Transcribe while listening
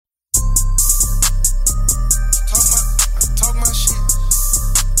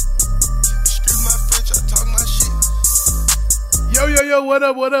Yo, what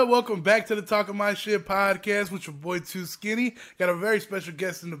up, what up? Welcome back to the Talking My Shit podcast with your boy Too Skinny. Got a very special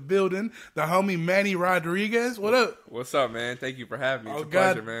guest in the building, the homie Manny Rodriguez. What up? What's up, man? Thank you for having me. It's a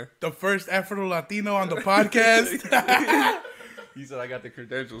God, pleasure, man. The first Afro-Latino on the podcast. He said I got the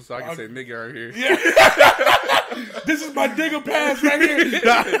credentials so I can say nigga right here. Yeah. This is my nigga pass right here.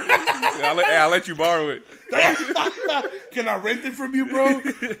 I'll let you borrow it. Can I rent it from you, bro?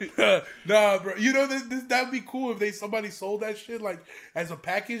 Nah, bro. You know, that'd be cool if somebody sold that shit like as a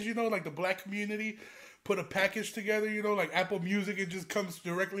package, you know, like the black community put a package together, you know, like Apple Music, it just comes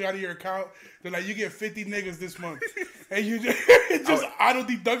directly out of your account. They're like, you get 50 niggas this month. And you just auto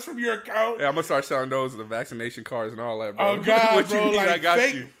deducts from your account. Yeah, I'm gonna start selling those, the vaccination cards and all that, bro. Oh God, what bro, you need, like I got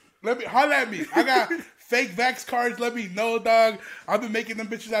fake, you. Let me holla at me. I got fake vax cards. Let me know, dog. I've been making them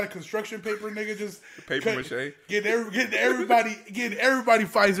bitches out of construction paper, nigga. Just paper mache. Getting everybody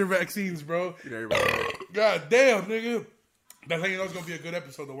Pfizer vaccines, bro. Get everybody. God damn, nigga. That's how you know it's gonna be a good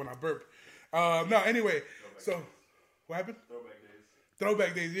episode though when I burp. No, anyway. So what happened?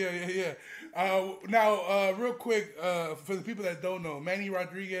 Throwback days. Yeah. Now, real quick, for the people that don't know, Manny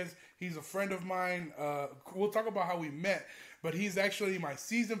Rodriguez, he's a friend of mine. We'll talk about how we met, but he's actually my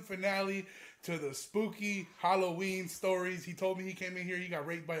season finale to the spooky Halloween stories. He told me he came in here, he got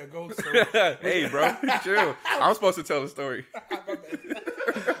raped by a ghost. So. Hey, bro, chill. I'm supposed to tell the story.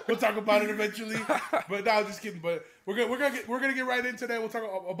 We'll talk about it eventually. But no, just kidding. But we're gonna get right into that. We'll talk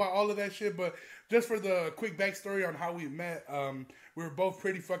about all of that shit. But just for the quick backstory on how we met, we were both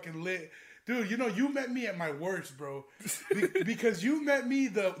pretty fucking lit. Dude, you know, you met me at my worst, bro. Because you met me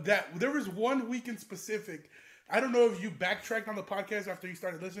that there was 1 week in specific. I don't know if you backtracked on the podcast after you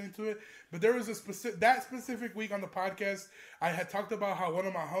started listening to it, but there was that specific week on the podcast. I had talked about how one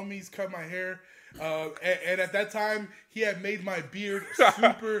of my homies cut my hair, and at that time he had made my beard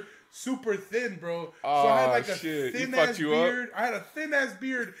super thin, bro. So I had like a thin ass beard. I had a thin ass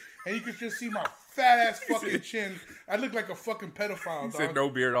beard, and you could just see my fat ass fucking chin. I looked like a fucking pedophile. He said no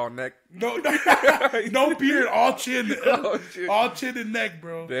beard, all neck. No beard, all chin, all chin and neck,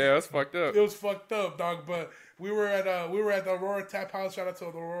 bro. Yeah, that's fucked up. It was fucked up, dog. But we were at the Aurora Tap House. Shout out to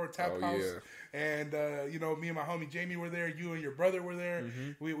the Aurora Tap House. Yeah. And you know, me and my homie Jamie were there. You and your brother were there.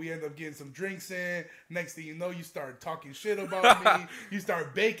 Mm-hmm. We ended up getting some drinks in. Next thing you know, you start talking shit about me. You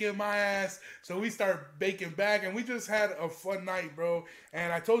start baking my ass. So we start baking back, and we just had a fun night, bro.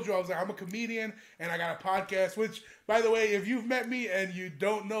 And I told you, I was like, I'm a comedian and I got a podcast. Which, by the way, if you've met me and you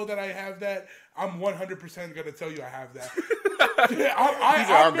don't know that I have that, I'm 100% gonna tell you I have that.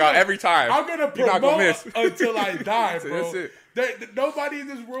 Every time. I'm gonna promote until I die, bro. That's it. Nobody in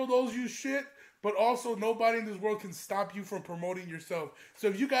this world owes you shit. But also, nobody in this world can stop you from promoting yourself. So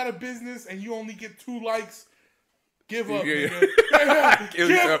if you got a business and you only get 2 likes, give up, nigga. Kill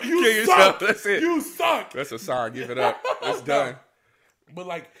yourself. That's it. You suck. That's a sign. Give it up. It's done. But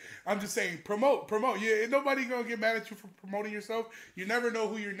like, I'm just saying, promote. Yeah, nobody gonna get mad at you for promoting yourself. You never know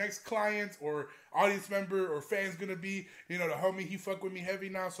who your next client or audience member or fan's gonna be. You know, the homie, he fuck with me heavy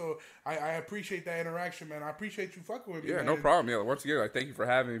now, so I appreciate that interaction, man. I appreciate you fucking with me. Yeah, man. no problem. Yeah, once again, thank you for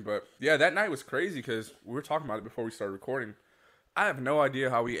having me. But yeah, that night was crazy because we were talking about it before we started recording. I have no idea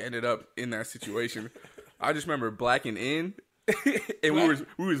how we ended up in that situation. I just remember blacking in. And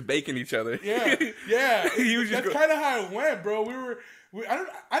we was baking each other. Yeah. That's kind of how it went, bro. I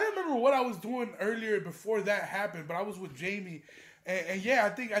don't remember what I was doing earlier before that happened, but I was with Jamie, and yeah, I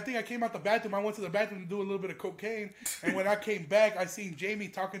think I came out the bathroom. I went to the bathroom to do a little bit of cocaine, and when I came back, I seen Jamie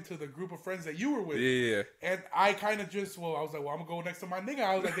talking to the group of friends that you were with. Yeah. And I kind of I was like, well, I'm gonna go next to my nigga.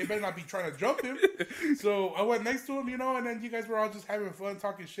 I was like, they better not be trying to jump him. So I went next to him, you know, and then you guys were all just having fun,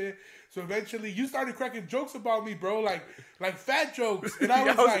 talking shit. So eventually, you started cracking jokes about me, bro, like fat jokes, and I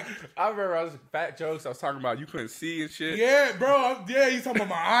remember I was fat jokes. I was talking about you couldn't see and shit. Yeah, bro. He's talking about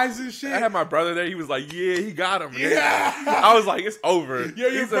my eyes and shit. I had my brother there. He was like, "Yeah, he got him." Man. Yeah. I was like, "It's over." Yeah,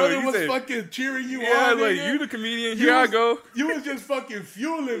 your brother was fucking cheering you on. Yeah, like you the comedian. Here I go. You was just fucking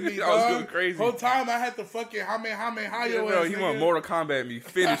fueling me. I was going crazy. Whole time I had to fucking Hame. Bro, he went Mortal Kombat me.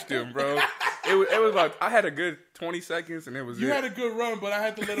 Finished him, bro. It was like I had a good 20 seconds and it was. You had a good run, but I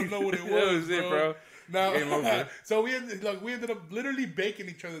had to let him know what it was. That was it, bro. Now, so we ended up literally baking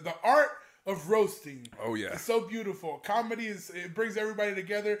each other. The art of roasting. Oh yeah, it's so beautiful. Comedy it brings everybody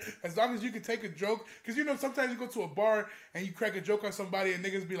together. As long as you can take a joke, because you know sometimes you go to a bar and you crack a joke on somebody and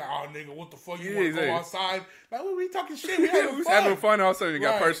niggas be like, "Oh nigga, what the fuck? You want to go outside?" Like, we talking shit. We having fun. All of a sudden, it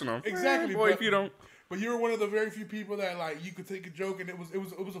got personal. Exactly, boy. If you don't. But you were one of the very few people that like you could take a joke and it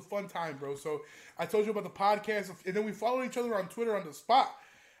was a fun time, bro. So I told you about the podcast, and then we followed each other on Twitter on the spot.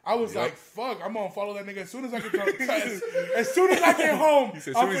 I was like, fuck, I'm gonna follow that nigga as soon as I get as soon as I get home. He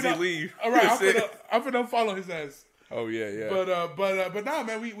said, as soon as he leave. All right, I'm gonna follow his ass. Oh yeah. But nah,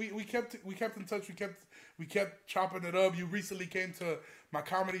 man, we kept in touch. We kept chopping it up. You recently came to my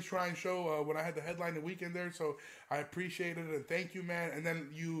Comedy Shrine show when I had the headline the weekend there, so I appreciate it and thank you, man. And then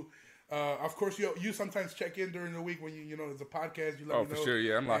you. Of course, you sometimes check in during the week when you know there's a podcast. You let me know. Oh, for sure,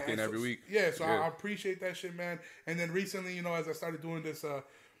 yeah, I'm locked in every week. Yeah, so I appreciate that shit, man. And then recently, you know, as I started doing this, the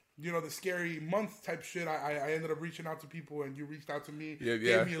scary month type shit, I ended up reaching out to people, and you reached out to me,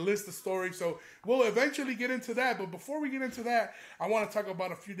 gave me a list of stories. So we'll eventually get into that. But before we get into that, I want to talk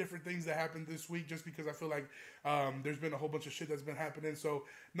about a few different things that happened this week, just because I feel like there's been a whole bunch of shit that's been happening. So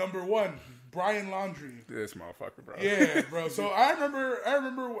number one, Brian Laundrie. This motherfucker, bro. Yeah, bro. So I remember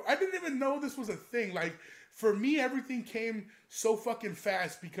I didn't even know this was a thing. Like, for me, everything came so fucking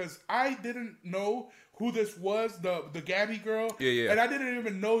fast because I didn't know who this was, the Gabby girl. Yeah. And I didn't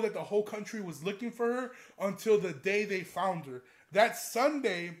even know that the whole country was looking for her until the day they found her. That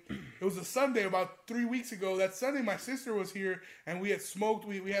Sunday, it was a Sunday about 3 weeks ago. That Sunday, my sister was here and we had smoked.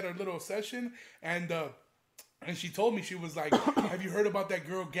 We had a little session and she told me, she was like, have you heard about that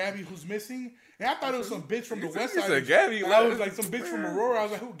girl Gabby who's missing? And I thought it was some bitch from the West Side. Said Gabby. I was like, some bitch from Aurora. I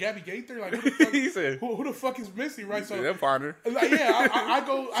was like, who, Gabby Gaither? Like, who the fuck, he said, who the fuck is missing, right? So they'll find her. Like, yeah, I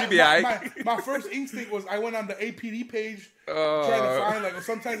go. My first instinct was I went on the APD page trying to find, like,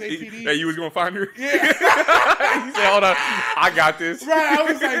 sometimes APD. Hey, you was going to find her? Yeah. He said, hold on, I got this. Right,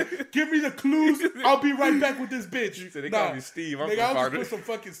 I was like, give me the clues. I'll be right back with this bitch. He said, they call me Steve. I'm going to I'll find just her. put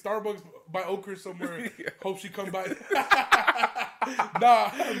some fucking Starbucks by Oaker somewhere. Hope she come by.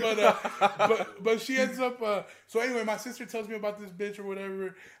 Nah, but she ends up. So anyway, my sister tells me about this bitch or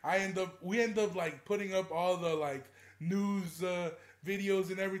whatever. We end up like putting up all the like news videos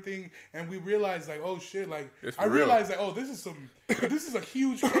and everything, and we realized like, oh shit, like I realized like, oh, this is a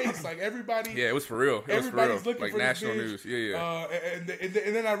huge case. Like everybody, yeah, it was for real. Everybody's looking like for national this bitch. news. Yeah. And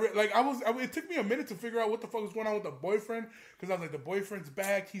then it took me a minute to figure out what the fuck was going on with the boyfriend, because I was like, the boyfriend's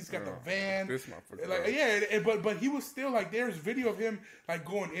back. He's got the van. This motherfucker. Like, yeah, but he was still like, there's video of him like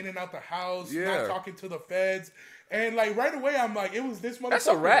going in and out the house, not talking to the feds. And like right away, I'm like, it was this motherfucker. That's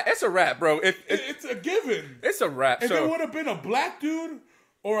a rap. It's a rap, bro. It's a given. It's a rap. If it would have been a black dude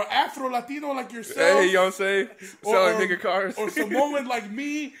or an Afro Latino like yourself, hey, you know what I'm saying? Selling nigga cars, or Samoan like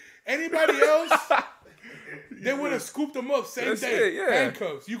me, anybody else, they would have scooped them up same day.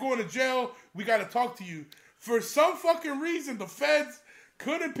 Handcuffs. You going to jail? We got to talk to you. For some fucking reason, the feds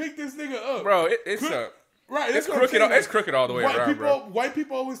couldn't pick this nigga up, bro. It's a. Right, it's crooked. It's crooked all the way around, bro. White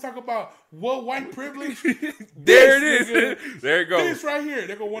people always talk about what white privilege. There it is. Nigga, there it goes. This right here.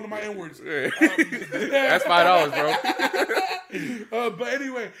 There go one of my N-words. That's $5, bro. But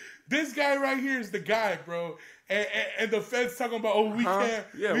anyway, this guy right here is the guy, bro. And the feds talking about, oh, we can't.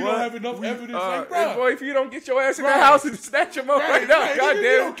 Yeah, we don't have enough evidence. Like, bro, hey, boy, if you don't get your ass in the house and snatch him up right now, goddamn.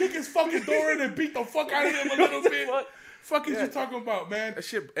 You don't kick his fucking door in and beat the fuck out of him a little bit. Fuck is you talking about, man? That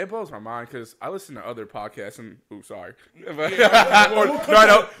shit, it blows my mind because I listen to other podcasts and sorry. We'll cut that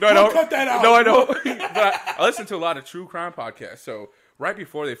out. No, I don't. But I listen to a lot of true crime podcasts. So right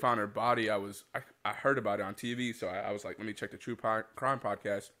before they found her body, I heard about it on TV. So I was like, let me check the true crime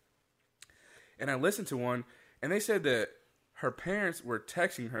podcast. And I listened to one, and they said that her parents were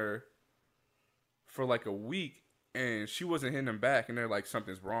texting her for like a week, and she wasn't hitting them back, and they're like,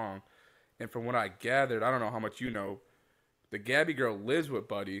 something's wrong. And from what I gathered, I don't know how much you know, the Gabby girl lives with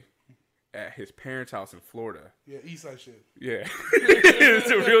Buddy at his parents' house in Florida. Yeah, East Side shit. Yeah. It's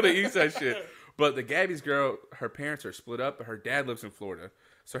a real East Side shit. But the Gabby's girl, her parents are split up, but her dad lives in Florida.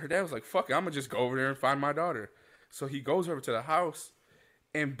 So her dad was like, fuck it, I'm going to just go over there and find my daughter. So he goes over to the house,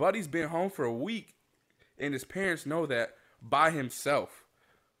 and Buddy's been home for a week, and his parents know that by himself.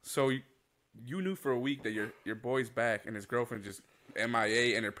 So you knew for a week that your boy's back, and his girlfriend just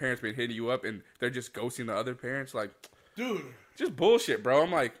MIA, and her parents been hitting you up, and they're just ghosting the other parents. Like, dude, just bullshit, bro.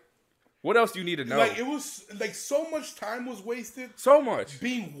 I'm like, what else do you need to know? Like, it was like so much time was wasted. So much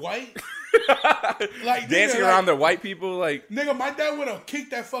being white, like dancing around the white people. Like, nigga, my dad would have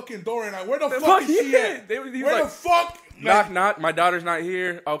kicked that fucking door and like, where the fuck is she at? Where the fuck? Knock. My daughter's not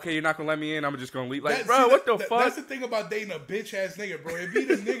here. Okay, you're not gonna let me in. I'm just gonna leave. Like, bro, what the fuck? That's the thing about dating a bitch ass nigga, bro. It be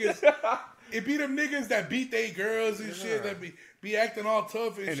them niggas. It be them niggas that beat they girls and shit, that be acting all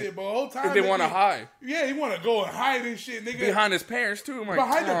tough and shit, but the whole time they want to hide. Yeah, he want to go and hide and shit, nigga. Behind his parents too. I'm like,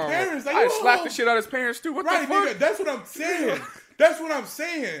 behind the parents, like, I slapped the shit out of his parents too. What the fuck? Nigga, that's what I'm saying. That's what I'm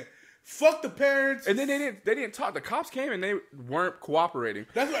saying. Fuck the parents. And then they didn't talk. The cops came and they weren't cooperating.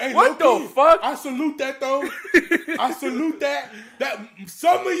 That's what. Hey, what the fuck? I salute that though. I salute that. That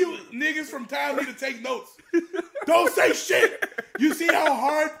some of you niggas from town need to take notes. Don't say shit. You see how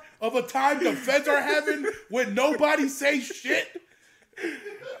hard of a time the feds are having when nobody say shit?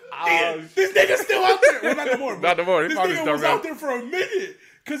 This nigga's still out there. Well, not no more. Not no more. This nigga was out there for a minute.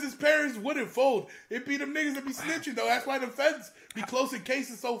 Because his parents wouldn't fold. It be them niggas that be snitching, though. That's why the feds be closing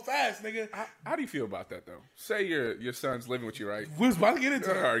cases so fast, nigga. How do you feel about that, though? Say your son's living with you, right? We was about to get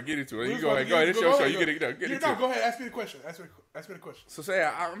into it. All right, get into it. You go ahead. Go ahead. It's your show. You get into it. No, go ahead. Ask me the question. Ask me the question. So say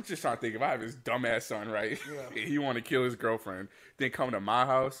I'm just trying to think. If I have this dumbass son, right? Yeah. He want to kill his girlfriend, then come to my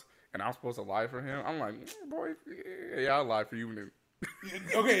house, and I'm supposed to lie for him. I'm like, boy, yeah, I'll lie for you.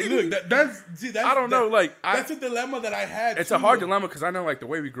 Okay, look, that's I don't know, like that's a dilemma that I had. It's a hard dilemma because I know like the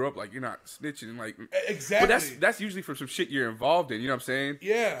way we grew up, like you're not snitching, like exactly. But that's usually for some shit you're involved in. You know what I'm saying?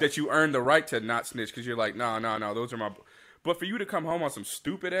 Yeah. That you earn the right to not snitch because you're like, no, those are my. But for you to come home on some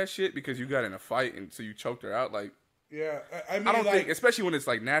stupid ass shit because you got in a fight and so you choked her out, like. Yeah, I mean, I don't think, especially when it's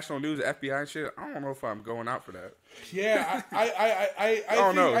like national news, FBI and shit. I don't know if I'm going out for that. Yeah, I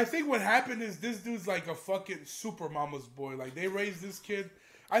don't know. I think what happened is this dude's like a fucking super mama's boy. Like they raised this kid.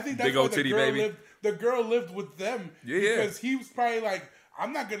 I think that's why the girl lived with them. Yeah, because he was probably like,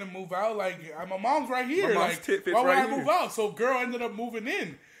 I'm not gonna move out. Like my mom's right here. My mom's like why would I move out? So girl ended up moving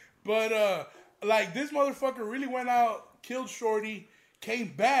in. But like this motherfucker really went out, killed Shorty,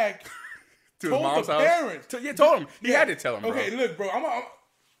 came back. To told his mom's the house? parents. Told him. He had to tell him, bro. Okay, look, bro. I'm all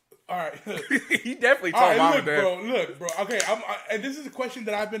right. He definitely told mom and dad. Look, bro. Okay, and this is a question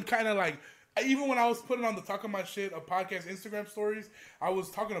that I've been kind of like, even when I was putting on the Talking My Shit, a podcast, Instagram stories, I was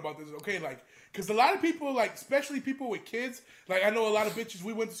talking about this. Okay, like, because a lot of people, like, especially people with kids, like, I know a lot of bitches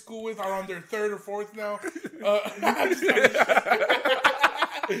we went to school with are on their third or fourth now. But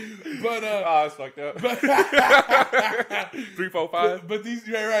it's fucked up. 3, 4, 5. But these,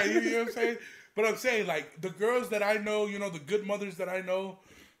 yeah, right. You know what I'm saying? But I'm saying, like, the girls that I know, you know, the good mothers that I know,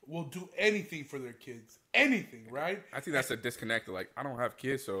 will do anything for their kids. Anything, right? I think that's a disconnect. Like, I don't have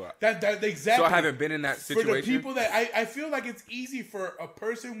kids, so that exactly. So I haven't been in that situation. For the people that I feel like it's easy for a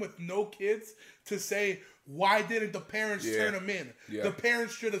person with no kids to say, why didn't the parents turn them in? Yeah. The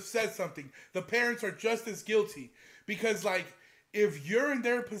parents should have said something. The parents are just as guilty because, like, if you're in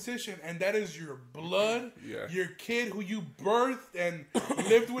their position and that is your blood, your kid who you birthed and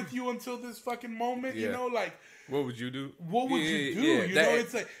lived with you until this fucking moment, you know, like, what would you do? What would you do? You know,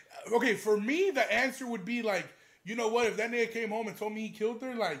 it's like, okay, for me, the answer would be like, you know what? If that nigga came home and told me he killed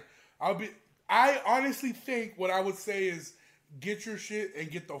her, like, I honestly think what I would say is get your shit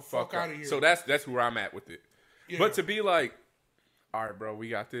and get the fuck out of here. So that's where I'm at with it. Yeah. But to be like, all right, bro, we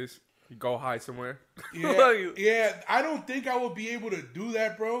got this. Go hide somewhere. Yeah, I don't think I would be able to do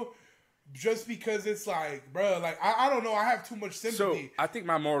that, bro. Just because it's like, bro, like, I don't know. I have too much sympathy. So I think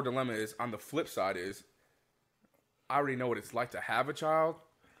my moral dilemma is, on the flip side is, I already know what it's like to have a child,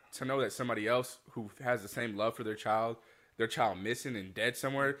 to know that somebody else who has the same love for their child missing and dead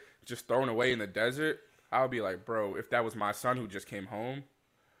somewhere, just thrown away in the desert, I would be like, bro, if that was my son who just came home,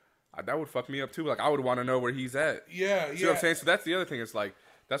 that would fuck me up too. Like, I would want to know where he's at. Yeah, See what I'm saying? So that's the other thing. It's like,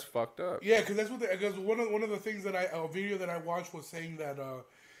 that's fucked up. Yeah, because that's what. Because one of the things that a video that I watched was saying that,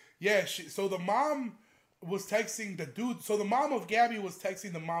 so the mom was texting the dude. So the mom of Gabby was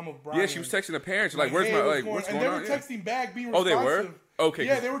texting the mom of Brian. Yeah, she was texting the parents like, "Where's my what's going on?" And they were texting back, being responsive. Oh, they were? Okay.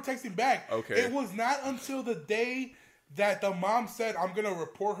 Yeah, they were texting back. Okay. It was not until the day that the mom said, "I'm gonna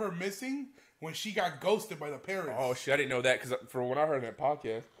report her missing," when she got ghosted by the parents. Oh shit! I didn't know that because for when I heard that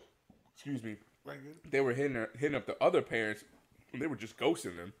podcast, excuse me, they were hitting up the other parents. And they were just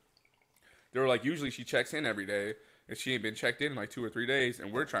ghosting them. They were like, usually she checks in every day, and she ain't been checked in like 2 or 3 days,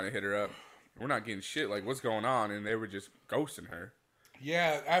 and we're trying to hit her up. We're not getting shit. Like, what's going on? And they were just ghosting her.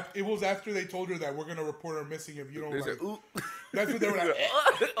 Yeah, it was after they told her that we're gonna report her missing if you don't. They said, "Oop." That's what they were like.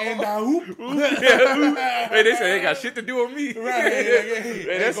 And oop. Hey, they said they got shit to do with me. Right?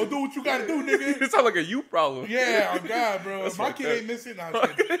 Hey, go do what you gotta do, nigga. It sounds like a you problem. Yeah, oh God, bro. If my kid ain't missing,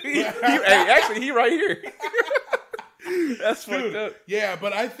 hey, actually, he right here. That's fucked up. Yeah,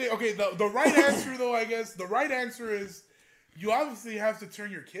 but I think the right answer though, I guess the right answer is you obviously have to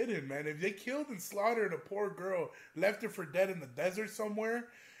turn your kid in, man. If they killed and slaughtered a poor girl, left her for dead in the desert somewhere,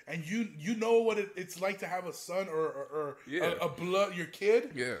 and you know what it's like to have a son or a blood your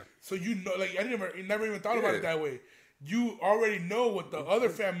kid. Yeah. So you know, like I never even thought about it that way. You already know what the other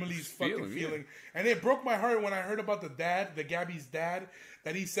family's fucking feeling, and it broke my heart when I heard about the Gabby's dad,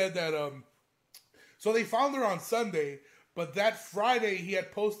 that he said that so they found her on Sunday, but that Friday he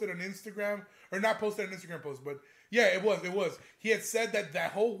had posted an Instagram, or not posted an Instagram post, but yeah, it was. He had said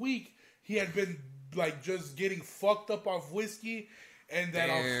that whole week he had been like just getting fucked up off whiskey, and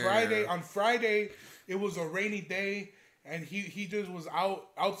that on Friday it was a rainy day, and he just was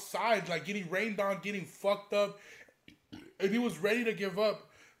outside like getting rained on, getting fucked up, and he was ready to give up,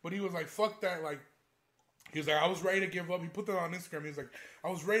 but he was like, fuck that, like He was like, I was ready to give up. He put that on Instagram. He was like, I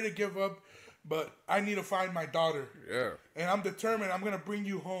was ready to give up, but I need to find my daughter. Yeah. And I'm determined. I'm going to bring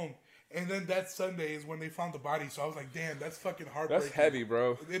you home. And then that Sunday is when they found the body. So I was like, damn, that's fucking heartbreaking. That's heavy,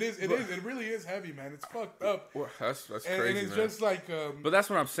 bro. It is. It really is heavy, man. It's fucked up. Well, that's crazy, and it's man. just like... but that's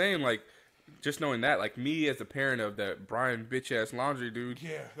what I'm saying, like, just knowing that, like, me as a parent of that Brian bitch-ass Laundrie dude,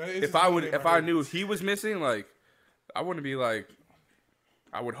 yeah, if I knew he was missing, like, I wouldn't be like...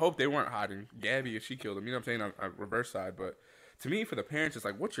 I would hope they weren't hiding Gabby if she killed him. You know what I'm saying? On reverse side. But to me, for the parents, it's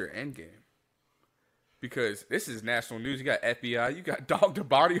like, what's your end game? Because this is national news. You got FBI. You got Dog the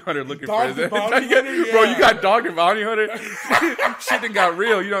Bounty Hunter looking for his Hunter, yeah. Bro, you got Dog the Bounty Hunter. Shit done got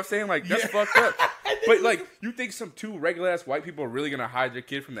real. You know what I'm saying? Like, that's fucked up. But, like, you think some two regular-ass white people are really going to hide your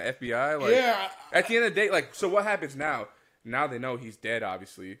kid from the FBI? Like, yeah. At the end of the day, like, so what happens now? Now they know he's dead,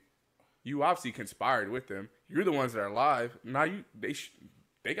 obviously. You obviously conspired with them. You're the ones that are alive. Now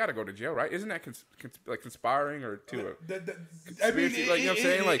they got to go to jail, right? Isn't that like conspiring or to I mean, like, you know what I'm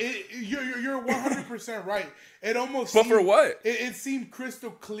saying? Like, you're 100% right. It almost. But for what? It seemed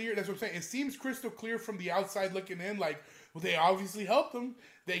crystal clear. That's what I'm saying. It seems crystal clear from the outside looking in. Like, well, they obviously helped them.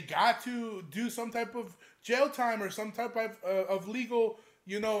 They got to do some type of jail time or some type of legal,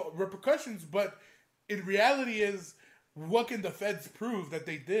 repercussions. But in reality, is what can the feds prove that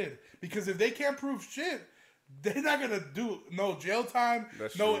they did? Because if they can't prove shit, they're not gonna do no jail time,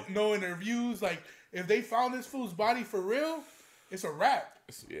 no interviews. Like, if they found this fool's body for real, it's a wrap.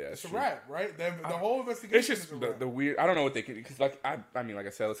 It's a wrap, right? The whole investigation. It's just the weird. I don't know what they can, because like I mean, like I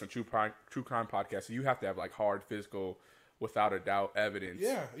said, listen, true crime podcast. So you have to have like hard physical, without a doubt, evidence.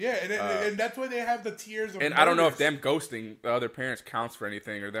 Yeah, and that's why they have the tiers of. And I don't know if them ghosting the other parents counts for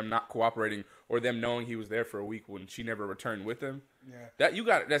anything, or them not cooperating, or them knowing he was there for a week when she never returned with him. Yeah,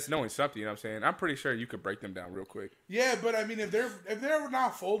 that's knowing something. You know what I'm saying? I'm pretty sure you could break them down real quick. Yeah, but I mean, if they're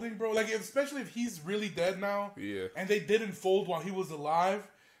not folding, bro, like especially if he's really dead now, and they didn't fold while he was alive,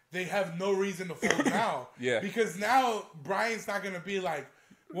 they have no reason to fold now. Yeah, because now Brian's not gonna be like,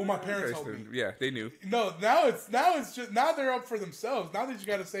 well, my parents helped me. Yeah, they knew. No, now they're up for themselves. Now they just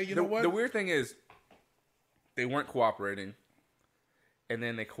got to say, you know what? The weird thing is, they weren't cooperating, and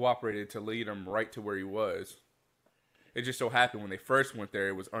then they cooperated to lead him right to where he was. It just so happened when they first went there,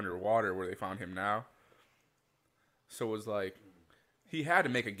 it was underwater where they found him now. So it was like, he had to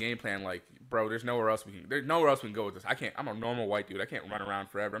make a game plan. Like, bro, there's nowhere else we can go with this. I'm a normal white dude. I can't run around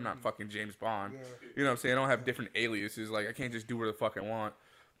forever. I'm not fucking James Bond. Yeah. You know what I'm saying? I don't have different aliases. Like, I can't just do whatever the fuck I want.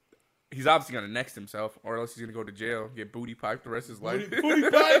 He's obviously going to next himself, or else he's going to go to jail, get booty piped the rest of his life. Booty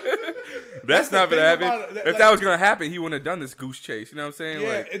pipe? That's not going to happen. If that was going to happen, he wouldn't have done this goose chase. You know what I'm saying?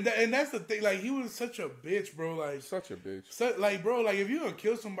 Yeah, like, and that's the thing. Like, he was such a bitch, bro. Like, such a bitch. Bro, like, if you're going to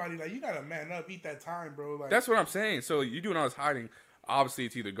kill somebody, like, you got to man up, eat that time, bro. Like, that's what I'm saying. So you doing all this hiding. Obviously,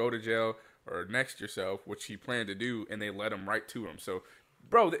 it's either go to jail or next yourself, which he planned to do, and they led him right to him. So,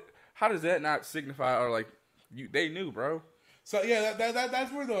 bro, how does that not signify, or, like, they knew, bro? So yeah,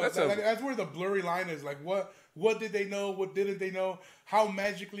 that's where the blurry line is. Like, what did they know? What didn't they know? How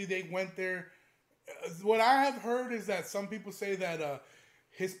magically they went there? What I have heard is that some people say that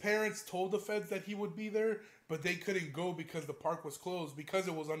his parents told the feds that he would be there, but they couldn't go because the park was closed because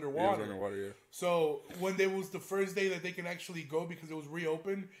it was underwater. Yeah, it was underwater, yeah. So when there was the first day that they can actually go because it was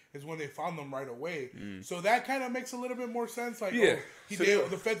reopened is when they found them right away. So that kind of makes a little bit more sense. Like, yeah.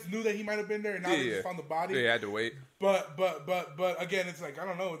 The feds knew that he might have been there, and now they just found the body. They had to wait. But again, it's like, I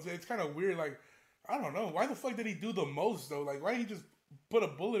don't know. It's kind of weird. Like, I don't know. Why the fuck did he do the most though? Like, why didn't he just put a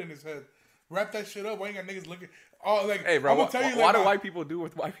bullet in his head? Wrap that shit up. Why ain't got niggas looking? Oh, like, hey, bro, why do white people do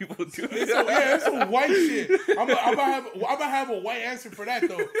what white people do? It's some white shit. I'm gonna have a white answer for that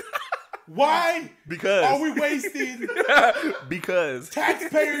though. Why? Because are we wasting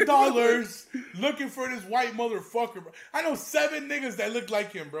taxpayer dollars looking for this white motherfucker? Bro? I know 7 niggas that look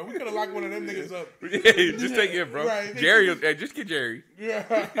like him, bro. We could have locked one of them niggas up. Yeah, just take him, bro. Right. Jerry, just get Jerry.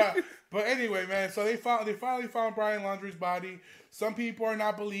 Yeah. But anyway, man. So they finally found Brian Laundrie's body. Some people are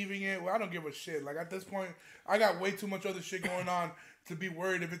not believing it. Well, I don't give a shit. Like, at this point, I got way too much other shit going on to be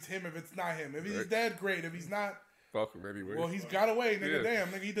worried if it's him, if it's not him. If he's dead, great. If he's not, fuck him anyway. Well, he's got away, nigga. Yeah. Damn,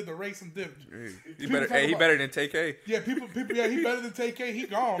 nigga, he did the race and dipped. He better than TK. Yeah, people. Yeah, he better than TK. He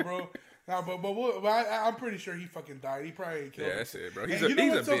gone, bro. Nah, but I'm pretty sure he fucking died. He probably killed him. That's it, bro. You know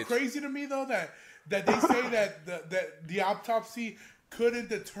what's so crazy to me though, that they say that the autopsy couldn't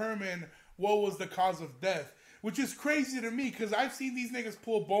determine what was the cause of death, which is crazy to me because I've seen these niggas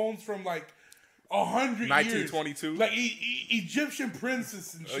pull bones from like 100 1922. Years. Like Egyptian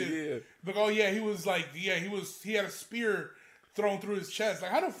princes and shit. Oh, yeah. Like, he had a spear thrown through his chest.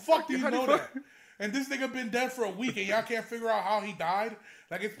 Like, how the fuck do you know that? And this nigga been dead for a week and y'all can't figure out how he died?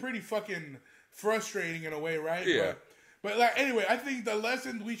 Like, it's pretty fucking frustrating in a way, right? Yeah. But like anyway, I think the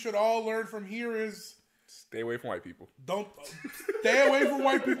lesson we should all learn from here is Stay away from white people. don't stay away from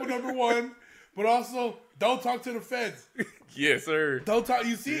white people. Number one, but also don't talk to the feds. Yes, sir. Don't talk.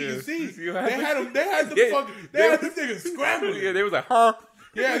 You see, Yeah. you see, You see what they happened? had them. They had them Yeah. fucking. They They had them niggas scrambling. Yeah, they was like, huh?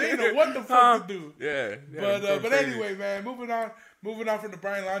 Yeah, they didn't know what the fuck to do. Yeah. But anyway, man, moving on from the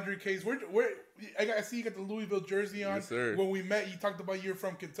Brian Laundrie case. I see you got the Louisville jersey on. Yes, sir. When we met, you talked about you're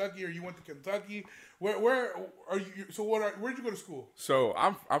from Kentucky or you went to Kentucky. Where are you? So where'd you go to school? So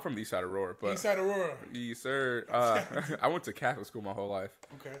I'm from the east side of Aurora, but East Side Aurora. yes, sir. I went to Catholic school my whole life.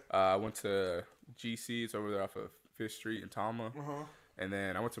 Okay. I went to GC. It's over there off of Fifth Street in Talma, Uh-huh. and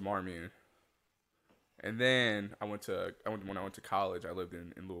then I went to Marmion. And then when I went to college, I lived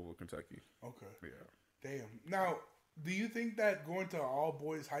in Louisville, Kentucky. Okay. Yeah. Damn. Now, do you think that going to all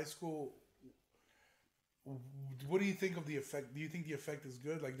boys high school? What do you think of the effect? Do you think the effect is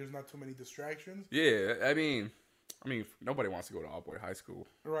good? Like, there's not too many distractions. Yeah, I mean, nobody wants to go to all boy high school,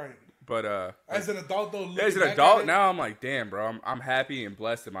 Right. but As an adult, though, as an adult now, I'm like, damn, bro, I'm happy and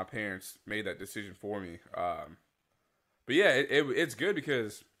blessed that my parents made that decision for me. But yeah, it's good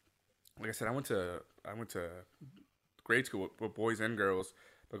because, like I said, I went to grade school with boys and girls,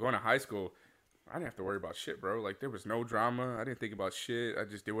 but going to high school, I didn't have to worry about shit, bro. Like, there was no drama. I didn't think about shit. I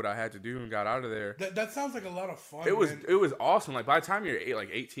just did what I had to do and got out of there. That sounds like a lot of fun. It was man. it was awesome. Like, by the time you're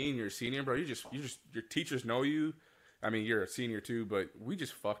 18, you're a senior, bro. You just your teachers know you. I mean, you're a senior too, but we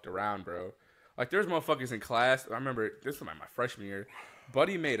just fucked around, bro. Like, there's motherfuckers in class. I remember this was like my freshman year.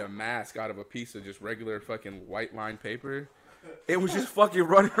 Buddy made a mask out of a piece of just regular fucking white lined paper. It was just fucking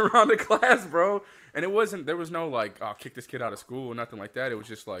running around the class, bro. And there was no like, oh, kick this kid out of school or nothing like that. It was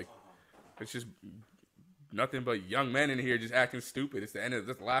just like, it's just nothing but young men in here just acting stupid. It's the end of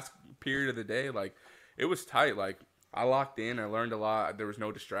this last period of the day. Like, it was tight. Like, I locked in. I learned a lot. There was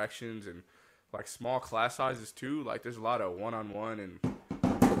no distractions and like small class sizes too. Like, there's a lot of one-on-one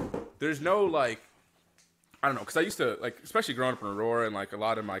and there's no like, I don't know. Cause I used to like, especially growing up in Aurora and like a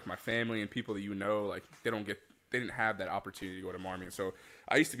lot of like my family and people that you know, like they didn't have that opportunity to go to Marmion. So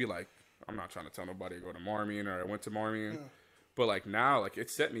I used to be like, I'm not trying to tell nobody to go to Marmion or I went to Marmion. Yeah. But like now, like it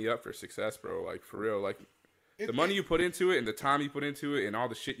set me up for success, bro. Like for real, like the money you put into it and the time you put into it and all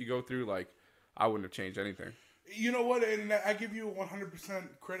the shit you go through, like I wouldn't have changed anything. You know what? And I give you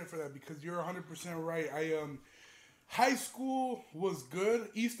 100% credit for that because you're 100% right. High school was good.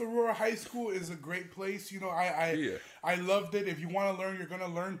 East Aurora High School is a great place. You know, I loved it. If you want to learn, you're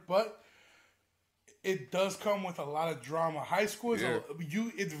gonna learn, but it does come with a lot of drama. High school is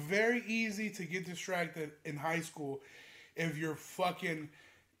it's very easy to get distracted in high school if you're fucking,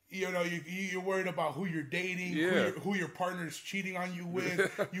 you know, you're worried about who you're dating, who your partner's cheating on you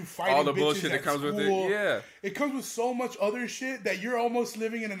with, you fighting all the bullshit that comes with it. Yeah, it comes with so much other shit that you're almost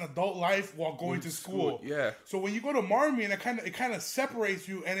living in an adult life while going to school. Yeah. So when you go to Marmion, it kind of separates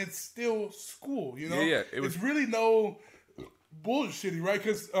you, and it's still school. You know. Yeah. It's really no bullshitty, right?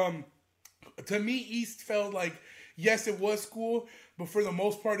 Because to me, East felt like, yes, it was school, but for the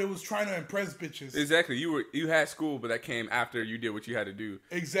most part, it was trying to impress bitches. Exactly. You had school, but that came after you did what you had to do.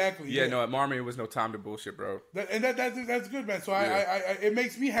 Exactly. Yeah. No, at Marmion, it was no time to bullshit, bro. That's good, man. So I it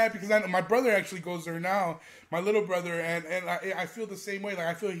makes me happy because my brother actually goes there now, my little brother, and I feel the same way. Like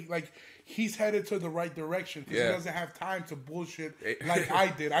I feel like he's headed to the right direction because he doesn't have time to bullshit like I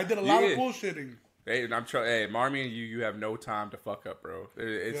did. I did a lot of bullshitting. Hey, and Marmion, you have no time to fuck up, bro.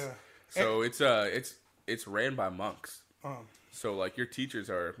 So it's ran by monks. So like your teachers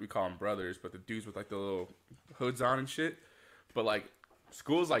we call them brothers, but the dudes with like the little hoods on and shit. But like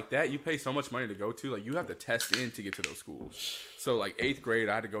schools like that, you pay so much money to go to. Like you have to test in to get to those schools. So like 8th grade,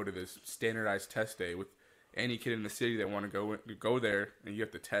 I had to go to this standardized test day with any kid in the city that want to go there, and you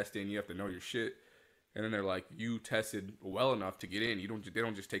have to test in. You have to know your shit. And then they're like, you tested well enough to get in. They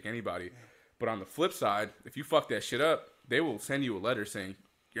don't just take anybody. Yeah. But on the flip side, if you fuck that shit up, they will send you a letter saying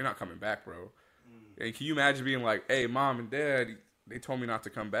you're not coming back, bro. And can you imagine being like, hey, mom and dad, they told me not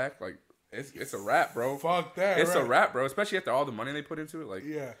to come back? Like, it's a wrap, bro. Fuck that. It's a wrap, bro. Especially after all the money they put into it. Like,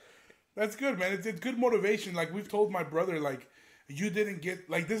 yeah. That's good, man. It's good motivation. Like, we've told my brother, like, you didn't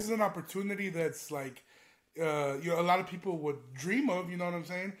get, like, this is an opportunity that's, like, you know, a lot of people would dream of, you know what I'm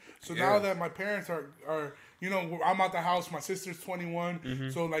saying? So now that my parents are you know, I'm out the house. My sister's 21,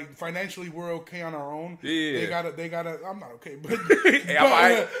 so like financially we're okay on our own. Yeah. They gotta. I'm not okay, but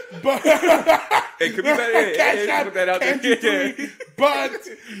hey, but it could be better. Put that out there. But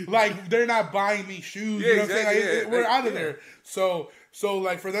like they're not buying me shoes. You know what I'm saying? Like, we're out of there. So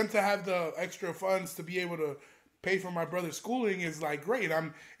like for them to have the extra funds to be able to pay for my brother's schooling is like great.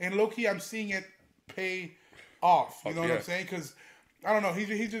 And low key I'm seeing it pay off. You know what I'm saying? Because I don't know.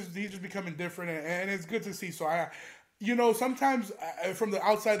 He's just becoming different, and it's good to see. So sometimes from the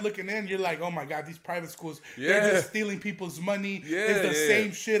outside looking in, you're like, oh my God, these private schools, they're just stealing people's money. It's the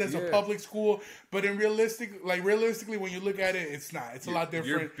same shit as a public school. But realistically, when you look at it, it's not. It's a lot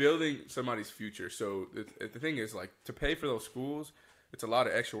different. You're building somebody's future. So the thing is, like, to pay for those schools, it's a lot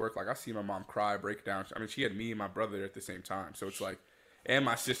of extra work. Like, I see my mom cry, break down. I mean, she had me and my brother there at the same time. So it's like, and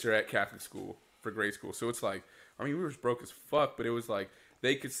my sister at Catholic school for grade school. So it's like, I mean, we were just broke as fuck, but it was like,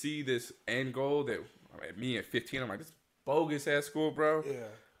 they could see this end goal that, me at 15, I'm like, this bogus ass school, bro. Yeah.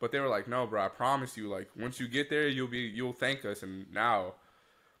 But they were like, no, bro, I promise you, like, once you get there, you'll thank us. And now,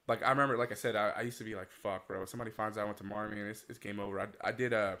 like, I remember, like I said, I used to be like, fuck, bro. If somebody finds out I went to Marmion, it's game over. I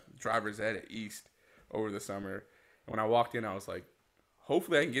did a driver's ed at East over the summer. And when I walked in, I was like,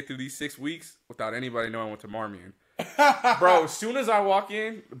 hopefully I can get through these 6 weeks without anybody knowing I went to Marmion. Bro, as soon as I walk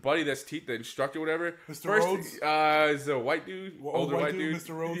in, the buddy that's the instructor, whatever. Mr. Rhodes? Is a white dude, older white dude.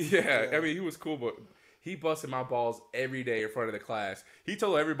 Mr. Rhodes? Yeah, I mean, he was cool, but he busted my balls every day in front of the class. He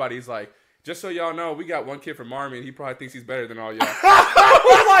told everybody, he's like, just so y'all know, we got one kid from Marmion. He probably thinks he's better than all y'all. I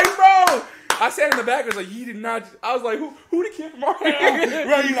was like, bro. I sat in the back. I was like, he did not. I was like, who the kid from Marmion?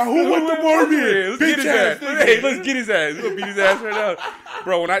 Right, you're like, who went to Marmion? Let's get his ass. Hey, let's get his ass. We'll beat his ass right now.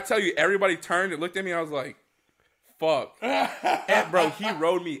 Bro, when I tell you, everybody turned and looked at me, I was like, fuck. And, bro, he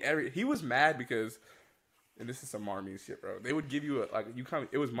rode me he was mad because, and this is some Marmion shit, bro. They would give you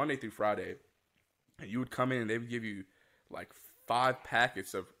it was Monday through Friday. And you would come in and they would give you like 5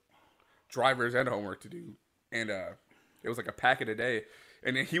 packets of driver's ed homework to do. And it was like a packet a day.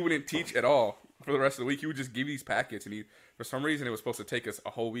 And then he wouldn't teach at all for the rest of the week. He would just give these packets. And for some reason, it was supposed to take us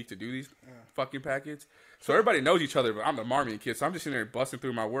a whole week to do these fucking packets. So everybody knows each other, but I'm the Marmion kid. So I'm just sitting there busting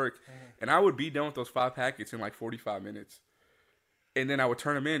through my work. And I would be done with those 5 packets in like 45 minutes. And then I would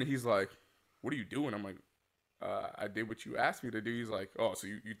turn them in and he's like, what are you doing? I'm like, I did what you asked me to do. He's like, oh, so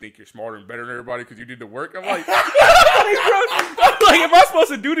you think you're smarter and better than everybody because you did the work? I'm like, am I supposed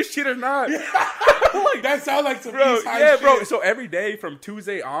to do this shit or not? Like, that sounds like some bro. Yeah, bro. So every day from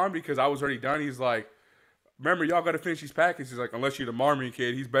Tuesday on, because I was already done, he's like, remember, y'all got to finish these packets. He's like, unless you're the Marmion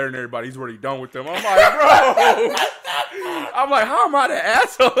kid, he's better than everybody. He's already done with them. I'm like, bro. I'm like, how am I the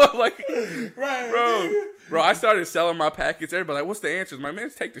asshole? Like, right, bro. I started selling my packets. Everybody like, what's the answers? My man,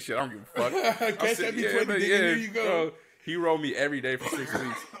 take the shit. I don't give a fuck. Here you go. Bro, he rolled me every day for 6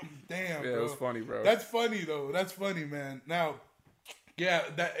 weeks. Damn, yeah, bro. It was funny, bro. That's funny though. That's funny, man. Now, yeah,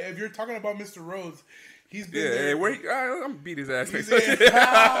 that if you're talking about Mr. Rhodes, he's been there. I'm gonna beat his ass.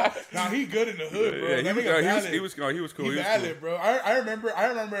 Nah, he good in the hood, bro. Yeah, he was cool. He's valid, bro. I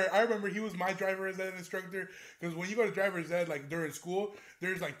remember he was my driver's ed instructor because when you go to driver's ed, like during school,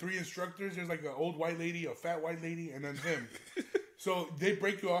 there's like 3 instructors. There's like an old white lady, a fat white lady, and then him. So they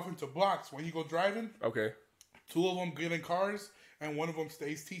break you off into blocks when you go driving. Okay. 2 of them get in cars, and 1 of them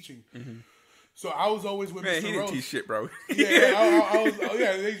stays teaching. Mm-hmm. So I was always with Mr. Rhodes. He didn't teach shit, bro. I was. Oh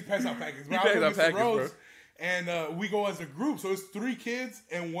yeah, they pass out packets. But I was with Mr. Rhodes, bro. And we go as a group. So it's 3 kids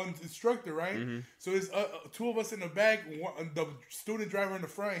and 1 instructor, right? Mm-hmm. So it's 2 of us in the back, the student driver in the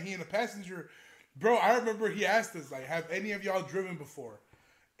front, and he in the passenger. Bro, I remember he asked us, like, have any of y'all driven before?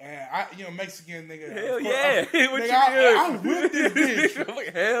 And Mexican nigga. Hell yeah. I whipped this bitch. I'm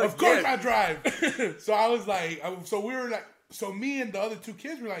like, hell of course I drive. So I was like, so me and the other 2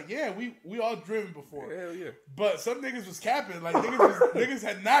 kids were like, yeah, we all driven before. Hell yeah. But some niggas was capping. Like, niggas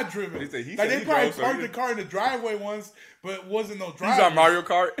had not driven. They probably parked the car in the driveway once, but it wasn't no drive. He's on Mario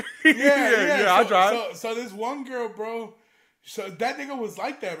Kart. Yeah, I drive. So this one girl, bro, so that nigga was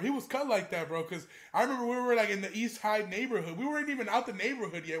like that. He was cut like that, bro. Because I remember we were like in the East High neighborhood. We weren't even out the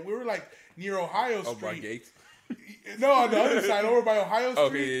neighborhood yet. We were like near Ohio Street. Oh, by Gates? No, on the other side, over by Ohio Street.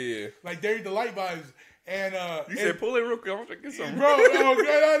 Okay, yeah. Like Dairy Delight vibes. And you said pull it real quick. I'm gonna get something. Bro,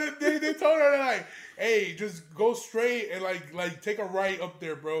 they told her like, hey, just go straight and like take a right up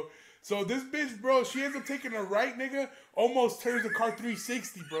there, bro. So this bitch, bro, she ends up taking a right, nigga. Almost turns the car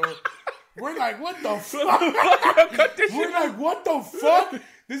 360, bro. We're like, what the fuck? We're like, what the fuck?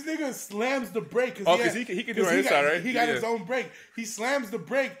 This nigga slams the brake. Because he can do it inside, right? He got his own brake. He slams the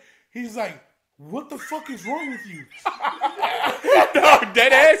brake. He's like, what the fuck is wrong with you? No,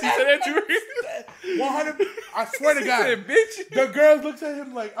 dead ass. He said that to me. 100. I swear to God. Said, bitch. The girl looks at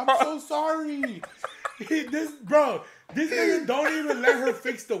him like, I'm so sorry. This nigga don't even let her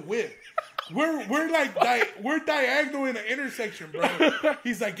fix the whip. We're like we're diagonal in the intersection, bro.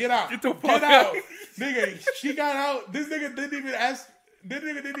 He's like, get out. Get the fuck out. Nigga, she got out. This nigga didn't even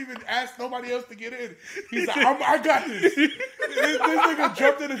ask nobody else to get in. He's like, I got this. This nigga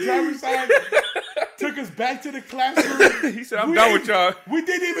jumped in the driver's side, took us back to the classroom. He said, I'm done with y'all. We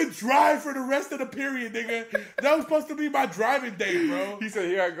didn't even drive for the rest of the period, nigga. That was supposed to be my driving day, bro. He said,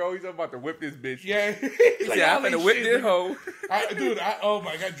 here I go. He's about to whip this bitch. Yeah. He said, I'm going to whip this hoe. Oh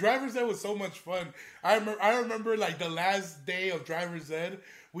my God. Driver's Ed was so much fun. I remember like the last day of Driver's Ed,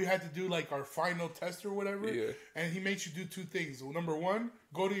 we had to do like our final test or whatever. Yeah. And he makes you do two things. Number one,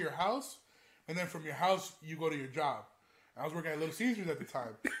 go to your house. And then from your house, you go to your job. I was working at Little Caesars at the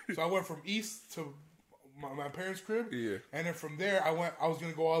time. So I went from East to my parents' crib. Yeah. And then from there, I was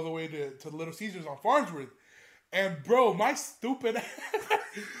going to go all the way to Little Caesars on Farnsworth. And bro, my stupid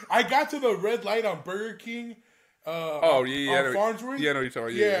I got to the red light on Burger King. On Farnsworth. Yeah, I know what you're talking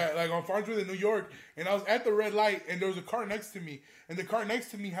about. Yeah, like on Farnsworth in New York. And I was at the red light, and there was a car next to me. And the car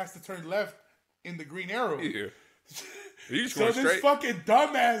next to me has to turn left in the green arrow. Yeah. You just so going this straight? fucking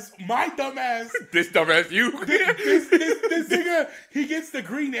dumbass, my dumbass. This dumbass, you. This nigga, he gets the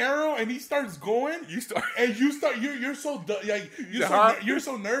green arrow and he starts going. You're so like you're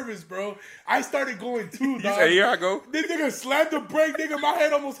so nervous, bro. I started going too, dog. You say, here I go. This nigga slammed the brake, nigga. My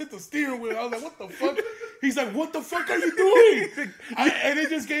head almost hit the steering wheel. I was like, what the fuck? He's like, what the fuck are you doing? And it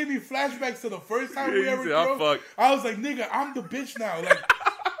just gave me flashbacks to the first time we ever drove. I was like, nigga, I'm the bitch now. Like,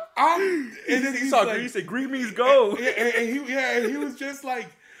 and then he saw green. He said, "Green means go." And he was just like,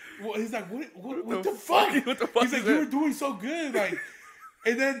 he's like, what the fuck? What the fuck? He's like, you were doing so good, like,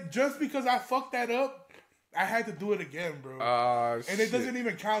 and then just because I fucked that up, I had to do it again, bro. And it doesn't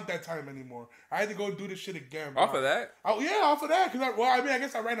even count that time anymore. I had to go do this shit again, bro. Off of that? Oh yeah, off of that. Cause I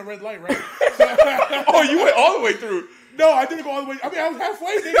guess I ran a red light, right? Oh, you went all the way through. No, I didn't go all the way. I mean, I was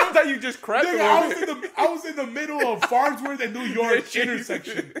halfway, nigga. I thought you just crashed. Nigga, I was in the middle of Farnsworth and New York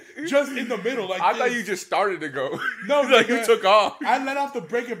intersection, just in the middle. Like I thought you just started to go. No, like nigga, you took off. I let off the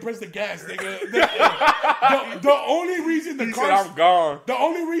brake and pressed the gas, nigga. The only reason the car said, I'm gone. The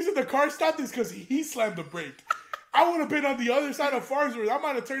only reason the car stopped is because he slammed the brake. I would have been on the other side of Farnsworth. I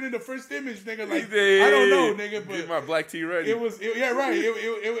might have turned into First Image, nigga. Like I don't know, nigga. But get my black tea ready. It was right.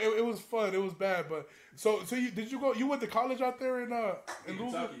 It was fun. It was bad, but so you went to college out there in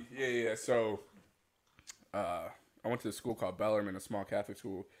Louisville? Yeah. So I went to a school called Bellarmine, a small Catholic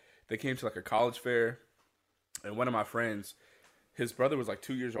school. They came to like a college fair, and one of my friends, his brother was like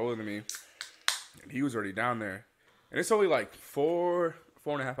 2 years older than me, and he was already down there. And it's only like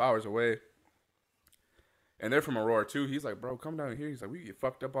 4.5 hours away. And they're from Aurora too. He's like, bro, come down here. He's like, we get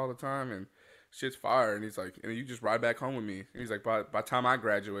fucked up all the time and shit's fire. And he's like, and you just ride back home with me. And he's like, by the time I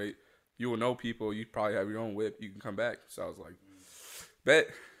graduate, you will know people. You probably have your own whip. You can come back. So I was like, bet.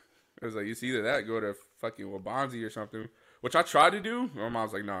 It was like, it's either that, go to fucking Wabanzi or something, which I tried to do. My mom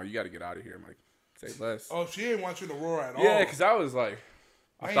was like, no, you got to get out of here. I'm like, say less. Oh, she didn't want you to roar at all. Yeah, because I was like,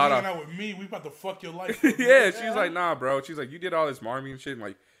 I ain't hanging out with me. We about to fuck your life. Yeah, she's like, nah, bro. She's like, you did all this Marmy and shit. And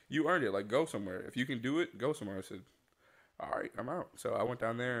like, you earned it. Like, go somewhere. If you can do it, go somewhere. I said, all right, I'm out. So I went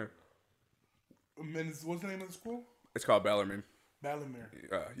down there. What's the name of the school? It's called Bellarmine. Bellarmine.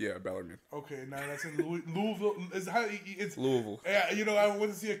 Yeah, Bellarmine. Okay, now that's in Louisville. It's Louisville. Yeah, you know, I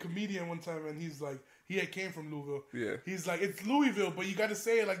went to see a comedian one time, and he's like, he came from Louisville. Yeah. He's like, it's Louisville, but you got to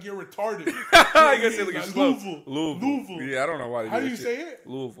say it like you're retarded. I guess it like Louisville. Yeah, I don't know why. How do you say it?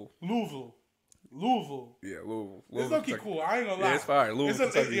 Louisville. Yeah, Louisville. It's lucky cool. I ain't gonna lie. Yeah, it's fine. Louisville,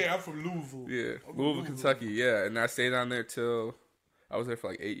 Kentucky. Yeah, I'm from Louisville. Yeah, Louisville, Kentucky. Yeah, and I stayed down there till I was there for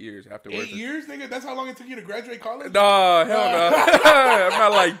like 8 years afterwards. 8 years, nigga? That's how long it took you to graduate college? No, hell no. I'm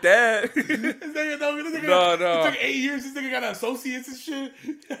not like that. This nigga, No. It took 8 years. This nigga got associates and shit.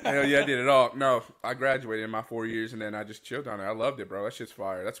 Hell yeah, I did it all. No, I graduated in my 4 years, and then I just chilled down there. I loved it, bro. That shit's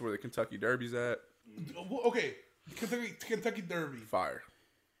fire. That's where the Kentucky Derby's at. Okay, Kentucky Derby. Fire.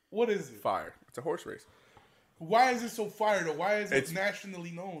 What is it? Fire. It's a horse race. Why is it so fire, though? Why is it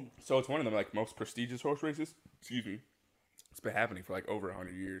nationally known? So it's one of the like most prestigious horse races. Excuse me. It's been happening for like over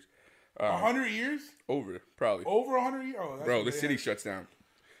 100 years. 100 years? Over, probably. Over 100 years? Oh, bro, the city shuts down.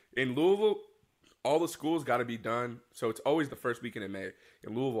 In Louisville, all the schools got to be done. So it's always the first weekend in May.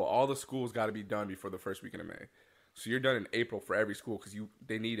 In Louisville, all the schools got to be done before the first weekend of May. So you're done in April for every school because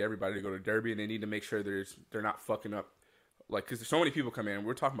they need everybody to go to Derby, and they need to make sure they're not fucking up. Like, because there's so many people come in.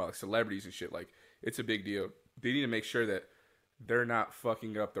 We're talking about like celebrities and shit. Like, it's a big deal. They need to make sure that they're not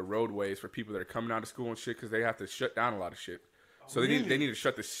fucking up the roadways for people that are coming out of school and shit because they have to shut down a lot of shit. So they need to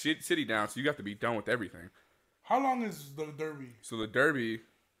shut the city down. So you have to be done with everything. How long is the Derby? So the Derby.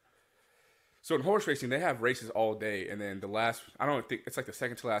 So in horse racing, they have races all day, and then the last, I don't think it's like the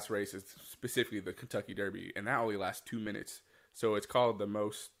second to last race is specifically the Kentucky Derby, and that only lasts 2 minutes. So it's called the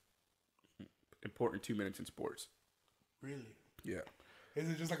most important 2 minutes in sports. Really? Yeah. Is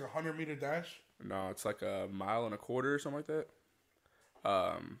it just like a 100-meter dash? No, it's like a mile and a quarter or something like that.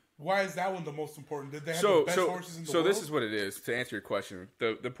 Why is that one the most important? Did they have the best horses in the world? So this is what it is. To answer your question,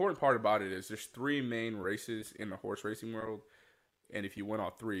 the important part about it is there's 3 main races in the horse racing world, and if you win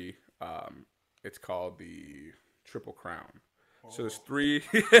all 3, it's called the Triple Crown. So there's 3.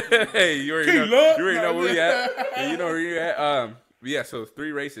 Hey, you already know where you at. You know where you at. Yeah. So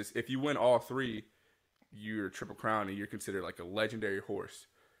 3 races. If you win all 3, you're Triple Crown, and you're considered like a legendary horse.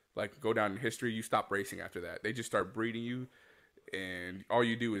 Like go down in history. You stop racing after that. They just start breeding you. And all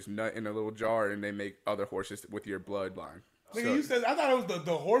you do is nut in a little jar, and they make other horses with your bloodline. Nigga, you said I thought it was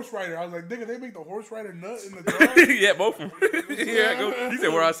the horse rider. I was like, nigga, they make the horse rider nut in the jar. Yeah, both of them. Yeah, go. He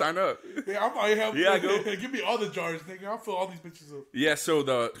said, "Where I sign up?" Yeah, I'm out here. Yeah, go. Give me all the jars, nigga. I'll fill all these bitches up. Yeah, so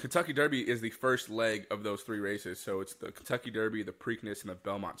the Kentucky Derby is the first leg of those 3 races. So it's the Kentucky Derby, the Preakness, and the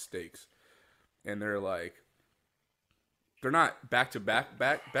Belmont Stakes, and they're not back to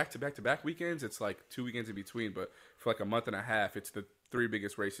back weekends. It's like 2 weekends in between, but for like a month and a half, it's the 3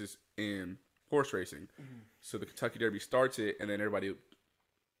 biggest races in horse racing. Mm-hmm. So the Kentucky Derby starts it, and then everybody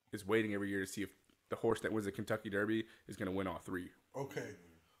is waiting every year to see if the horse that wins the Kentucky Derby is going to win all 3. Okay.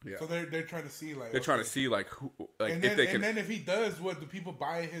 Yeah. So they're trying to see like trying to see like who like and if then, they can. And then if he does, what do people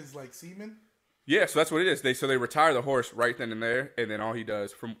buy his like semen? Yeah, so that's what it is. They retire the horse right then and there, and then all he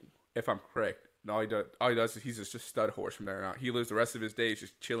does, from if I'm correct, all he does is he's just a stud horse from there on out. He lives the rest of his days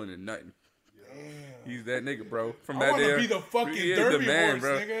just chilling and nutting. Damn. He's that nigga, bro. From that day, I want to be the fucking derby horse,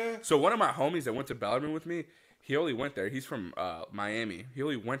 bro. Nigga. So one of my homies that went to Bellarmine with me, he only went there. He's from Miami. He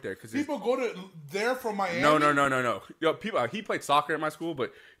only went there because people go to there from Miami. No. Yo, people. He played soccer at my school,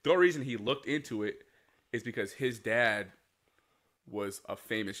 but the only reason he looked into it is because his dad was a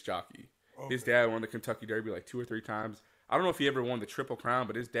famous jockey. Okay. His dad won the Kentucky Derby like 2 or 3 times. I don't know if he ever won the Triple Crown,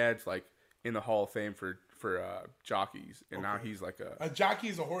 but his dad's like in the Hall of Fame for jockeys, and now he's like a jockey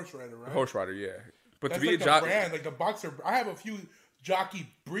is a horse rider, right? A horse rider, yeah. But that's to be like a jockey, brand, like the boxer. I have a few jockey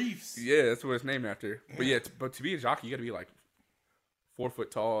briefs. Yeah, that's what it's named after. But yeah, but to be a jockey, you got to be like 4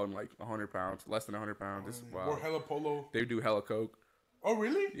 foot tall and like 100 pounds, less than 100 pounds. This is wild. Or hella polo. They do hella coke. Oh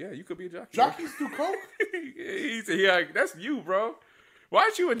really? Yeah, you could be a jockey. Jockeys do coke. He said, "Yeah, that's you, bro. Why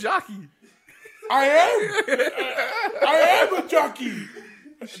aren't you a jockey?" I am a jockey.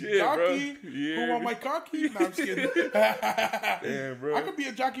 Shit, jockey bro. Yeah. who want my cocky? No, I'm just kidding. Damn, bro. I could be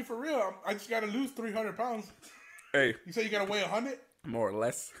a jockey for real. I just gotta lose 300 pounds. Hey, you say you gotta weigh 100? More or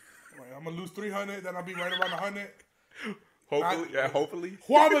less. I'm gonna lose 300, then I'll be right around 100. Hopefully, hopefully.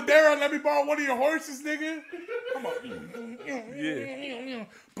 Juan Madera, let me borrow one of your horses, nigga. Come on. Yeah.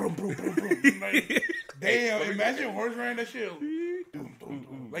 Boom, boom, boom, boom. Like, damn, imagine a horse riding that shit.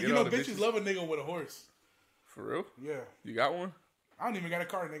 Like, you know, bitches love a nigga with a horse. For real? Yeah. You got one? I don't even got a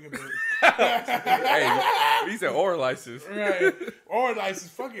car, nigga. But hey, he said or license. Right. Or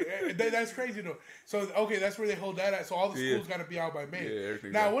license. Fuck it. That's crazy, though. So, okay, that's where they hold that at. So, all the schools got to be out by May. Yeah,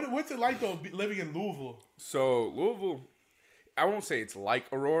 everything. Now, what's it like, though, living in Louisville? So, Louisville, I won't say it's like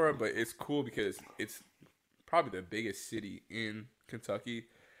Aurora, but it's cool because it's probably the biggest city in Kentucky.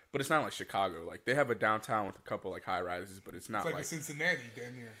 But it's not like Chicago. Like, they have a downtown with a couple, like, high-rises, but it's not like a Cincinnati,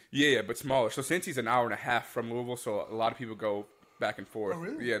 damn near. Yeah, but smaller. So, Cincy's an hour and a half from Louisville, so a lot of people go back and forth. Oh,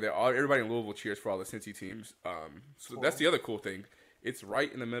 really? Yeah, everybody in Louisville cheers for all the Cincy teams. So cool. That's the other cool thing. It's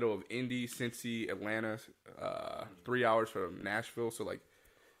right in the middle of Indy, Cincy, Atlanta, 3 hours from Nashville, so like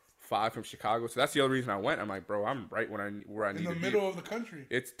 5 from Chicago. So that's the other reason I went. I'm like, bro, I'm right where I need to be. In the middle of the country.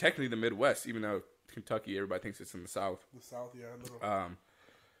 It's technically the Midwest, even though Kentucky, everybody thinks it's in the South. The South, yeah, a little.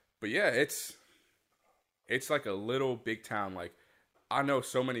 But yeah, it's like a little big town. Like, I know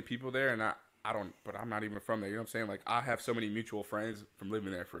so many people there, and but I'm not even from there. You know what I'm saying? Like, I have so many mutual friends from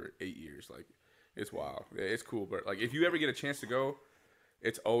living there for 8 years. Like, it's wild. It's cool. But, like, if you ever get a chance to go,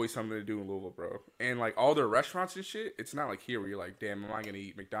 it's always something to do in Louisville, bro. And, like, all their restaurants and shit, it's not like here where you're like, damn, am I going to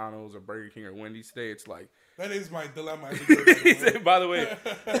eat McDonald's or Burger King or Wendy's today? It's like. That is my dilemma. By the way,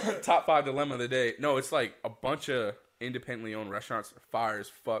 top 5 dilemma of the day. No, it's like a bunch of independently owned restaurants, fire as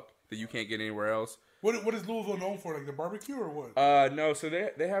fuck, that you can't get anywhere else. What is Louisville known for? Like the barbecue or what? No, so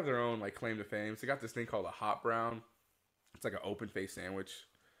they have their own like claim to fame. So they got this thing called a hot brown. It's like an open face sandwich.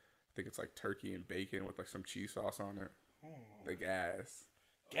 I think it's like turkey and bacon with like some cheese sauce on it. Oh. The gas.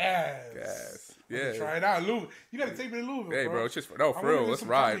 Yeah. Try it out, Louisville. You gotta take me to Louisville. Hey, bro, it's just for real. Let's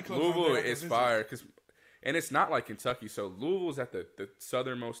ride. Louisville is fire and it's not like Kentucky. So Louisville's at the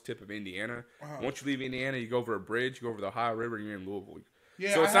southernmost tip of Indiana. Uh-huh. Once you leave Indiana, you go over a bridge, you go over the Ohio River, and you're in Louisville.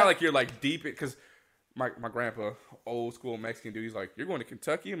 Yeah, so it's not like you're like deep because. My grandpa, old school Mexican dude, he's like, "You're going to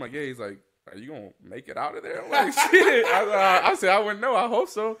Kentucky?" I'm like, "Yeah." He's like, "Are you gonna make it out of there?" I'm like, "Shit." I said, "I wouldn't know. I hope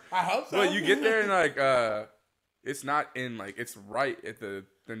so." But you get there and like, it's not in like it's right at the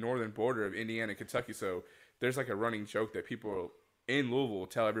northern border of Indiana and Kentucky. So there's like a running joke that people in Louisville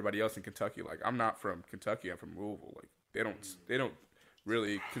tell everybody else in Kentucky, like, I'm not from Kentucky, I'm from Louisville. Like, they don't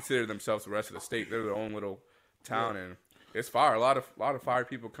really consider themselves the rest of the state. They're their own little town, and it's fire. A lot of fire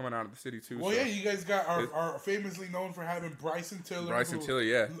people coming out of the city too. Well, so. Yeah, you guys are famously known for having Bryson Tiller. Bryson Tiller,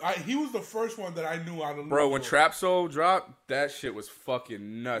 yeah. He was the first one that I knew out of Louisville. Bro, when Trap Soul dropped, that shit was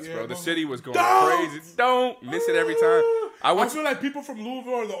fucking nuts, bro. The city was going crazy. Don't miss it every time. I feel like people from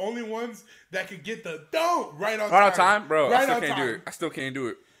Louisville are the only ones that could get the don't right on time. Bro, I still can't do it. I still can't do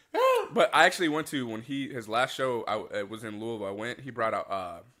it. But I actually went to, when his last show I was in Louisville, I went, he brought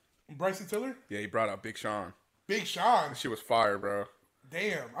out Bryson Tiller? Yeah, he brought out Big Sean. Big Sean? That shit was fire, bro.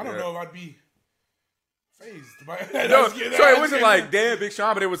 Damn, I don't know if I'd be phased by no, so it wasn't like, damn, Big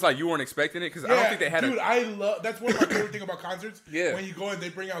Sean, but it was like you weren't expecting it, because I don't think they had that's one of my favorite things about concerts. Yeah. When you go and they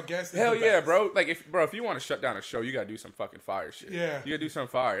bring out guests. Hell yeah, bro. Like, if you want to shut down a show, you got to do some fucking fire shit. Yeah. You got to do some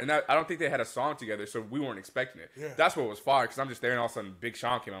fire. And I don't think they had a song together, so we weren't expecting it. Yeah. That's what was fire, because I'm just there, and all of a sudden Big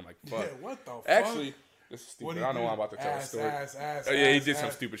Sean came out. I'm like, fuck. Yeah, what the fuck? Actually, this is stupid. I don't know why I'm about to tell a story. He did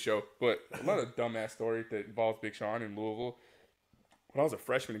some stupid show. But another dumbass story that involves Big Sean in Louisville. When I was a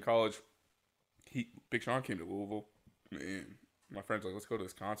freshman in college, Big Sean came to Louisville. And my friends were like, let's go to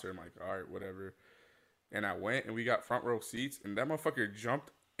this concert. I'm like, all right, whatever. And I went, and we got front row seats. And that motherfucker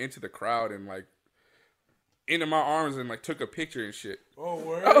jumped into the crowd and, like, into my arms and, like, took a picture and shit. Oh,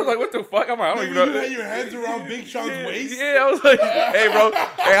 word? I was like, what the fuck? I'm like, I don't even know. You had your hands around Big Sean's waist? Yeah, I was like, hey, bro.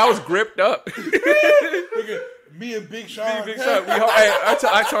 Hey, I was gripped up. Look at me and Big Sean.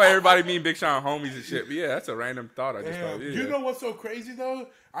 I tell everybody me and Big Sean homies and shit. But yeah, that's a random thought I just thought. Yeah. You know what's so crazy, though?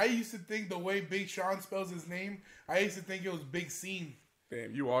 I used to think the way Big Sean spells his name, I used to think it was Big Scene.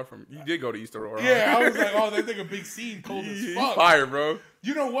 Damn, you did go to East Aurora. Yeah, I was like, oh, they think a Big Scene cold as fuck. Fire, bro.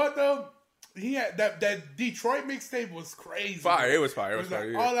 You know what, though? He had that Detroit mixtape was crazy. Fire, it was fire. It was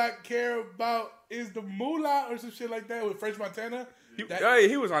like, fire. All I care about is the moolah or some shit like that with French Montana. He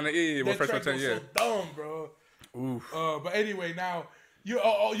was on the with French Montana. Yeah, so dumb, bro. Oof. But anyway, now you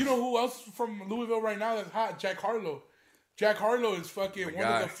know who else from Louisville right now that's hot? Jack Harlow. Jack Harlow is fucking one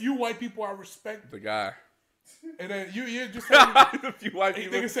of the few white people I respect. The guy. And then you're just saying, the few white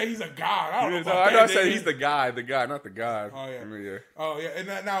people. Niggas say he's a god. I don't know. I know. I said he's the guy, not the god. Oh yeah. I mean, yeah. Oh yeah. And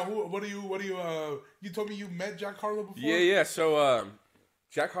now, what do you? You told me you met Jack Harlow before. Yeah. So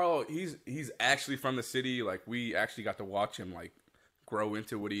Jack Harlow, he's actually from the city. Like, we actually got to watch him like grow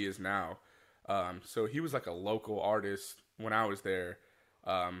into what he is now. So he was like a local artist when I was there.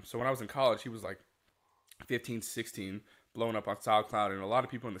 So when I was in college, he was like 15, 16, blowing up on SoundCloud, and a lot of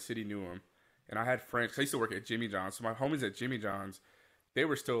people in the city knew him. And I had friends, 'cause I used to work at Jimmy John's. So my homies at Jimmy John's, they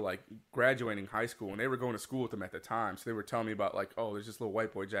were still like graduating high school, and they were going to school with them at the time. So they were telling me about like, oh, there's this little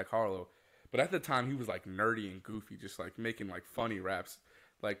white boy, Jack Harlow. But at the time, he was like nerdy and goofy, just like making like funny raps,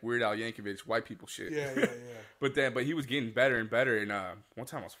 like Weird Al Yankovic, white people shit. Yeah. But he was getting better and better. And one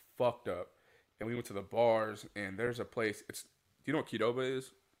time I was fucked up, and we went to the bars, and there's a place. Do you know what Qdoba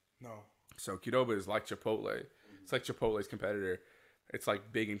is? No. So Qdoba is like Chipotle. It's like Chipotle's competitor. It's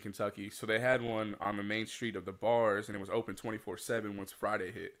like big in Kentucky. So they had one on the main street of the bars, and it was open 24/7 once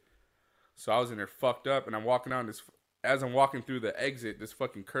Friday hit. So I was in there fucked up, and I'm walking on this. As I'm walking through the exit, this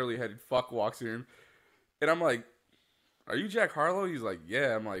fucking curly-headed fuck walks in, and I'm like, "Are you Jack Harlow?" He's like,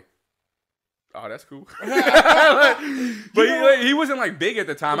 "Yeah." I'm like, "Oh, that's cool." But he wasn't like big at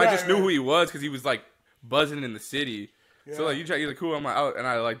the time. I just knew who he was because he was like buzzing in the city. Yeah. So like, he's like, cool. I'm like, oh, and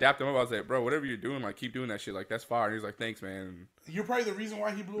I like dapped him up. I was like, bro, whatever you're doing, like, keep doing that shit. Like, that's fire. And he's like, thanks, man. You're probably the reason why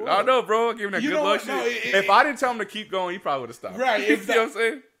he blew up. I know, bro. Give him that good luck shit. If I didn't tell him to keep going, he probably would have stopped. Right. You know what I'm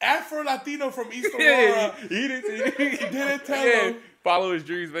saying? Afro Latino from East Aurora. He didn't tell him. Follow his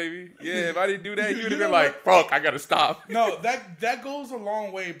dreams, baby. Yeah, if I didn't do that, he would have been like, fuck, I got to stop. No, that goes a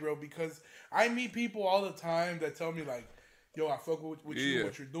long way, bro, because I meet people all the time that tell me, like, yo, I fuck with you,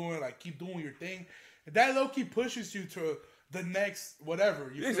 what you're doing. Like, keep doing your thing. That low-key pushes you to the next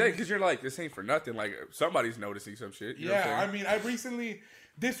whatever. Exactly, because you're like, this ain't for nothing. Like, somebody's noticing some shit. You know what I'm saying? I mean, I recently,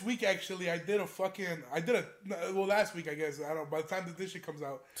 this week actually, last week, I guess. I don't know, by the time that this shit comes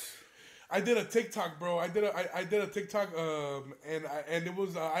out, I did a TikTok, bro. I did a TikTok, and it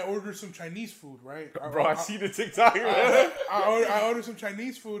was, I ordered some Chinese food, right? Bro, I see the TikTok. I ordered some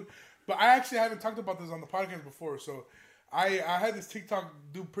Chinese food, but I actually haven't talked about this on the podcast before, so I had this TikTok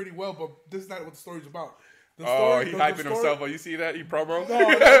do pretty well, but this is not what the story's about. He hyping himself. Oh, you see that? He promo?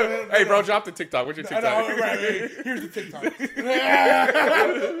 No, hey, bro, drop the TikTok. What's your TikTok? Right. Here's the TikTok.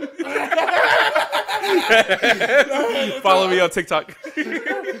 Follow me on TikTok.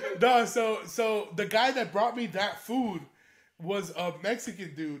 No, so the guy that brought me that food was a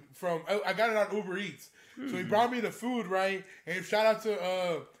Mexican dude I got it on Uber Eats. So he brought me the food, right? And shout out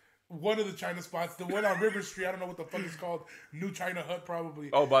to one of the China spots, the one on River Street. I don't know what the fuck it's called. New China Hut, probably.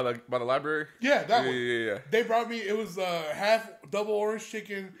 Oh, by the library. Yeah, that one. Yeah. They brought me. It was half double orange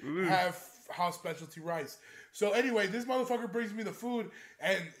chicken, half house specialty rice. So anyway, this motherfucker brings me the food,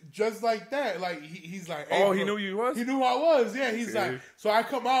 and just like that, like he's like, hey, oh, he knew you was. He knew who I was. Yeah, he's like, so I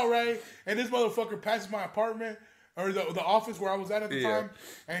come out right, and this motherfucker passes my apartment or the office where I was at the time,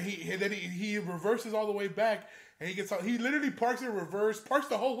 and he reverses all the way back, and he gets out. He literally parks in reverse, parks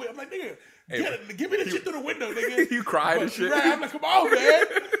the whole way. I'm like, nigga, give me the shit through the window, nigga. You cried and shit. Right, I'm like, come on, man.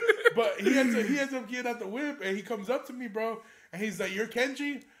 But he ends up getting out the whip, and he comes up to me, bro, and he's like, you're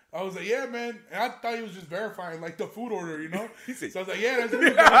Kenji? I was like, yeah, man. And I thought he was just verifying, like, the food order, you know? So I was like, yeah, that's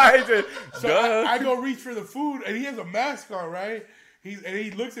me. So I go reach for the food, and he has a mask on, right? And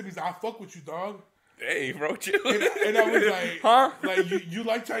he looks at me, he's like, I fuck with you, dog. Hey, bro, chill. And I was like, huh? Like, you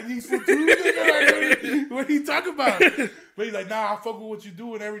like Chinese food too? Like, what are you talking about? But he's like, nah, I fuck with what you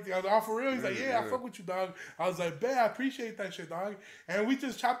do and everything. I was like, oh, for real? He's like, yeah, I fuck with you, dog. I was like, man, I appreciate that shit, dog. And we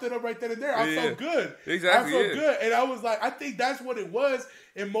just chopped it up right then and there. I felt good. Exactly. I felt good. And I was like, I think that's what it was.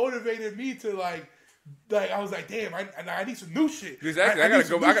 It motivated me to like I was like, damn, I need some new shit. Exactly. I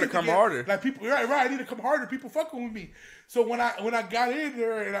gotta come harder. Like people, right. I need to come harder. People fucking with me. So when I got in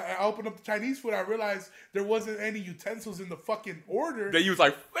there and I opened up the Chinese food, I realized there wasn't any utensils in the fucking order. That you was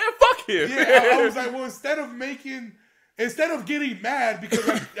like, man, fuck him. Yeah, I was like, well, instead of getting mad because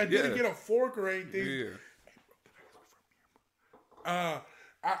I didn't get a fork or anything. Yeah.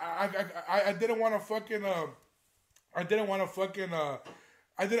 I didn't want to fucking. I didn't want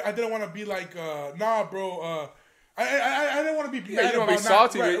to be like, nah, bro. I didn't want to be mad about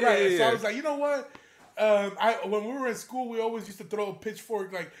salty. Right. So I was like, you know what? When we were in school, we always used to throw a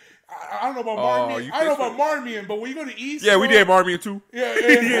pitchfork. Like, I don't know about Marmion. I don't know about Marmion, but when you go to East, we did Marmion too.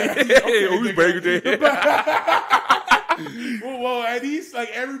 Yeah. Okay, we banged well, at East,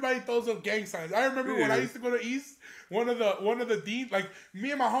 like everybody throws up gang signs. I remember when I used to go to East. One of the deans, like me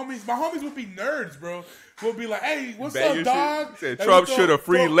and my homies would be nerds, bro. We'll be like, hey, what's up, dog? Said Trump should have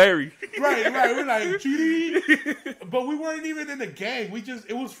freed Larry. Right. We're like, GD. But we weren't even in the gang.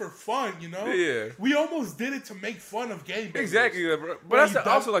 It was for fun, you know? Yeah. We almost did it to make fun of gang members. Exactly. But that's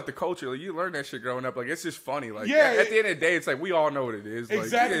also like the culture. Like, you learn that shit growing up. Like, it's just funny. Like, at the end of the day, it's like, we all know what it is.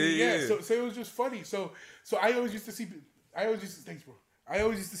 Exactly. Like, So it was just funny. So I always used to see, thanks, bro. I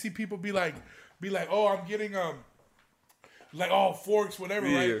always used to see people be like, oh, I'm getting, like, oh, forks, whatever,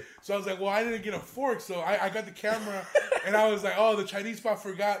 right? So I was like, well, I didn't get a fork, so I got the camera, and I was like, oh, the Chinese spot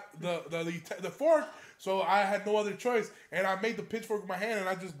forgot the fork, so I had no other choice, and I made the pitchfork with my hand, and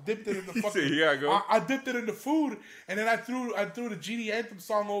I just dipped it in the fucking. I dipped it in the food, and then I threw the GD Anthem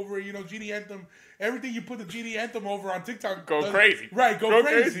song over it. You know, GD Anthem. Everything you put the GD Anthem over on TikTok crazy. Right, go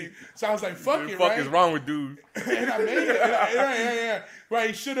crazy. So I was like, fuck it, right? What the fuck is wrong with dude? And I made it. Yeah.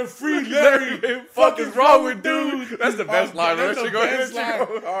 Right, should have freed Larry. Fuck is wrong with dude? That's the best line. That's the best line.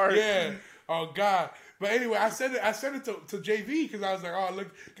 Hard. Yeah. Oh God. But anyway, I sent it to JV because I was like, oh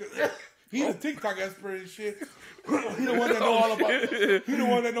look, he's a TikTok expert and shit. He the one that know all about. He the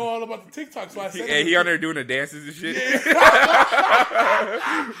one that know all about the TikTok. So I said, he on there doing the dances and shit. Yeah.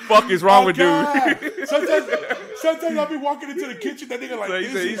 Fuck is wrong with dude? Sometimes I'll be walking into the kitchen. That nigga like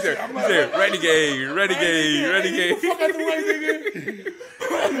this. He said, renegade. Fuck out the way, nigga.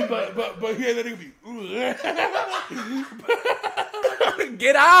 But yeah, that nigga be.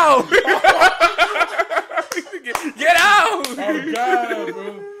 Get out! Get out!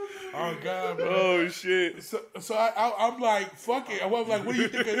 Oh God, bro. Oh shit. So I'm like, fuck it. I was like, what do you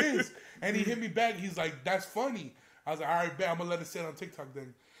think it is? And he hit me back. He's like, that's funny. I was like, all right, bet. I'm gonna let it sit on TikTok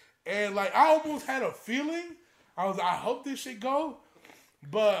then. And like, I almost had a feeling. I was like, I hope this shit go.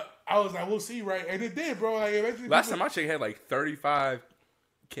 But I was like, we'll see, right? And it did, bro. Like eventually. Last time I checked, had like 35K.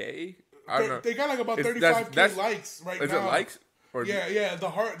 I don't know. They got like about 35K likes right now. Is it likes? Yeah,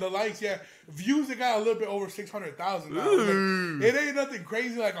 the likes, yeah. Views, they got a little bit over 600,000 now. Like, it ain't nothing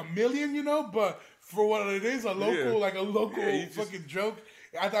crazy like a million, you know, but for what it is, a local fucking joke,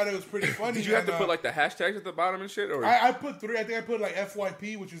 I thought it was pretty funny. Did you have to put like the hashtags at the bottom and shit? Or I put 3. I think I put like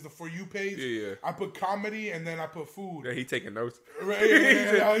FYP, which is the For You page. Yeah. I put comedy, and then I put food. Yeah, he taking notes. Right,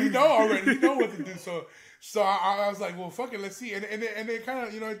 yeah. He know already. He know what to do. So I was like, well, fuck it, let's see. And it kind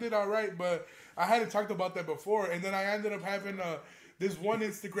of, it did all right, but I hadn't talked about that before. And then I ended up having this one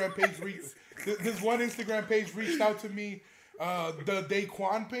Instagram page reached out to me, the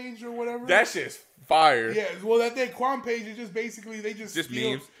Daquan page or whatever. That shit's fire. Yeah, well, that Daquan page is just basically they just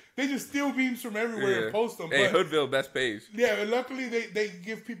steal memes. They just steal memes from everywhere and post them. Hey, Hoodville, best page. Yeah, and luckily they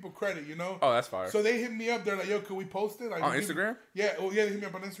give people credit, Oh, that's fire. So they hit me up. They're like, yo, can we post it? Like, on Instagram? They hit me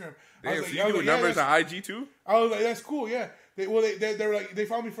up on Instagram. Damn, so you do numbers on IG too? I was like, that's cool, yeah. They're like they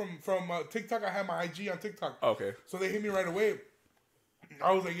found me from TikTok. I had my IG on TikTok. Okay. So they hit me right away.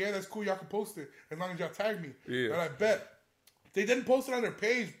 I was like, yeah, that's cool. Y'all can post it as long as y'all tag me. Yeah. And I bet they didn't post it on their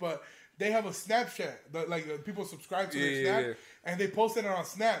page, but they have a Snapchat that people subscribe to their Snap, and they posted it on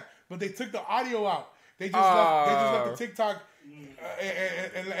Snap. But they took the audio out. They just left the TikTok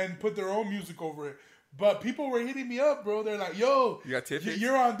and put their own music over it. But people were hitting me up, bro. They're like, "Yo, you got titties?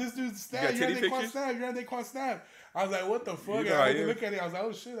 You're on this dude's Snap. You're on Daquan Snap. I was like, "What the fuck?" You know, I had to look at it. I was like,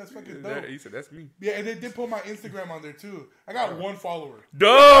 "Oh shit, that's fucking dope." He said, "That's me." Yeah, and they did put my Instagram on there too. I got 1 follower.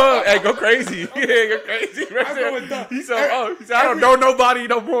 Duh! Hey, go crazy! Yeah, go crazy! Right I'm there. going dumb. He said, "I don't know nobody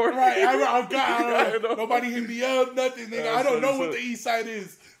no more." Right? I don't know. Nobody hit me up. Nothing. Nigga. I don't know what the East Side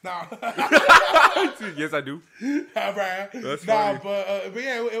is. Nah. Yes, I do. Right. That's nah, funny. but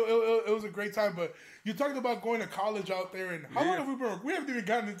yeah, it was a great time. But you talked about going to college out there, and how long have we been? We haven't even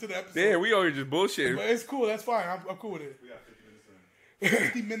gotten into the episode. Yeah, we over here just bullshitting. But it's cool. That's fine. I'm cool with it. We got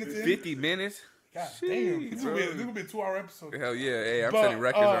 50 minutes in. 50 minutes in. 50 minutes? God Sheesh, damn. This bro. is gonna be a 2-hour episode. Hell yeah. Hey, I'm But, setting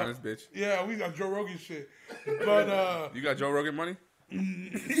records on this bitch. Yeah, we got Joe Rogan shit. But You got Joe Rogan money?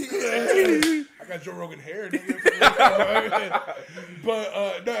 I got Joe Rogan hair. Nigga.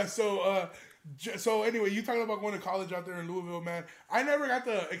 But so anyway, you talking about going to college out there in Louisville, man. I never got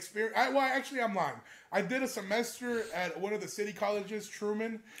the experience. Actually, I'm lying. I did a semester at one of the city colleges,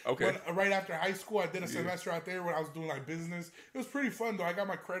 Truman. Okay. Right after high school, I did a semester out there when I was doing like business. It was pretty fun though. I got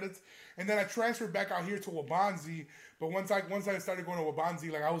my credits, and then I transferred back out here to Wabanzi. But once I started going to Wabanzi,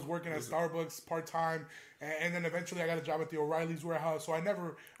 like I was working at Starbucks part time, and then eventually I got a job at the O'Reilly's warehouse. So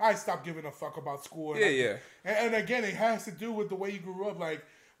I stopped giving a fuck about school. And And again, it has to do with the way you grew up. Like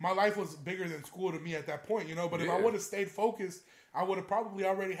my life was bigger than school to me at that point, you know. But if I would have stayed focused, I would have probably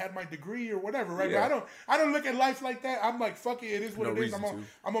already had my degree or whatever, right? Yeah. But I don't look at life like that. I'm like, fuck it, it is what No it is. reason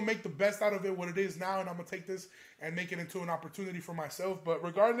I'm gonna make the best out of it, what it is now, and I'm gonna take this and make it into an opportunity for myself. But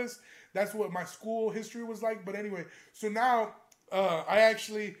regardless, that's what my school history was like. But anyway, so now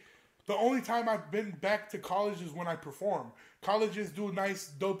the only time I've been back to college is when I perform. Colleges do nice,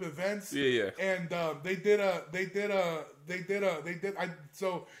 dope events. Yeah. And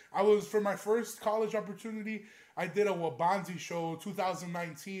so I was, for my first college opportunity, I did a Wabanzi show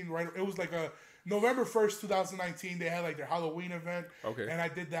 2019, right? It was like a November 1st, 2019. They had like their Halloween event. Okay. And I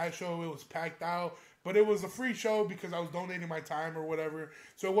did that show. It was packed out. But it was a free show because I was donating my time or whatever.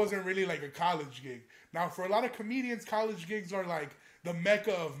 So it wasn't really like a college gig. Now, for a lot of comedians, college gigs are like the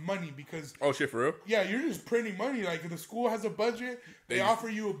mecca of money because... Oh, shit, for real? Yeah, you're just printing money. Like, if the school has a budget, they offer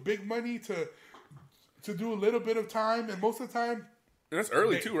you big money to do a little bit of time. And most of the time... And that's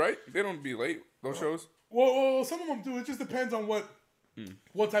early, too, right? They don't be late, those shows? Well, some of them do. It just depends on what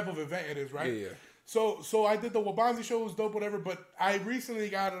type of event it is, right? Yeah. So I did the Wabanzi show, it was dope, whatever, but I recently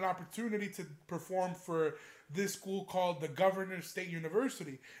got an opportunity to perform for this school called the Governor State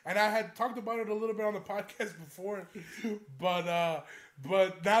University. And I had talked about it a little bit on the podcast before, but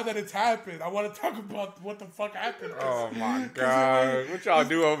now that it's happened, I want to talk about what the fuck happened. Oh, my God. What y'all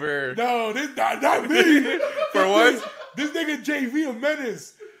do over here? No, this not me. For what? This nigga JV a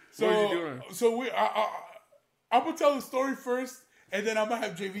menace. So, What is he doing? So I'm going to tell the story first, and then I'm going to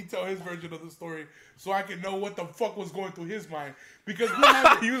have JV tell his version of the story so I can know what the fuck was going through his mind. Because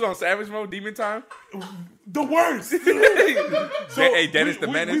He was on Savage Mode, Demon Time? the worst. Hey, Dennis the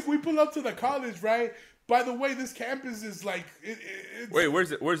Menace? We pull up to the college, right? By the way, this campus is like... It's Wait,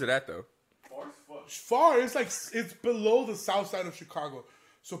 where's it at, though? far. It's like it's below the south side of Chicago.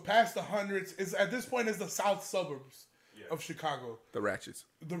 So past the hundreds, at this point, is the south suburbs of Chicago. The Ratchets.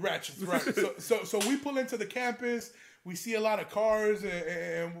 The Ratchets, right. So we pull into the campus, we see a lot of cars,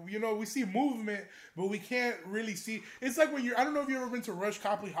 and you know, we see movement, but we can't really see. It's like when I don't know if you've ever been to Rush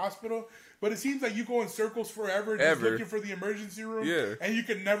Copley Hospital, but it seems like you go in circles forever just looking for the emergency room, and you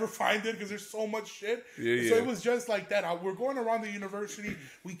can never find it because there's so much shit. So it was just like that. We're going around the university,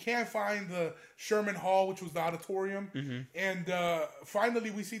 we can't find the Sherman Hall, which was the auditorium, and finally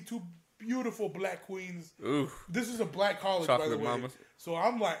we see two beautiful black queens. Oof. This is a black college, Chocolate by the way. mamas. So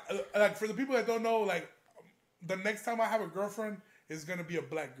I'm like for the people that don't know, like the next time I have a girlfriend is gonna be a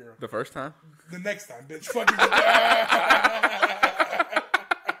black girl. The first time? The next time, bitch. Fucking.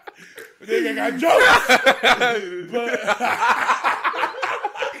 Nigga got jokes.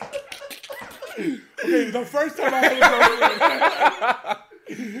 Okay, the first time I have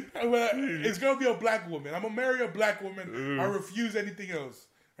a girlfriend, it's gonna be a black woman. I'm gonna marry a black woman. I refuse anybody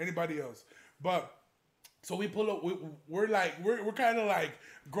else. But So we pull up. We're kind of like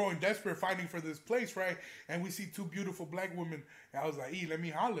growing desperate, finding for this place, right? And we see two beautiful black women. And I was like, let me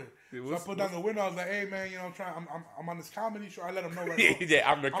holler. So I put down the window. I was like, hey man, I'm on this comedy show. I let them know right now. Yeah,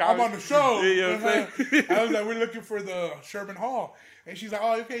 I'm on the show. Yeah, you know what I'm saying? I was like, we're looking for the Sherman Hall. And she's like,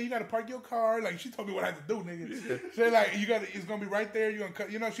 oh, okay, you got to park your car. Like, she told me what I had to do, nigga. Yeah. So, like, it's going to be right there. You're going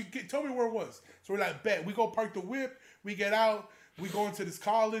to cut. She told me where it was. So, we're like, bet. We go park the whip. We get out. We go into this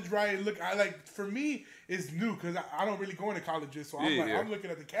college, right? Look, for me, it's new because I don't really go into colleges. So, I'm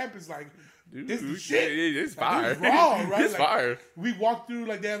looking at the campus like, this is shit. Yeah, it's fire. It's raw, right? It's fire. We walked through,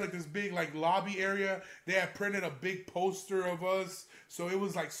 like, they had, like, this big, like, lobby area. They had printed a big poster of us. So, it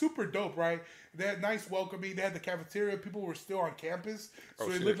was, like, super dope, right? They had nice welcoming. They had the cafeteria. People were still on campus.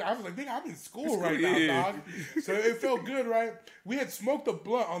 So it looked like, I was like, nigga, I'm in school right now, dog. So it felt good, right? We had smoked a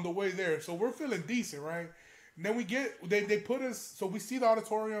blunt on the way there. So we're feeling decent, right? And then they put us, so we see the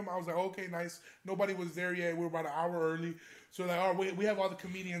auditorium. I was like, okay, nice. Nobody was there yet. We were about an hour early. So like, all right, we have all the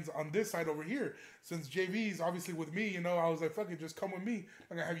comedians on this side over here. Since JV's obviously with me, I was like, fuck it, just come with me.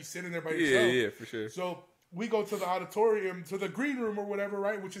 I'm going to have you sitting there by yourself. Yeah, for sure. So we go to the auditorium, to the green room or whatever,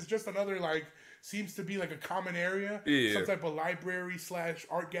 right? Which is just another, like, seems to be like a common area. Yeah. Some type of library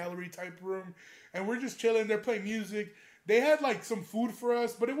 / art gallery type room. And we're just chilling. They're playing music. They had, like, some food for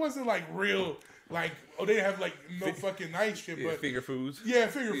us, but it wasn't, like, real, like, they didn't have, like, no fucking nice shit. Yeah, but finger foods. Yeah,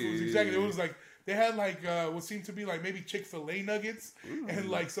 finger foods, exactly. It was, like, they had, like, what seemed to be, like, maybe Chick-fil-A nuggets and,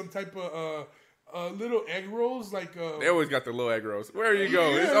 like, some type of, little egg rolls, like they always got the little egg rolls. Where you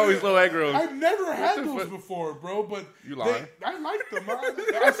go? It's always little egg rolls. I've never had those before, bro. But you lying? I like them.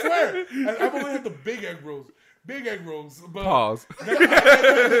 I swear. I've only had the big egg rolls. Big egg rolls. But pause.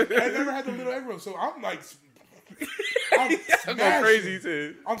 I never had the little egg rolls, so I'm like, I'm going crazy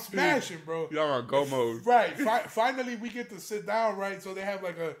too. I'm smashing, bro. Y'all on go mode, right? Finally, we get to sit down, right? So they have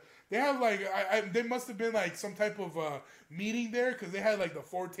like they must have been like some type of meeting there because they had like the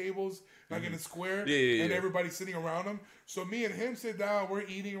 4 tables like in a square and everybody sitting around them. So me and him sit down, we're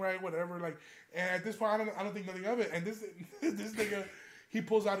eating, right, whatever. Like, and at this point, I don't think nothing of it. And this nigga, he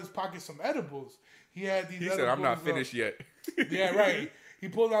pulls out his pocket some edibles. He had these. He edibles, said, "I'm not finished yet." Yeah, right. He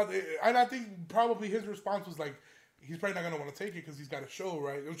pulled out, and I think probably his response was like, he's probably not going to want to take it because he's got a show,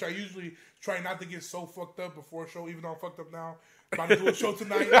 right? Which I usually try not to get so fucked up before a show, even though I'm fucked up now. I'm about to do a show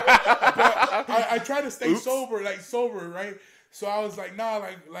tonight. But I try to stay sober, right? So I was like, nah,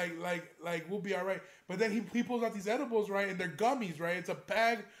 like we'll be all right. But then he pulls out these edibles, right? And they're gummies, right? It's a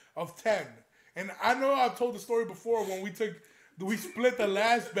bag of 10. And I know I've told the story before when we split the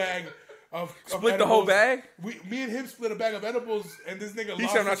last bag split the whole bag? Me and him split a bag of edibles, and this nigga he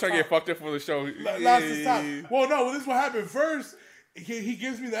said I'm not trying to get fucked up for the show. Lost his time. Well, no, this is what happened. First, he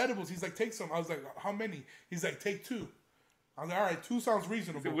gives me the edibles. He's like, take some. I was like, how many? He's like, take 2. I was like, all right, 2 sounds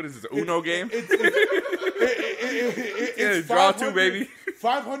reasonable. What is this, Uno game? It's draw 2, baby.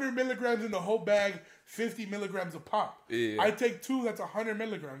 500 milligrams in the whole bag, 50 milligrams a pop. Yeah. I take 2, that's 100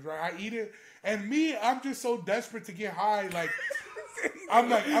 milligrams, right? I eat it. And me, I'm just so desperate to get high, like... I'm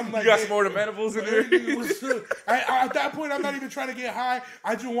like, you got some more edibles in there? At that point, I'm not even trying to get high.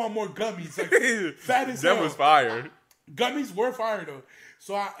 I just want more gummies. Like, fat as hell. That was fire. Gummies were fire, though.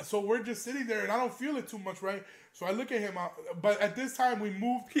 So we're just sitting there, and I don't feel it too much, right? So I look at him, but at this time, we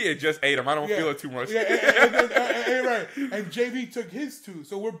moved. He had just ate them. I don't feel it too much. Yeah, and right. And JV took his 2.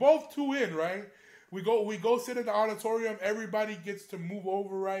 So we're both 2 in, right? We go sit in the auditorium. Everybody gets to move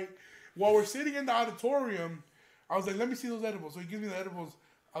over, right? While we're sitting in the auditorium, I was like, let me see those edibles. So he gives me the edibles.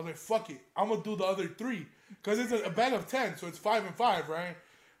 I was like, fuck it. I'm going to do the other 3. Because it's a bag of 10, so it's 5 and 5, right?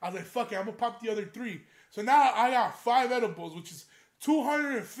 I was like, fuck it. I'm going to pop the other 3. So now I got 5 edibles, which is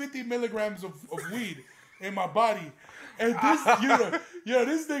 250 milligrams of weed in my body. And this,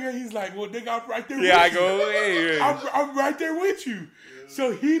 this nigga, he's like, well, nigga, I'm right there with you. Yeah, I go, hey. I'm right there with you.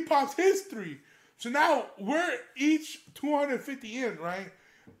 So he pops his 3. So now we're each 250 in, right?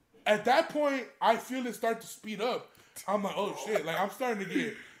 At that point, I feel it start to speed up. I'm like, oh shit! Like I'm starting to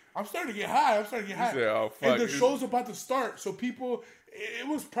get high. Said, oh, fuck. And the show's about to start. So people, it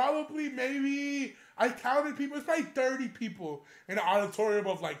was probably maybe I counted people. It's probably 30 people in an auditorium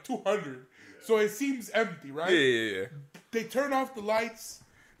of like 200. So it seems empty, right? Yeah. They turn off the lights.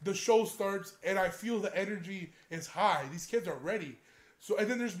 The show starts, and I feel the energy is high. These kids are ready. So and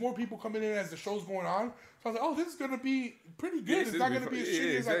then there's more people coming in as the show's going on. So I was like, oh, this is going to be pretty good. It's not going to be as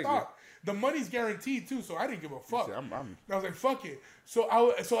shitty as I thought. The money's guaranteed, too, so I didn't give a fuck. I was like, fuck it. So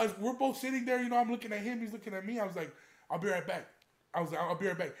as we're both sitting there, I'm looking at him, he's looking at me. I was like, I'll be right back. I'll be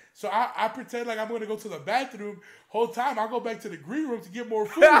right back. So I pretend like I'm going to go to the bathroom. Whole time, I go back to the green room to get more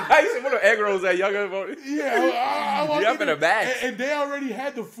food. I said, what are egg rolls at? Y'all got Yeah, I walked in the back. And they already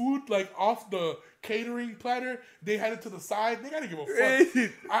had the food, like, off the catering platter. They had it to the side. They gotta give a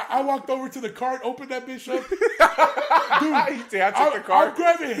fuck. I walked over to the cart, opened that bitch up. Dude, I took the cart. I'm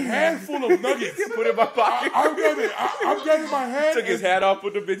grabbing a handful of nuggets. Put it in my pocket. I'm grabbing my hand. Took his hat off,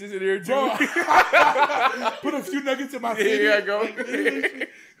 put the bitches in there too. Bro, put a few nuggets in my face. Here I go.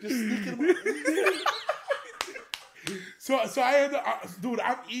 Just sneaking. So I end up, dude,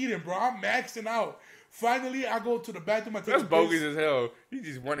 I'm eating, bro. I'm maxing out. Finally, I go to the bathroom. That's bogus as hell. He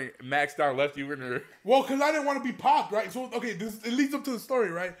just went and maxed out, left you in there. Well, because I didn't want to be popped, right? So, okay, it leads up to the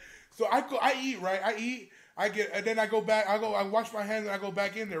story, right? So I eat, right? And then I go back. I wash my hands and I go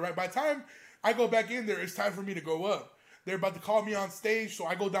back in there, right? By the time I go back in there, it's time for me to go up. They're about to call me on stage, so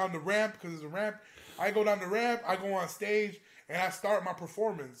I go down the ramp because it's a ramp. I go down the ramp, I go on stage, and I start my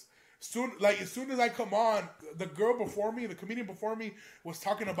performance. As soon as I come on, the girl before me, the comedian before me, was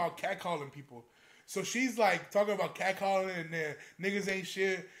talking about catcalling people. So she's like talking about catcalling and niggas ain't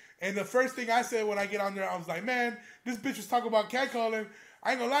shit. And the first thing I said when I get on there, I was like, man, this bitch was talking about catcalling.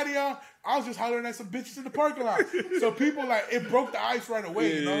 I ain't gonna lie to y'all, I was just hollering at some bitches in the parking lot. So people it broke the ice right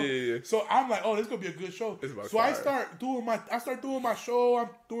away, you know? Yeah. So I'm like, oh, this is gonna be a good show. So I start doing my show. I'm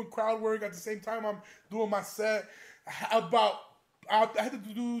doing crowd work at the same time I'm doing my set. I had to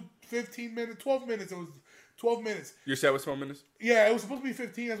do 15 minutes, 12 minutes. It was 12 minutes. Your set was 12 minutes? Yeah, it was supposed to be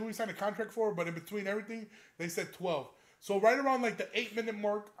 15. That's what we signed a contract for. But in between everything, they said 12. So right around like the 8-minute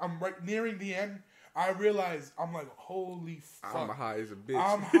mark, I'm right nearing the end. I realized, I'm like, holy fuck. I'm high as a bitch.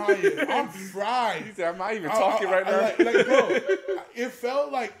 I'm high. I'm fried. He said, I'm not even talking right now. Like, bro, it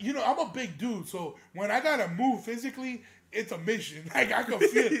felt like, I'm a big dude. So when I got to move physically, it's a mission. Like I can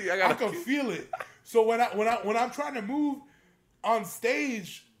feel it. I can feel it. So when I'm trying to move on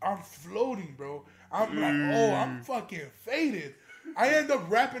stage, I'm floating, bro. I'm like, I'm fucking faded. I end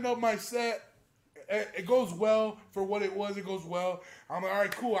up wrapping up my set. It goes well for what it was. It goes well. I'm like, all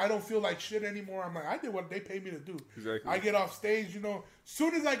right, cool. I don't feel like shit anymore. I'm like, I did what they paid me to do. Exactly. I get off stage,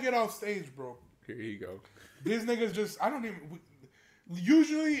 Soon as I get off stage, bro. Here you go. These niggas just, I don't even.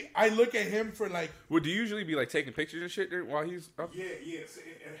 Usually, I look at him for like. Would you usually be like taking pictures and shit while he's up? Yeah.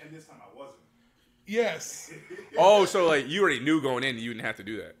 And this time I wasn't. Yes. Oh, so like you already knew going in, you didn't have to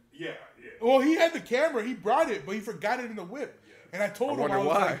do that. Yeah. Well, he had the camera. He brought it, but he forgot it in the whip. Yeah. And I told him, I was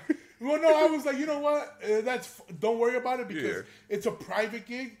why. Like, well, no, I was like, you know what? Don't worry about it because it's a private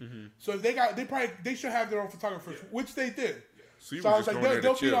gig. Mm-hmm. So if they should have their own photographers, which they did. So I was like,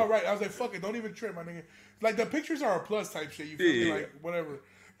 they'll be all right. I was like, fuck it, don't even trip, my nigga. Like the pictures are a plus type shit. You feel me? Like whatever.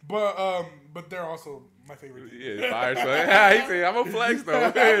 But they're also my favorite. Yeah, fire. So he said, I'm gonna flex though.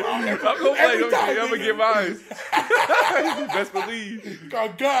 I'm gonna flex. I'm gonna get mine. Best believe.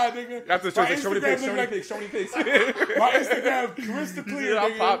 Oh God, nigga. After show me pics. My Instagram crystal clear.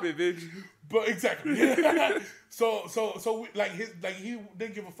 I'm popping, bitch. But exactly. So he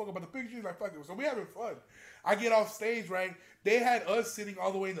didn't give a fuck about the pictures. Like fuck it. So we having fun. I get off stage, right? They had us sitting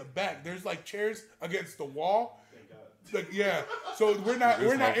all the way in the back. There's like chairs against the wall. Like, yeah, so we're not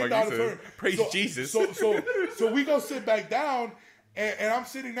in the auditorium. Praise Jesus. So we go sit back down, and I'm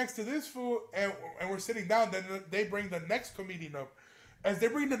sitting next to this fool, and we're sitting down. Then they bring the next comedian up. As they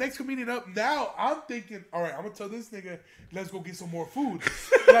bring the next comedian up, now I'm thinking, all right, I'm gonna tell this nigga, let's go get some more food.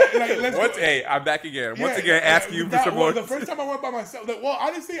 Hey, I'm back again. Once again, asking you for some more. The first time I went by myself,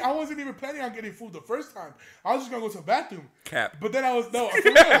 honestly, I wasn't even planning on getting food the first time. I was just gonna go to the bathroom. Cap. But then I was for real.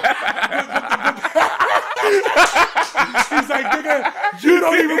 He's like, nigga, you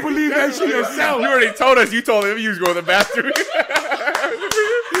don't even believe that shit yourself. You already told us. You told him you was going to the bathroom.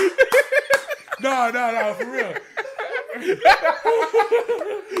 No, for real.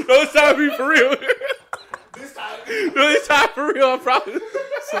 No, it's time to be for real. This time for real, I promise.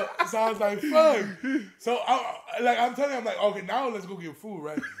 So I was like, fuck. So I'm telling him, I'm like, okay, now let's go get food,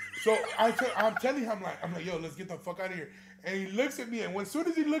 right? So I'm telling him, I'm like, yo, let's get the fuck out of here. And he looks at me, and as soon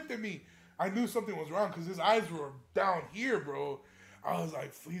as he looked at me, I knew something was wrong because his eyes were down here, bro. I was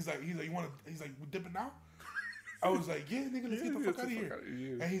like, he's like, we dipping now? I was like, yeah, nigga, let's get the fuck out of here.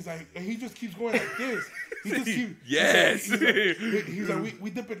 And he's like, and he just keeps going like this. He just keeps, yes. He's like,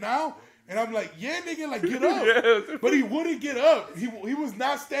 we dipping now? And I'm like, yeah, nigga, like get up. Yes. But he wouldn't get up. He was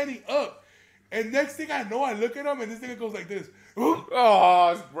not standing up. And next thing I know, I look at him and this nigga goes like this.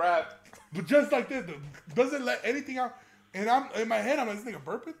 Oh, it's rap. But just like this, doesn't let anything out. And I'm in my head, I'm like, this nigga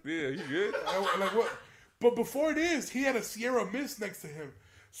burping? Yeah, you good? Like what? But before this, he had a Sierra Mist next to him.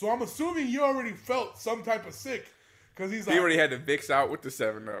 So I'm assuming he already felt some type of sick. Cause he's like, he already had the Vicks out with the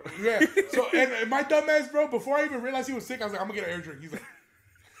 7-Up. Yeah. So, and my dumb ass, bro, before I even realized he was sick, I was like, I'm going to get an air drink. He's like,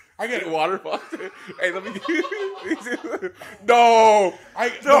 I get it. Water faucet. Hey, let me get you. No.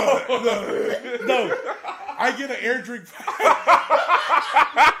 No. I get an air drink.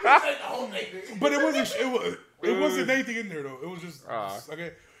 But it wasn't. It wasn't anything in there though. It was just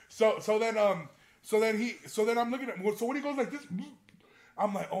okay. So then I'm looking at. So when he goes like this,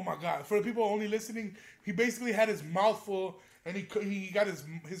 I'm like, oh my god. For the people only listening, he basically had his mouth full, and he got his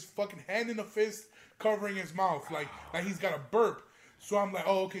fucking hand in a fist covering his mouth, like he's got a burp. So I'm like,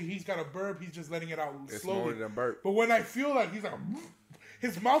 oh okay, he's got a burp. He's just letting it out slowly. It's more than a burp. But when I feel like he's like.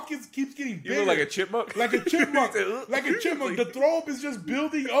 His mouth keeps getting bigger. You look like a chipmunk. Like a chipmunk. Like a chipmunk. The throw up is just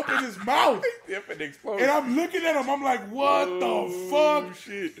building up in his mouth. Yep, and explode. And I'm looking at him. I'm like, what the fuck?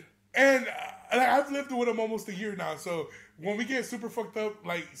 Shit. And I've lived with him almost a year now. So when we get super fucked up,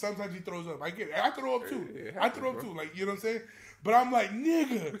 like sometimes he throws up. I throw up too. I throw up too. Like, you know what I'm saying? But I'm like,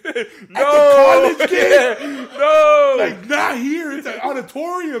 nigga. No. College kid. No. Like, not here. It's an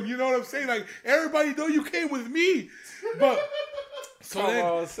auditorium. You know what I'm saying? Like, everybody know you came with me. But... So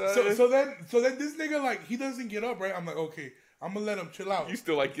then this nigga, like, he doesn't get up, right? I'm like, okay, I'm gonna let him chill out. You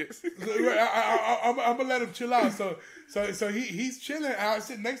still like this? I'm gonna let him chill out. So he's chilling. I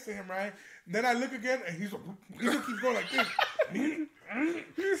sit next to him, right? Then I look again, and he just keeps going like this,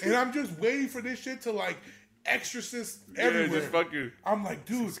 and I'm just waiting for this shit to like exorcist everywhere. Yeah, just fuck you. I'm like,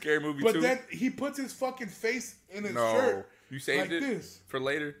 dude, scary movie but too. Then he puts his fucking face in his shirt. You saved like it this. For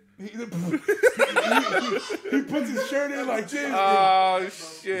later. He puts his shirt in like this. Oh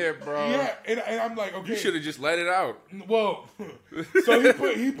shit, bro. Yeah, and I'm like, okay. You should have just let it out. Well, so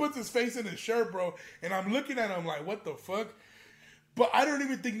he puts his face in his shirt, bro, and I'm looking at him like, what the fuck? But I don't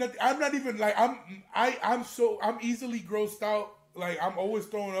even think nothing. I'm not even like I'm easily grossed out. Like, I'm always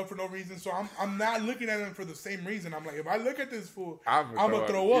throwing up for no reason, so I'm not looking at him for the same reason. I'm like, if I look at this fool, I'm gonna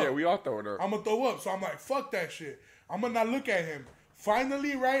throw up. Yeah, we all throwing up. I'm gonna throw up. So I'm like, fuck that shit. I'm gonna not look at him.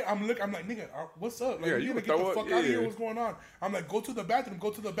 Finally, right? I'm like, nigga, what's up? Like, yeah, you gonna get the fuck out of here? What's going on? I'm like, go to the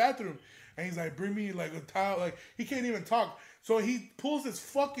bathroom. And he's like, bring me like a towel. Like, he can't even talk. So he pulls his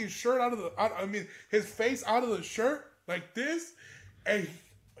fucking shirt his face out of the shirt like this, and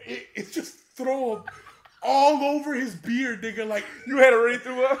it's just throw up all over his beard, nigga. Like, you had already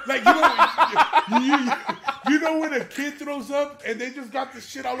threw up. Like, you know when a kid throws up and they just got the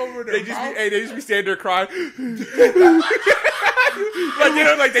shit all over their mouth? They just be standing there crying.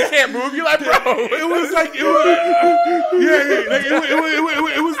 Like they can't move. You like, bro. It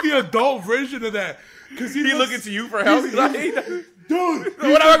was the adult version of that. Cause he looking to you for help. He's like, dude,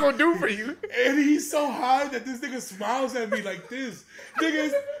 what am I gonna do for you? And he's so high that this nigga smiles at me like this.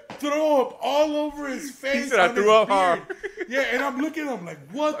 Niggas throw up all over his face. He said I threw up hard. Yeah, and I'm looking at him like,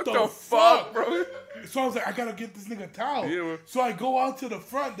 what the fuck, bro? So I was like, I gotta get this nigga a towel. Yeah. So I go out to the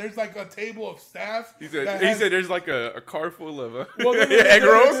front. There's like a table of staff. He said there's like a car full of egg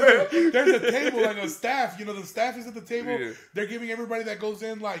rolls. There's a table, like a staff. You know, the staff is at the table. Yeah. They're giving everybody that goes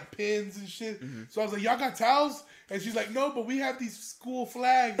in like pins and shit. Mm-hmm. So I was like, y'all got towels? And she's like, no, but we have these school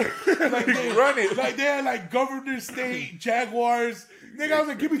flags. Like they run it. Like they're like Governor State, Jaguars. Nigga, I was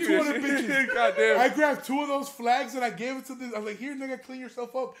like, give me 2 of them bitches. Goddamn. I grabbed 2 of those flags and I gave it to this. I was like, here, nigga, clean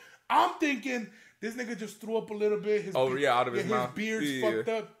yourself up. I'm thinking this nigga just threw up a little bit. His out of his mouth. His beard's fucked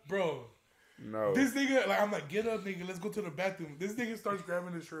up, bro. No. This nigga, like, I'm like, get up, nigga. Let's go to the bathroom. This nigga starts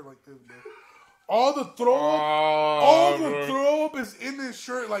grabbing his shirt like this, bro. All the throw up is in his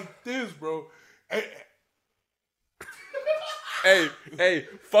shirt like this, bro. Hey,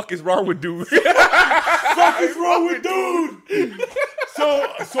 fuck is wrong with dude? Fuck is wrong with dude? So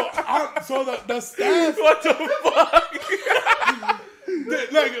the staff. What the fuck?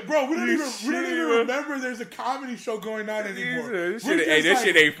 Like, bro, we don't even remember there's a comedy show going on anymore. This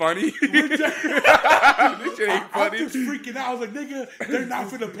shit ain't funny. This shit ain't funny. I'm just freaking out. I was like, nigga, they're not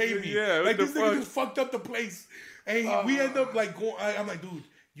finna pay me. Yeah, like, this nigga just fucked up the place. And we end up, like, going. I'm like, dude,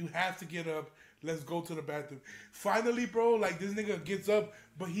 you have to get up. Let's go to the bathroom. Finally, bro, like, this nigga gets up,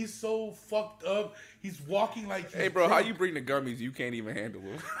 but he's so fucked up. He's walking like... Hey, bro, how you bring the gummies? You can't even handle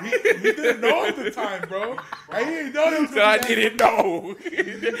them. He didn't know at the time, bro. I didn't know that was I didn't know.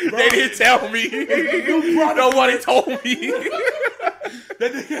 They didn't tell me. Nobody told me.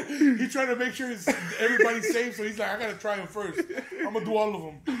 That nigga, he trying to make sure everybody's safe, so he's like, I gotta try him first. I'm gonna do all of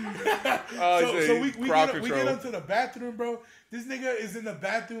them. So we get into the bathroom, bro. This nigga is in the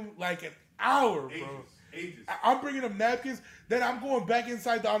bathroom like an hour, bro. Ages. I'm bringing him napkins. Then I'm going back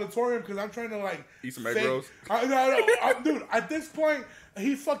inside the auditorium because I'm trying to like eat some egg rolls. Dude, at this point,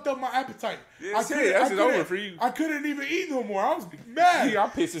 he fucked up my appetite. Yeah, that's over for you. I couldn't even eat no more. I was mad. I'm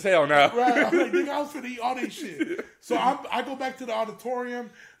pissed as hell now. Right? I'm like, nigga, I was finna eat all that shit. So I go back to the auditorium.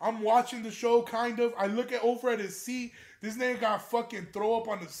 I'm watching the show, kind of. I look over at his seat. This nigga got fucking throw up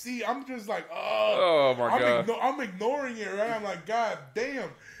on the seat. I'm just like, oh my God. I'm ignoring it, right? I'm like, God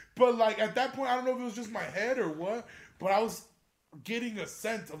damn. But like at that point, I don't know if it was just my head or what, but I was getting a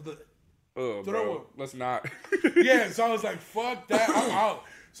sense of the Oh, bro, let's not. yeah. So I was like, fuck that, I'm out.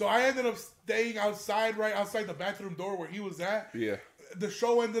 So I ended up staying outside, right outside the bathroom door where he was at. Yeah. The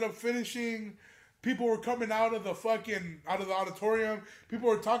show ended up finishing. People were coming out of the auditorium. People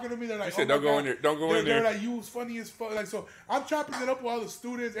were talking to me. They're like, You said, don't go in there. Don't go in there. They're like, you was funny as fuck. Like, so I'm chopping it up with all the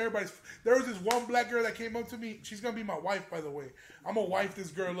students. Everybody's. There was this one black girl that came up to me. She's gonna be my wife, by the way. I'm gonna wife this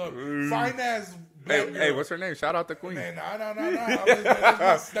girl up. Fine ass black girl. Hey, what's her name? Shout out the queen. Man, no.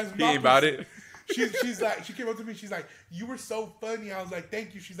 That's he ain't about it. She's like, she came up to me. She's like, you were so funny. I was like,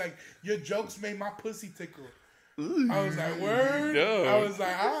 thank you. She's like, your jokes made my pussy tickle. I was like, word? No. I was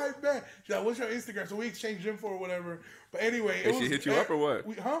like, all right, man. She's like, what's your Instagram? So we exchanged info or whatever. But anyway. Did she hit you up or what?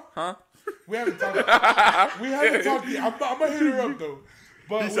 Huh? We haven't talked yet. I'm going to hit her up, though.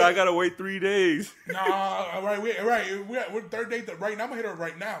 But He said, I got to wait 3 days. Nah, we're third date right now. I'm going to hit her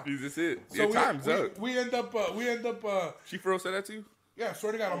right now. This is it. So Your time's up. We end up. She for real said that to you? Yeah,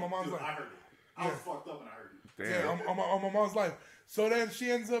 swear to God, on my mom's Dude, life. I heard it. I was fucked up and I heard it. Damn. Yeah, on my mom's life. So then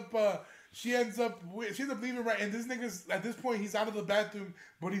she ends up leaving right, and this nigga's at this point he's out of the bathroom,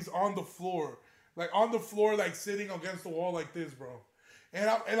 but he's on the floor, like sitting against the wall like this, bro. And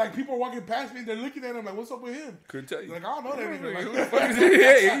like people are walking past me, and they're looking at him like, "What's up with him?" Couldn't tell you. Like, I don't know that nigga. Who the Like, fuck is he?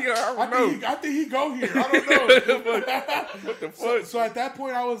 Hey, I don't know. I think he go here. I don't know. What the fuck? So at that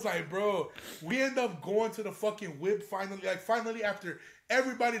point, I was like, bro, we end up going to the fucking whip finally after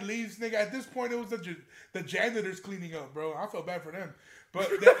everybody leaves, nigga. At this point, it was the janitors cleaning up, bro. I felt bad for them. But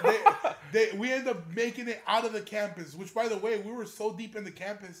we end up making it out of the campus, which, by the way, we were so deep in the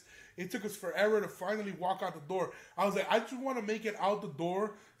campus, it took us forever to finally walk out the door. I was like, I just want to make it out the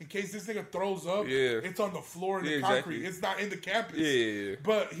door in case this nigga throws up. Yeah. It's on the floor in the exactly. concrete. It's not in the campus. Yeah.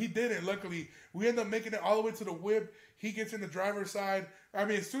 But he didn't, luckily. We end up making it all the way to the whip. He gets in the driver's side. I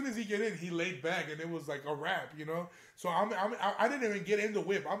mean, as soon as he get in, he laid back, and it was like a wrap, you know? So I didn't even get in the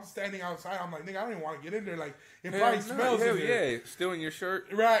whip. I'm standing outside. I'm like, nigga, I don't even want to get in there. Like, it probably smells in there. Yeah, still in your shirt.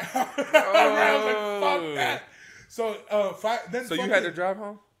 Right. Right. I was like, fuck that. So, So you had to drive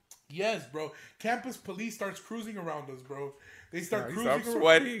home? Yes, bro. Campus police starts cruising around us, bro. They start Nice, cruising. I'm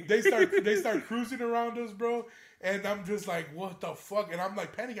sweaty. They start cruising around us, bro. And I'm just like, what the fuck? And I'm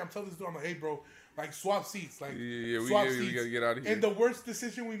like panicking. I'm telling this dude, I'm like, hey, bro, like swap seats, like swap seats. We gotta get out of here. And the worst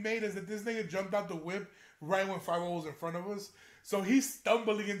decision we made is that this nigga jumped out the whip right when 5 was in front of us. So he's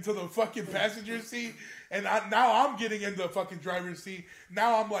stumbling into the fucking passenger seat, and now I'm getting in the fucking driver's seat.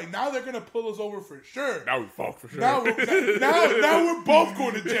 Now I'm like, now they're gonna pull us over for sure. Now we fucked for sure. Now we're both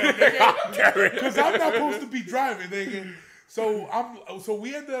going to jail, nigga. Because I'm not supposed to be driving, nigga. So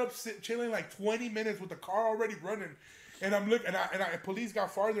we ended up chilling like 20 minutes with the car already running, and I'm looking, and police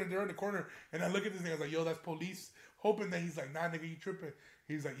got farther, and they're in the corner, and I look at this nigga, I was like, yo, that's police. Hoping that he's like, nah, nigga, you tripping.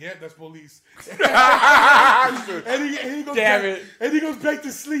 He's like, yeah, that's police. and he goes, damn back, it. And he goes back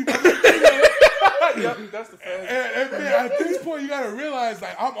to sleep. I'm like, nigga. Yep, that's the fact. And man, at this point, you gotta realize,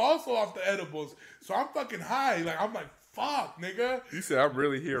 like, I'm also off the edibles, so I'm fucking high. Like, I'm like, fuck, nigga. You said I'm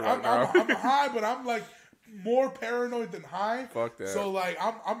really here right now. I'm high, but I'm like more paranoid than high. Fuck that. So like,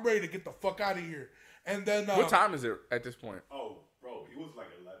 I'm ready to get the fuck out of here. And then What time is it at this point? Oh, bro, it was like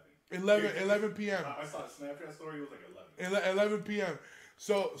 11. 11 p.m. I saw the Snapchat story. It was like 11. 11 p.m.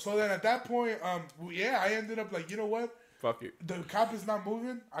 So then at that point, I ended up like, you know what? Fuck it. The cop is not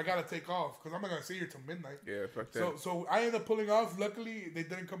moving. I gotta take off because I'm not gonna stay here till midnight. Yeah, fuck that. So I ended up pulling off. Luckily, they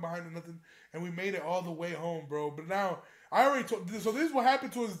didn't come behind or nothing, and we made it all the way home, bro. But now I already told. So this is what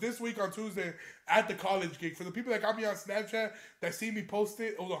happened to us this week on Tuesday at the college gig. For the people that got me on Snapchat that see me post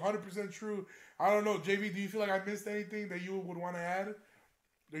it, it was 100% true. I don't know, JV. Do you feel like I missed anything that you would want to add?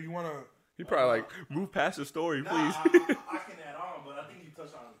 Or you want to? He probably like move past the story, Nah, please. I can add on, but I think you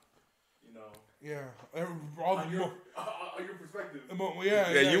touched on, you know, Yeah, all the on your perspective.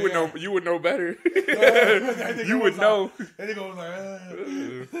 yeah, You would know. You would know better. You You would know. And they go like,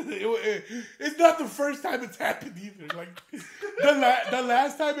 it's not the first time it's happened either. Like the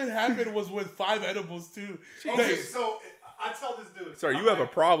last time it happened was with 5 edibles too. Okay, so I tell this dude, Sir, you have a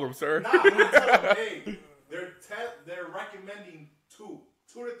problem, sir. Nah, I'm gonna tell him, hey, they're recommending 2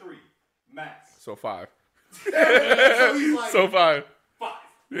 to 3 max. So 5. So he's like, So 5. 5.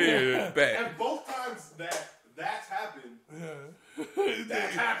 Yeah, bad. And both times that's happened, Yeah.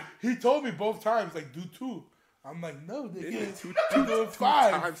 that's happened. He told me both times, like, do 2. I'm like, no, nigga. Two do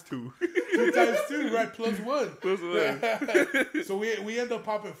 5. times 2. 2 times 2, right? Plus 1. Plus 1. So we end up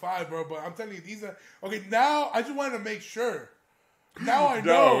popping 5, bro. But I'm telling you, these are okay. Now I just wanted to make sure. Now I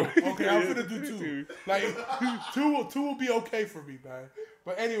know. No. Okay, I'm gonna do 2. Like 2 will be okay for me, man.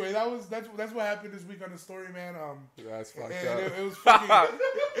 But anyway, that's what happened this week on the story, man. That's fucked and up. it was fucking.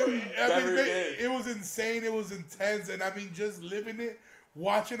 Never did. It was insane. It was intense, and I mean, just living it,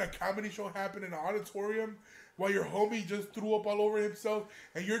 watching a comedy show happen in an auditorium while your homie just threw up all over himself,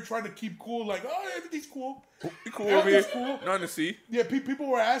 and you're trying to keep cool, like, oh, everything's cool. You cool over here? Everything's cool. Nothing to see. Yeah, people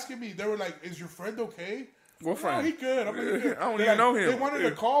were asking me. They were like, "Is your friend okay?" What friend? No, he good. I'm like, he good. I don't They're even know him. They wanted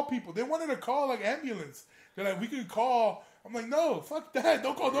to call people. They wanted to call like ambulance. They're like, we could call. I'm like, no, fuck that.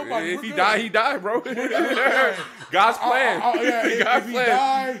 Don't call nobody. If We're he good. died, he died, bro. Yeah. God's plan. If he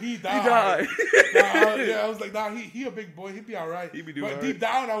died, he died. He died. I was like, nah, he a big boy. He'd be all right. He be doing but all deep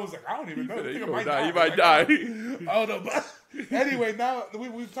down, I was like, I don't even know. I You think I gonna might die. die. You might die. I don't know. But anyway, now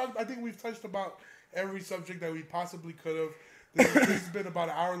we've talked. I think we've touched about every subject that we possibly could have. This has been about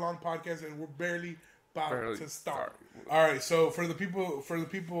an hour-long podcast, and we're barely about to start. All right, so for the people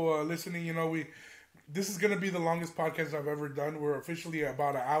listening, you know, this is gonna be the longest podcast I've ever done. We're officially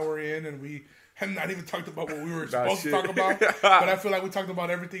about an hour in, and we have not even talked about what we were supposed to talk about. But I feel like we talked about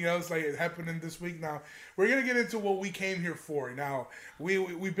everything else like it happened in this week. Now we're gonna get into what we came here for. Now we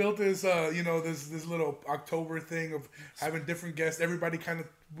built this this little October thing of having different guests. Everybody kind of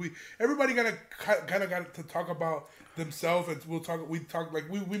got to talk about themselves, and we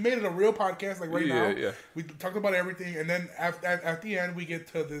made it a real podcast like now. Yeah. We talked about everything, and then at the end we get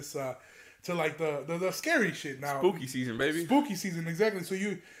to this to like the scary shit now. Spooky season, baby. Spooky season, exactly. So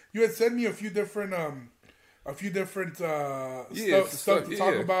you had sent me a few different stuff to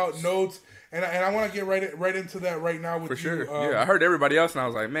talk about, notes, and I want to get right into that right now with For sure. you. I heard everybody else, and I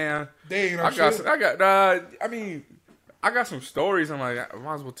was like, man, I got some stories. I'm like, I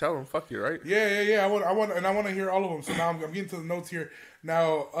might as well tell them. Fuck you, right? Yeah. I want to hear all of them. So now I'm getting to the notes here.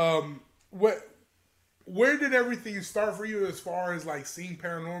 Now, where did everything start for you as far as like seeing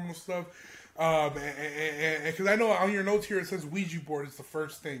paranormal stuff? And because I know on your notes here it says Ouija board is the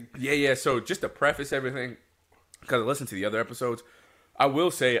first thing. Yeah. So just to preface everything, because I listened to the other episodes, I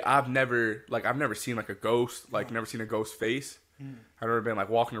will say I've never seen like a ghost, never seen a ghost face. I've never been like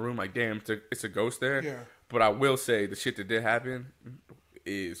walking the room like, damn, it's a ghost there. Yeah. But I will say the shit that did happen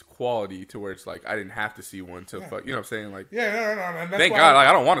is quality to where it's like I didn't have to see one to fuck. You know what I'm saying? Like, no. Thank God. Like,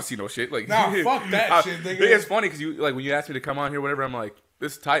 I don't want to see no shit. Like, nah, fuck that shit. Nigga. It's funny because you like when you asked me to come on here, whatever. I'm like,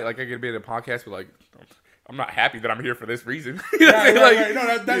 this is tight. Like, I get to be in a podcast, but like, I'm not happy that I'm here for this reason. Right.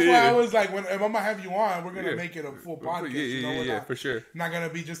 No, that's why I was like, if I'm gonna have you on, we're gonna make it a full podcast. Yeah, for sure. Not gonna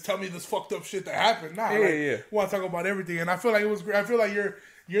be just tell me this fucked up shit that happened. Nah, yeah. We want to talk about everything, and I feel like it was great. I feel like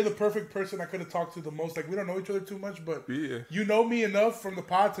you're the perfect person I could have talked to the most. Like, we don't know each other too much, but you know me enough from the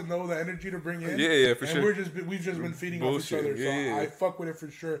pod to know the energy to bring in. Yeah, for sure. We've just been feeding off each other, so I fuck with it for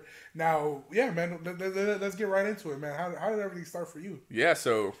sure. Now, yeah, man, let's get right into it, man. How did everything start for you? Yeah,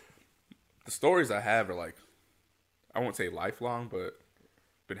 so the stories I have are like, I won't say lifelong, but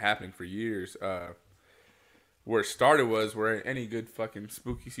been happening for years. Where it started was where any good fucking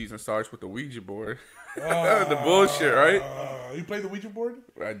spooky season starts with the Ouija board. The bullshit, right? You played the Ouija board?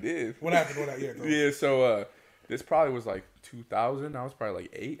 I did. What happened? Yeah, so this probably was like 2000. I was probably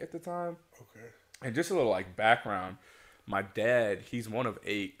like 8 at the time. Okay. And just a little like background. My dad, he's one of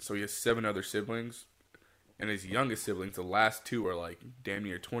 8, so he has 7 other siblings. And his youngest siblings, the last 2 are like damn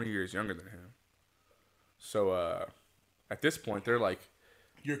near 20 years younger than him. So at this point, they're like...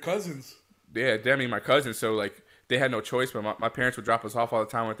 Your cousins. Yeah, damn near my cousins. So like they had no choice, but my parents would drop us off all the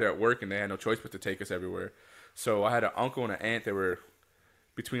time when they're at work, and they had no choice but to take us everywhere. So I had an uncle and an aunt that were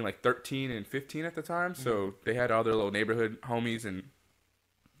between like 13 and 15 at the time. So they had all their little neighborhood homies, and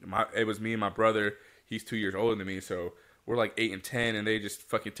it was me and my brother. He's 2 years older than me, so we're like 8 and 10, and they just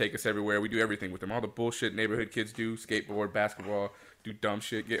fucking take us everywhere. We do everything with them. All the bullshit neighborhood kids do: skateboard, basketball, do dumb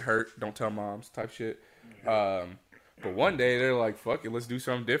shit, get hurt, don't tell moms type shit. But one day they're like, "Fuck it, let's do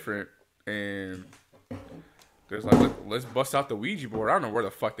something different." And there's like, let's bust out the Ouija board. I don't know where the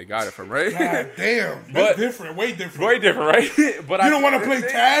fuck they got it from, right? God damn. That's different. Way different. Way different, right? But you don't want to play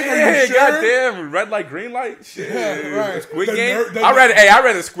tag? Are you sure? Goddamn. Red light, green light? Shit. Yeah, right. Squid game? I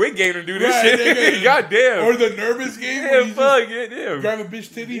read a Squid Game to do this shit. Goddamn. Or the nervous game? Yeah, fuck. Yeah, damn. Grab a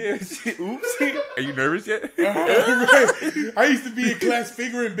bitch titty? Yeah. Oops. Are you nervous yet? Right. I used to be in class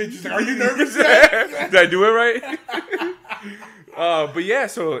figuring bitches. Like, are you nervous yet? Did I do it right? But yeah,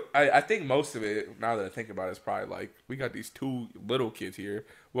 so I think most of it, now that I think about it, is probably like, we got these 2 little kids here.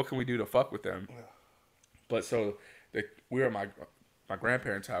 What can we do to fuck with them? Yeah. But so we were at my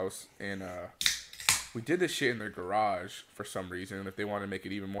grandparents' house, and we did this shit in their garage for some reason. And if they want to make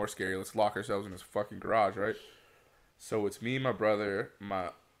it even more scary, let's lock ourselves in this fucking garage, right? So it's me, my brother, my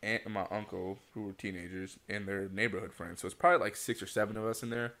aunt, and my uncle, who were teenagers, and their neighborhood friends. So it's probably like 6 or 7 of us in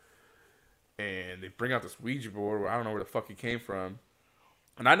there. And they bring out this Ouija board where I don't know where the fuck it came from.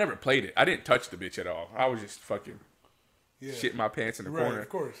 And I never played it. I didn't touch the bitch at all. I was just fucking Yeah. shitting my pants in the Right, corner. of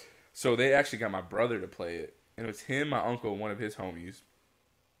course. So they actually got my brother to play it. And it was him, my uncle, and one of his homies.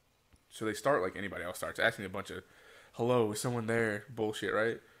 So they start like anybody else starts, asking a bunch of, hello, is someone there? Bullshit,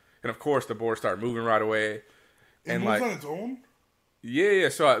 right? And of course, the board started moving right away. It And moves like, on its own? yeah.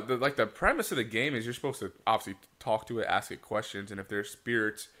 So the premise of the game is you're supposed to obviously talk to it, ask it questions, and if there's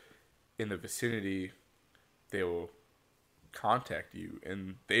spirits in the vicinity, they will contact you,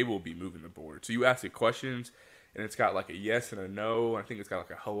 and they will be moving the board. So you ask it questions, and it's got like a yes and a no. I think it's got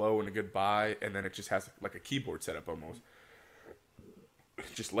like a hello and a goodbye, and then it just has like a keyboard setup almost.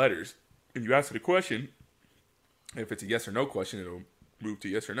 Just letters. And you ask it a question. If it's a yes or no question, it'll move to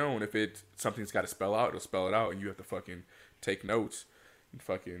yes or no. And if it's something that's got to spell out, it'll spell it out, and you have to fucking take notes and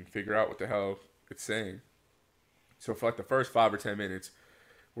fucking figure out what the hell it's saying. So for like the first 5 or 10 minutes,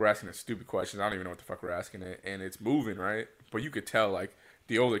 we're asking it stupid questions. I don't even know what the fuck we're asking it. And it's moving, right? But you could tell, like,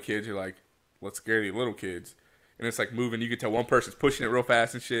 the older kids are like, let's scare the little kids. And it's like moving. You could tell one person's pushing it real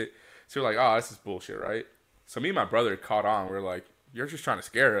fast and shit. So you're like, oh, this is bullshit, right? So me and my brother caught on. We're like, you're just trying to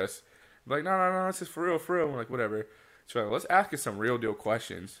scare us. We're like, no, this is for real, for real. We're like, whatever. So we're like, let's ask it some real deal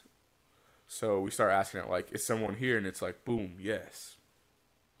questions. So we start asking it, like, is someone here? And it's like, boom, yes.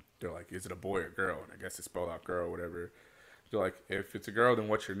 They're like, is it a boy or girl? And I guess it's spelled out girl or whatever. They're like, if it's a girl, then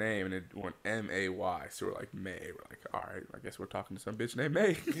what's your name? And it went M-A-Y. So we're like, May. We're like, all right, I guess we're talking to some bitch named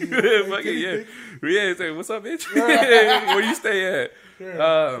May. Yeah. It's like, what's up, bitch? Where you stay at?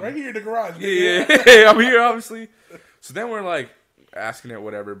 Right here in the garage. Yeah, I'm here, obviously. So then we're like, asking it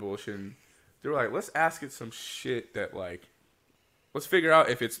whatever bullshit. And they were like, let's ask it some shit that, like, let's figure out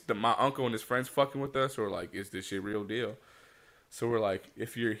if it's my uncle and his friends fucking with us, or, like, is this shit real deal? So we're like,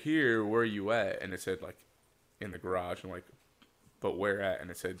 if you're here, where are you at? And it said, like, in the garage. And like, but where at?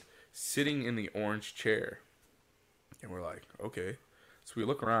 And it said, sitting in the orange chair. And we're like, okay. So we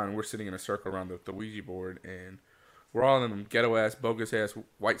look around, and we're sitting in a circle around the Ouija board, and we're all in them ghetto-ass, bogus-ass,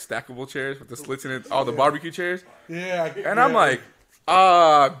 white stackable chairs with the slits in it, all the barbecue chairs. Yeah. And I'm like,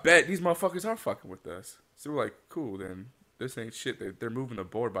 bet these motherfuckers are fucking with us. So we're like, cool, then this ain't shit. They're moving the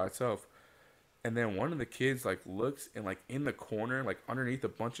board by itself. And then one of the kids, like, looks, and, like, in the corner, like, underneath a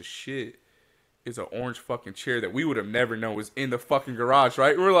bunch of shit is an orange fucking chair that we would have never known was in the fucking garage,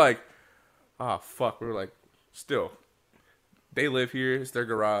 right? We're like, fuck. We're like, still, they live here. It's their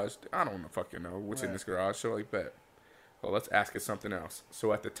garage. I don't fucking know what's in this garage. So, like, bet. Well, let's ask it something else.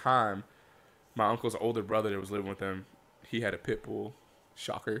 So, at the time, my uncle's older brother that was living with them, he had a pit bull.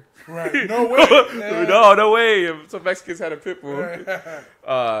 Shocker. Right. No way. No way. Some Mexicans had a pit bull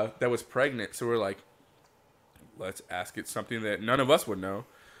that was pregnant. So we're like, let's ask it something that none of us would know.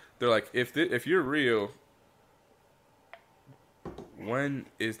 They're like, if you're real, when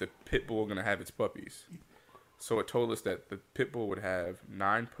is the pit bull going to have its puppies? So it told us that the pit bull would have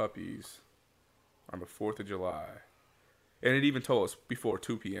 9 puppies on the 4th of July. And it even told us before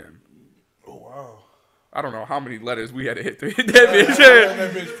 2 p.m. Oh, wow. I don't know how many letters we had to hit to hit that bitch.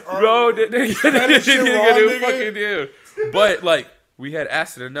 Bro, fucking deal. But, like, we had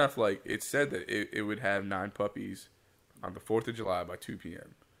asked it enough. Like, it said that it would have 9 puppies on the 4th of July by 2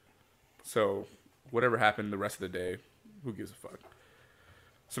 p.m. So, whatever happened the rest of the day, who gives a fuck?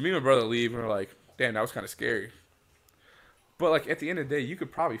 So, me and my brother leave, and we're like, damn, that was kind of scary. But, like, at the end of the day, you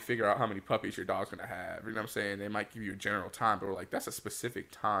could probably figure out how many puppies your dog's going to have. You know what I'm saying? They might give you a general time, but we're like, that's a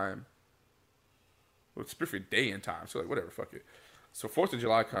specific time. Well, it's specific day and time. So, like, whatever, fuck it. So, 4th of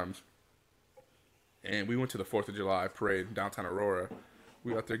July comes, and we went to the 4th of July parade in downtown Aurora.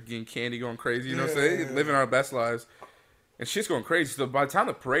 We out there getting candy, going crazy, you know what I'm saying? Living our best lives. And shit's going crazy. So, by the time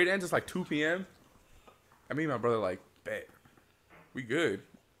the parade ends, it's like 2 p.m. I mean, my brother, like, bet. We good.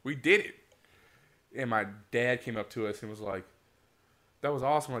 We did it. And my dad came up to us and was like, that was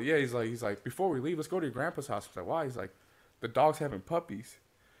awesome. Like, yeah, he's like, before we leave, let's go to your grandpa's house. I was like, why? He's like, the dog's having puppies.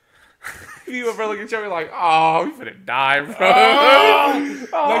 Me and my brother look at each other like, oh, we finna die, bro.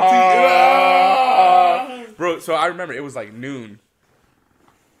 Bro, so I remember it was like noon.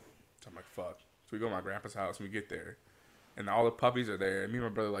 So I'm like, fuck. So we go to my grandpa's house and we get there. And all the puppies are there. And me and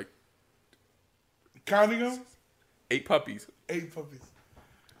my brother like, counting them? 8 puppies. 8 puppies.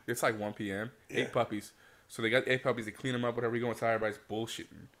 It's like 1 p.m. 8 puppies. So they got 8 puppies. They clean them up, whatever. We go inside. Everybody's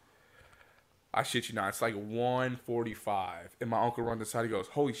bullshitting. I shit you not. It's like 1:45. And my uncle runs inside. He goes,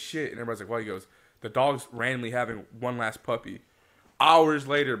 holy shit. And everybody's like, what? He goes, the dog's randomly having one last puppy. Hours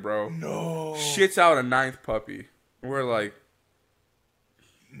later, bro. No. Shits out a 9th puppy. And we're like,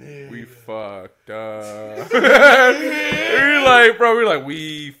 Man. we fucked up. we're like,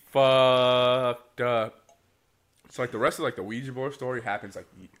 we fucked up. So, like, the rest of, like, the Ouija board story happens, like,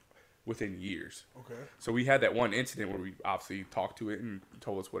 within years. Okay. So we had that one incident where we obviously talked to it and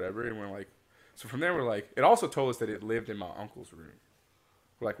told us whatever, and we're like, so from there we're like, it also told us that it lived in my uncle's room,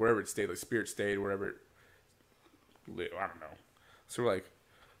 like wherever it stayed, like spirit stayed, wherever it lived. I don't know. So we're like,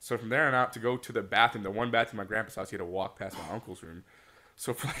 so from there on out to go to the bathroom, the one bathroom at my grandpa's house, you had to walk past my uncle's room.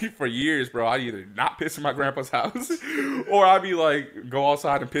 So for years, bro, I'd either not piss in my grandpa's house, or I'd be like, go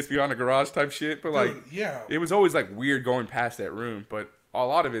outside and piss beyond the garage type shit. But like, Dude, yeah. it was always like weird going past that room. But a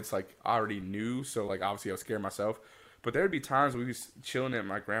lot of it's like I already knew, so like obviously I was scared myself. But there would be times we was chilling at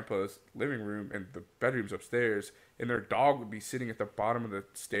my grandpa's living room, and the bedroom's upstairs, and their dog would be sitting at the bottom of the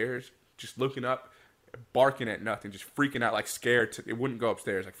stairs, just looking up, barking at nothing, just freaking out, like scared. It wouldn't go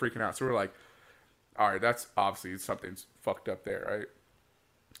upstairs, like freaking out. So we're like, all right, that's obviously something's fucked up there, right?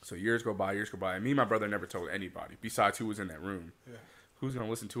 So years go by, and me and my brother never told anybody besides who was in that room. Yeah. Who's gonna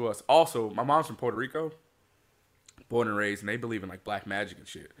listen to us? Also, my mom's from Puerto Rico, born and raised, and they believe in like black magic and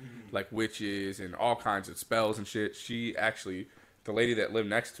shit, like witches and all kinds of spells and shit. She actually, the lady that lived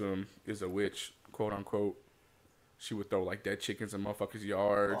next to him is a witch, quote unquote. She would throw like dead chickens in motherfuckers'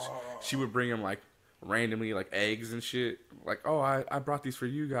 yards. She would bring them like randomly like eggs and shit. Like, oh, I brought these for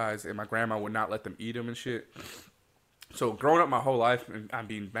you guys, and my grandma would not let them eat them and shit. So growing up my whole life, and I'm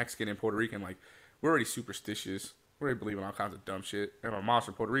being Mexican and Puerto Rican, like we're already superstitious. We already believe in all kinds of dumb shit. And my mom's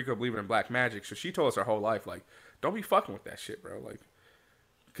from Puerto Rico, believing in black magic. So she told us our whole life, like, don't be fucking with that shit, bro. Like,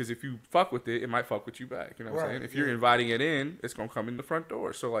 because if you fuck with it, it might fuck with you back. You know what I'm saying? If you're inviting it in, it's gonna come in the front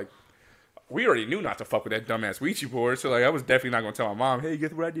door. So like, we already knew not to fuck with that dumbass Ouija board. So like, I was definitely not gonna tell my mom, hey,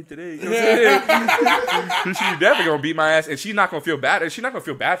 guess what I did today? You know what I'm saying? She's definitely gonna beat my ass, and she's not gonna feel bad. And she's not gonna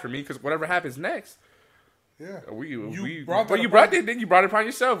feel bad for me because whatever happens next. Yeah. You brought it upon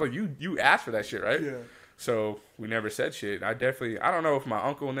yourself. Like you asked for that shit, right? Yeah. So we never said shit. I don't know if my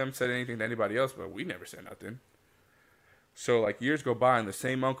uncle and them said anything to anybody else, but we never said nothing. So like years go by, and the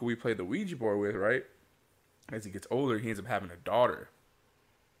same uncle we played the Ouija board with, right? As he gets older, he ends up having a daughter.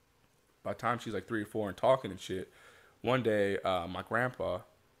 By the time she's like 3 or 4 and talking and shit, one day my grandpa,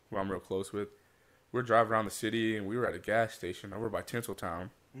 who I'm real close with, we're driving around the city, and we were at a gas station over by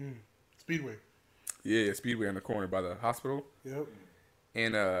Tinseltown. Speedway. Yeah, Speedway on the corner by the hospital. Yep.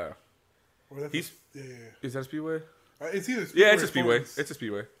 And is that a Speedway? It's either Speedway. Yeah, it's a Speedway. It's a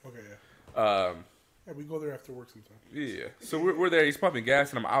Speedway. Okay, yeah. Yeah, we go there after work sometimes. Yeah. So we're there. He's pumping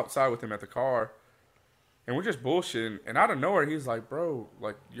gas, and I'm outside with him at the car, and we're just bullshitting. And out of nowhere, he's like, "Bro,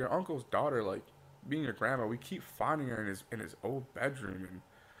 like your uncle's daughter, like being your grandma, we keep finding her in his old bedroom, and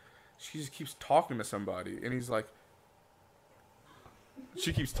she just keeps talking to somebody." And he's like,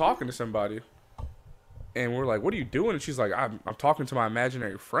 "She keeps talking to somebody." And we're like, what are you doing? And she's like, I'm talking to my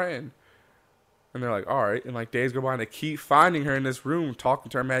imaginary friend. And they're like, all right. And like days go by, and they keep finding her in this room talking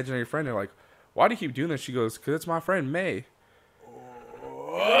to her imaginary friend. They're like, why do you keep doing this? She goes, because it's my friend May. Like,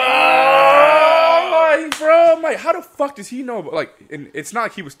 bro, I'm like, how the fuck does he know? Like, and it's not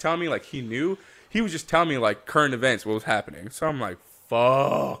like he was telling me like he knew. He was just telling me like current events, what was happening. So I'm like,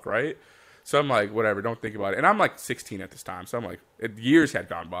 fuck, right? So I'm like, whatever, don't think about it. And I'm like 16 at this time. So I'm like, years had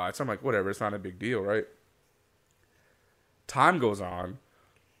gone by. So I'm like, whatever, it's not a big deal, right? Time goes on,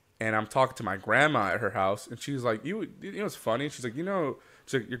 and I'm talking to my grandma at her house, and she's like, you know what's funny? She's like, your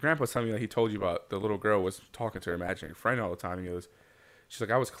grandpa's telling me that he told you about the little girl was talking to her imaginary friend all the time. He goes, she's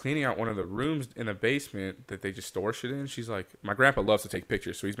like, I was cleaning out one of the rooms in the basement that they just store shit in. She's like, my grandpa loves to take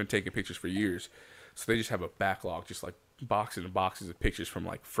pictures, so he's been taking pictures for years. So they just have a backlog, just like boxes and boxes of pictures from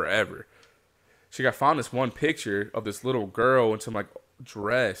like forever. She found this one picture of this little girl in some like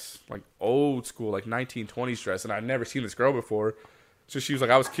dress, like old school, like 1920s dress, and I'd never seen this girl before. So she was like,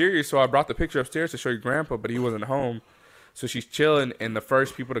 I was curious, so I brought the picture upstairs to show your grandpa, but he wasn't home. So she's chilling, and the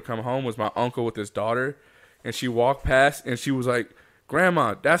first people to come home was my uncle with his daughter, and she walked past, and she was like,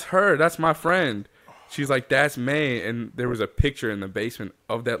 Grandma, that's her, that's my friend. She's like, that's May, and there was a picture in the basement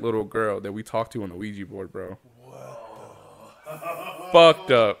of that little girl that we talked to on the Ouija board, bro. What?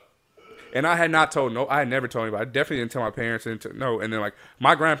 Fucked up. And I had never told anybody. I definitely didn't tell my parents. And then like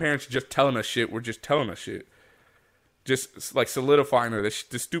my grandparents just telling us shit. Were just telling us shit, just like solidifying the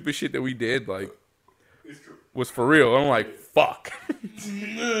stupid shit that we did. Like was for real. I'm like, fuck.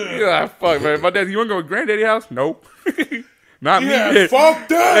 Yeah, fuck, man. My dad, you want to go to granddaddy house? Nope. Not me.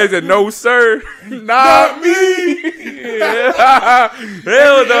 Fucked up. They said, no, sir. Not me. Yeah.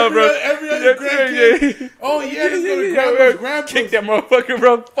 Hell no, bro. Every other grandkid. Oh, yeah, let's go to grandpa's. Kick that motherfucker,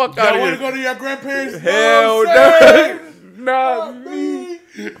 bro. Fuck out of here. You want to go to your grandparents? Hell no. Not me.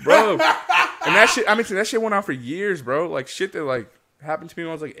 Bro. And that shit, that shit went on for years, bro. Like, shit that, like, happened to me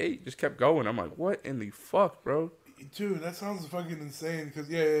when I was, like, 8 just kept going. I'm like, what in the fuck, bro? Dude, that sounds fucking insane. Because,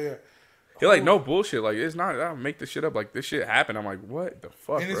 yeah. He like, no bullshit. Like, it's not. I don't make this shit up. Like, this shit happened. I'm like, what the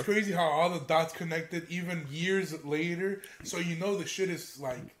fuck, And bro? it's crazy how all the dots connected even years later. So you know the shit is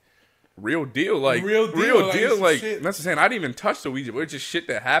like Real deal. Like, Real deal, like, some Like, shit. that's the saying. I didn't even touch the Ouija board. It's just shit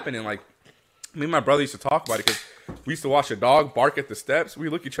that happened. And, like, me and my brother used to talk about it because we used to watch a dog bark at the steps. We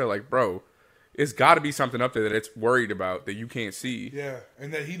look at each other like, bro, it's got to be something up there that it's worried about that you can't see. yeah,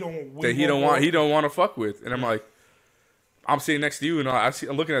 and that he don't want to fuck with. And I'm like, I'm sitting next to you, and I'm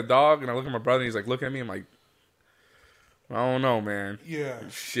looking at the dog, and I look at my brother, and he's like looking at me. I'm like, I don't know, man. Yeah,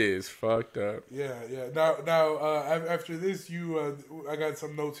 Shit is fucked up. yeah. Now, after this, I got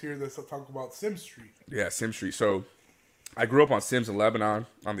some notes here that talk about Sim Street. Yeah, Sim Street. So I grew up on Sims in Lebanon,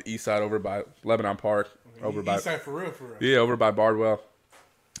 on the east side, over by Lebanon Park, over by East side for real. yeah, over by Bardwell.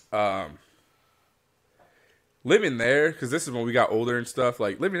 Living there, because this is when we got older and stuff.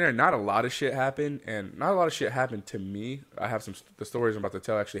 Like living there, not a lot of shit happened, and not a lot of shit happened to me. I have the stories I'm about to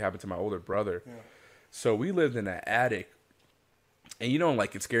tell actually happened to my older brother. Yeah. So we lived in an attic, and you know,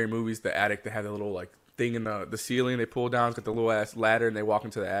 like in scary movies, the attic they had the little like thing in the ceiling they pull down, it's got the little ass ladder, and they walk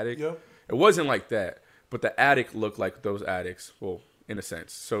into the attic. Yep. It wasn't like that, but the attic looked like those attics. Well, in a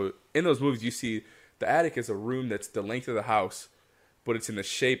sense. So in those movies, you see the attic is a room that's the length of the house, but it's in the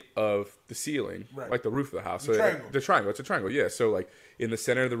shape of the ceiling, Right. like the roof of the house. The triangle. The triangle. It's a triangle, yeah. So like in the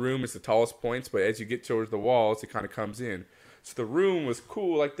center of the room is the tallest points, but as you get towards the walls, it kind of comes in. So the room was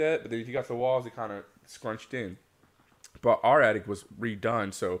cool like that, but then if you got the walls, it kind of scrunched in. But our attic was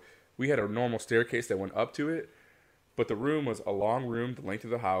redone, so we had a normal staircase that went up to it, but the room was a long room, the length of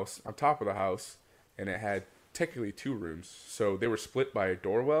the house, on top of the house, and it had technically 2 rooms. So they were split by a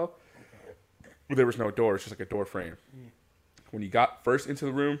door well. There was no door, it's just like a door frame. When you got first into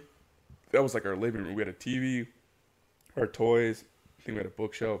the room, that was like our living room. We had a TV, our toys, I think we had a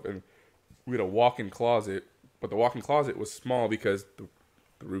bookshelf, and we had a walk-in closet. But the walk-in closet was small because the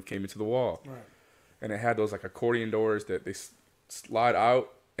roof came into the wall. Right. And it had those like accordion doors that they slide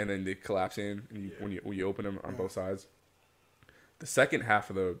out and then they collapse in and when you open them on both sides. The second half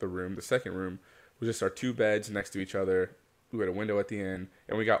of the room, the second room, was just our 2 beds next to each other. We had a window at the end. And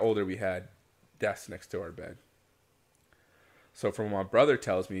when we got older, we had desks next to our bed. So from what my brother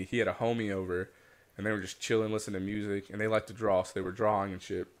tells me, he had a homie over, and they were just chilling, listening to music, and they liked to draw, so they were drawing and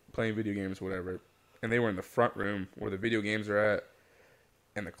shit, playing video games, whatever. And they were in the front room where the video games are at,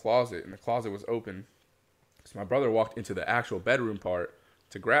 and the closet was open. So my brother walked into the actual bedroom part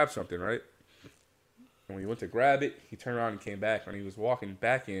to grab something, right? And when he went to grab it, he turned around and came back. When he was walking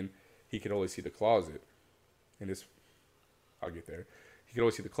back in, he could only see the closet. And I'll get there. He could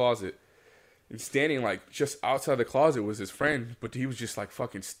only see the closet. And standing like just outside the closet was his friend, but he was just like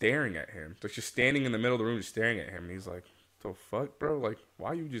fucking staring at him. Like just standing in the middle of the room, just staring at him. And he's like, "The fuck, bro? Like,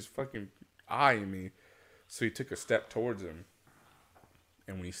 why you just fucking eyeing me?" So he took a step towards him.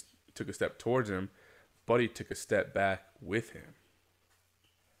 And when he took a step towards him, Buddy took a step back with him.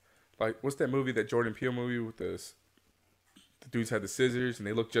 Like, what's that movie, that Jordan Peele movie with the dudes had the scissors and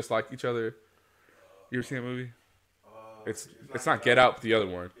they look just like each other? You ever seen that movie? It's not Get Out, but the other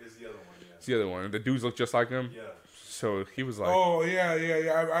one. It's the other one, yeah. It's the other one. The dudes look just like him. Yeah. So he was like, Oh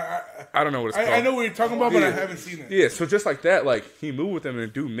yeah. I don't know what it's called. I know what you're talking about, but I Yeah. haven't seen it. Yeah, so just like that, like he moved with him and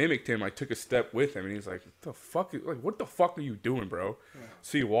the dude mimicked him, like took a step with him, and he's like, what the fuck are you doing, bro? Yeah.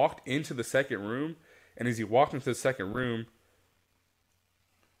 So he walked into the second room, and as he walked into the second room,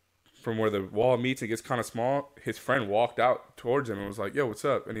 from where the wall meets, it gets kind of small, his friend walked out towards him and was like, "Yo, what's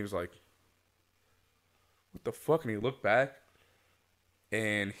up?" And he was like, "What the fuck?" And he looked back,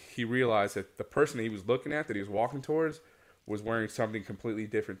 and he realized that the person that he was looking at, that he was walking towards, was wearing something completely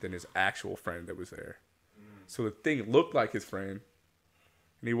different than his actual friend that was there. So the thing looked like his friend,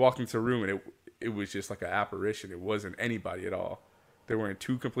 and he walked into the room, and it was just like an apparition. It wasn't anybody at all. They were wearing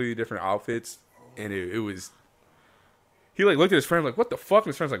 2 completely different outfits, and it was... He like looked at his friend like, "What the fuck?" And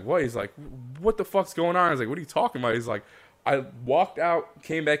his friend's like, "What?" He's like, "What the fuck's going on?" I was like, "What are you talking about?" He's like, "I walked out,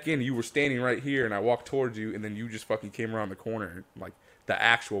 came back in, you were standing right here, and I walked towards you, and then you just fucking came around the corner, like the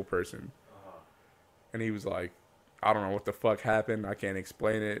actual person." And he was like, "I don't know what the fuck happened. I can't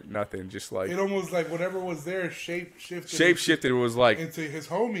explain it. Nothing. Just like It almost like whatever was there shape shifted it was like into his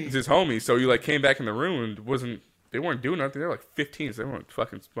homie. his homie." So you like came back in the room and they weren't doing nothing. They were like 15, so they weren't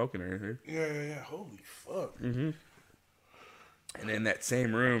fucking smoking or anything. Yeah. Holy fuck. And in that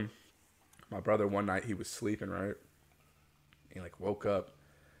same room, my brother, one night, he was sleeping, right? He, like, woke up.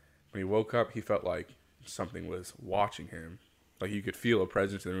 When he woke up, he felt like something was watching him. Like, you could feel a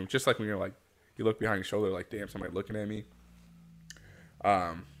presence in the room. Just like when you're, like, you look behind your shoulder, like, damn, somebody looking at me.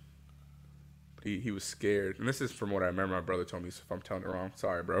 He was scared. And this is from what I remember my brother told me, so if I'm telling it wrong,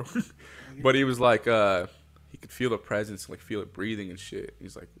 sorry, bro. But he was like, he could feel the presence, like, feel it breathing and shit.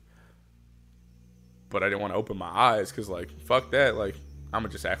 He's like, but I didn't want to open my eyes because, like, fuck that. Like, I'm gonna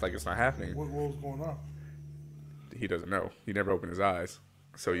just act like it's not happening. What was going on? He doesn't know. He never opened his eyes,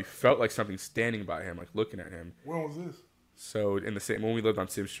 so he felt like something standing by him, like looking at him. When was this? So in the same when we lived on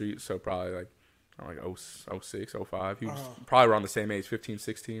Sim Street, so probably like 06, 05. He was probably around the same age, 15,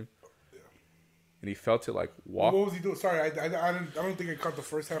 16. And he felt it like walk. What was he doing? Sorry, I don't think I caught the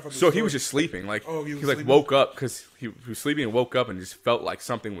first half of the So story. he was just sleeping. Like he was like sleeping? woke up because he was sleeping and woke up and just felt like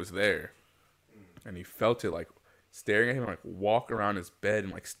something was there. And he felt it like staring at him, like walk around his bed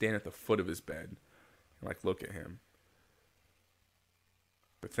and like stand at the foot of his bed and like look at him.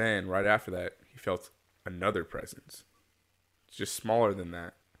 But then right after that, he felt another presence. It's just smaller than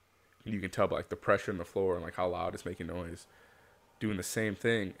that. And you can tell by like the pressure in the floor and like how loud it's making noise. Doing the same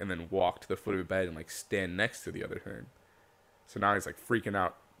thing and then walk to the foot of the bed and like stand next to the other thing. So now he's like freaking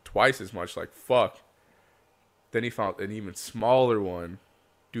out twice as much, like fuck. Then he found an even smaller one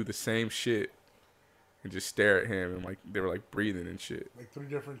do the same shit and just stare at him and like they were like breathing and shit. Like three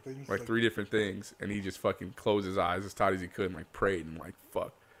different things. Like three different things. And he just fucking closed his eyes as tight as he could and like prayed and like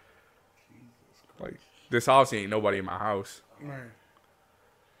fuck. Like this obviously ain't nobody in my house. Right.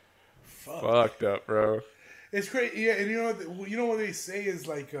 Fuck. Fucked up, bro. It's crazy, yeah. And you know what they say is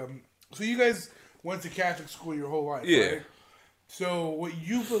like, so you guys went to Catholic school your whole life, Yeah. right? So what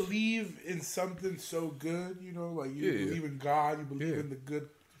you believe in something so good, you know, like you believe in God, you believe in the good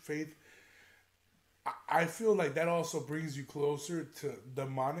faith. I feel like that also brings you closer to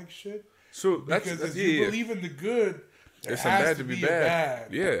demonic shit. So because if you believe in the good, there has to be a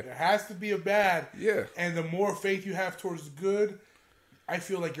bad. Yeah. There has to be a bad. Yeah. And the more faith you have towards the good, I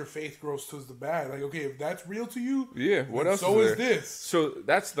feel like your faith grows towards the bad. Like, okay, if that's real to you, yeah, what else? So is there? this. So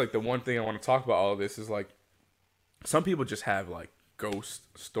that's like the one thing I want to talk about. All of this is like, some people just have like ghost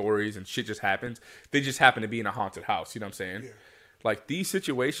stories and shit just happens. They just happen to be in a haunted house. You know what I'm saying? Yeah. Like these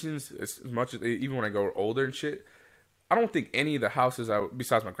situations, as much as even when I go older and shit, I don't think any of the houses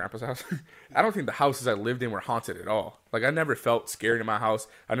besides my grandpa's house, I don't think the houses I lived in were haunted at all. Like I never felt scared in my house.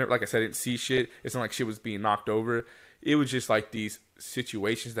 I never, like I said, I didn't see shit. It's not like shit was being knocked over. It was just like these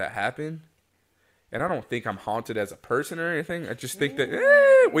situations that happen. And I don't think I'm haunted as a person or anything. I just think that,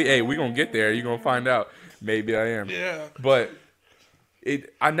 we gonna get there. You're gonna find out. Maybe I am. Yeah. But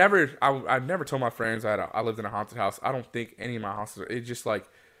I've never told my friends that I lived in a haunted house. I don't think any of my houses it's just like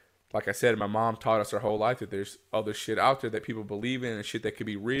I said, my mom taught us our whole life that there's other shit out there that people believe in and shit that could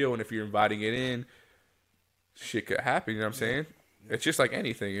be real. And if you're inviting it in, shit could happen. You know what I'm saying? It's just like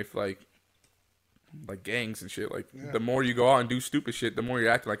anything. If like gangs and shit, like the more you go out and do stupid shit, the more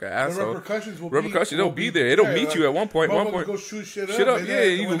you're acting like an asshole. The repercussions will be there. It'll meet you at one point. Go shoot shit up. Yeah,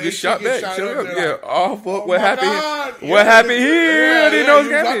 you gonna get shot back. Shut up. Yeah. Like, oh, what happened? God. What happened here? I didn't know it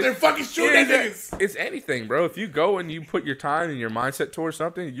was out happening. there fucking shooting niggas. It's anything, bro. If you go and you put your time and your mindset towards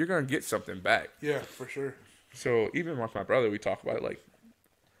something, you're gonna get something back. Yeah, for sure. So even with my brother, we talk about it. Like,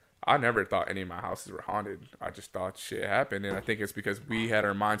 I never thought any of my houses were haunted. I just thought shit happened, and I think it's because we had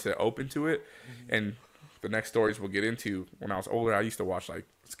our mindset open to it, and the next stories we'll get into. When I was older, I used to watch like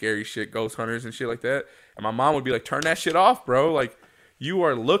scary shit, ghost hunters and shit like that. And my mom would be like, "Turn that shit off, bro. Like, you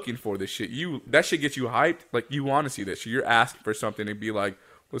are looking for this shit. That shit gets you hyped. Like, you want to see that shit. You're asking for something and be like,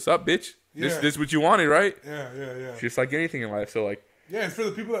 what's up, bitch? This is what you wanted, right? Yeah. It's just like anything in life. So like, yeah, it's for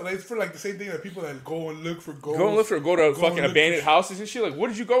the people it's for like the same thing that people that go and look for ghosts. Go to fucking abandoned houses and shit. Like, what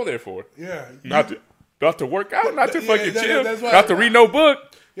did you go there for? Yeah. Not to work out, not to fucking chill, that's not to read no book.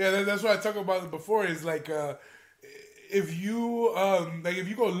 Yeah, that's what I talk about it before. Is like, if you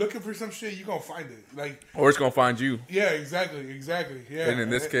go looking for some shit, you gonna find it. Like, or it's gonna find you. Yeah, exactly. Yeah. And in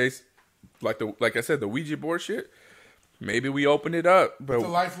this case, like I said, the Ouija board shit. Maybe we opened it up, but it's a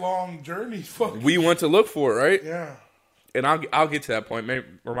lifelong journey. We went to look for it, right? Yeah. And I'll get to that point. Maybe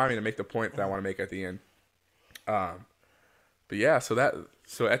remind me to make the point that I want to make at the end. But yeah, so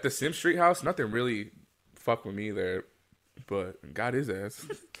at the Sim Street house, nothing really fucked with me there, but God his ass.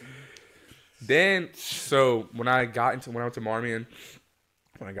 Then, so when I went to Marmion,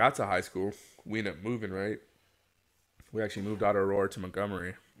 when I got to high school, we ended up moving, right? We actually moved out of Aurora to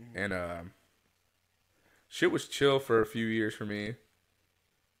Montgomery, and shit was chill for a few years for me,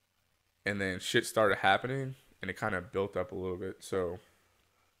 and then shit started happening, and it kind of built up a little bit. So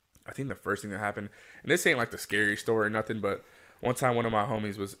I think the first thing that happened, and this ain't like the scary story or nothing, but one time one of my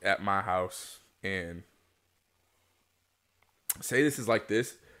homies was at my house, and say this is like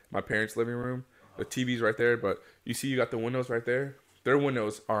this, my parents' living room, the TV's right there, but you see you got the windows right there? Their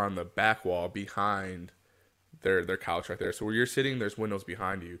windows are on the back wall behind their couch right there. So where you're sitting, there's windows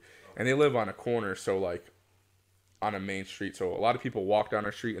behind you. And they live on a corner, so like on a main street. So a lot of people walk down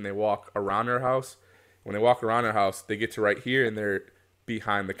our street and they walk around their house. When they walk around their house, they get to right here and they're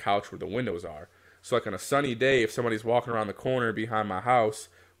behind the couch where the windows are. So like on a sunny day, if somebody's walking around the corner behind my house,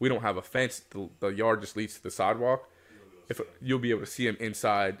 we don't have a fence. The yard just leads to the sidewalk. If you'll be able to see them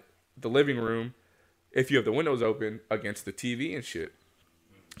inside the living room, if you have the windows open against the TV and shit.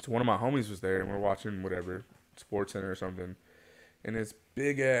 So one of my homies was there, and we're watching whatever Sports Center or something, and this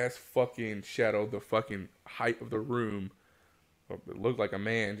big ass fucking shadow, the fucking height of the room, it looked like a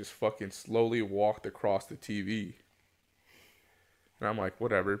man just fucking slowly walked across the TV. And I'm like,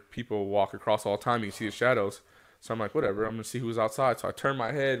 whatever. People walk across all the time. You can see the shadows. So I'm like, whatever. I'm going to see who's outside. So I turn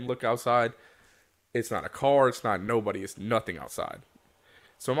my head and look outside. It's not a car. It's not nobody. It's nothing outside.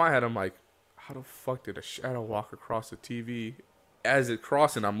 So in my head, I'm like, how the fuck did a shadow walk across the TV? As it's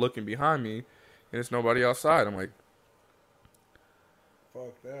crossing, I'm looking behind me, and it's nobody outside. I'm like,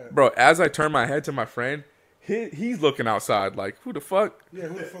 fuck that. Bro, as I turn my head to my friend, he's looking outside like, who the fuck? Yeah,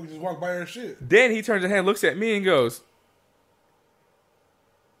 who the fuck just walked by her shit? Then he turns his head, looks at me, and goes,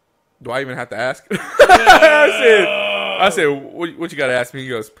 do I even have to ask? I said, what you got to ask me? He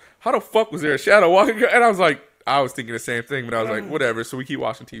goes, how the fuck was there a shadow walking? And I was like, I was thinking the same thing, but I was like, whatever. So we keep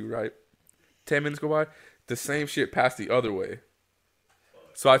watching TV, right? 10 minutes go by, the same shit passed the other way.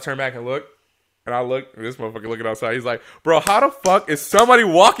 So I turn back and look, and I look, and this motherfucker looking outside. He's like, bro, how the fuck is somebody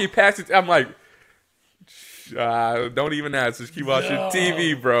walking past it? I'm like, don't even ask. Just keep watching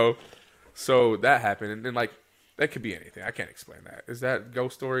TV, bro. So that happened, and then like, that could be anything. I can't explain that. Is that a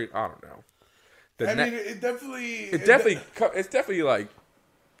ghost story? I don't know. It's definitely like.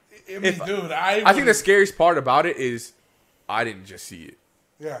 I mean, dude, I think the scariest part about it is I didn't just see it.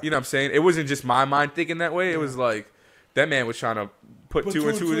 Yeah. You know what I'm saying? It wasn't just my mind thinking that way. It was like that man was trying to put two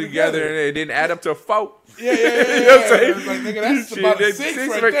and two together, and it didn't add up to a four. Yeah. You know what I'm saying? Like, nigga, that's about a six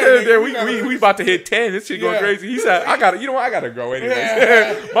right there. Nigga, we about to hit 10. This shit going crazy. He said, I gotta go anyways.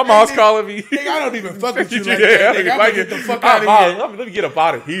 Yeah. My mom's calling me. Nigga, I don't even fuck with you like that. Nigga, I'm gonna get the fuck out of here. Let me get up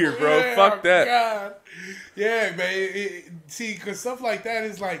out of here, bro. Yeah, fuck that. God. Yeah, man. See, because stuff like that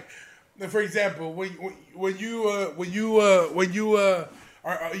is like, for example, when you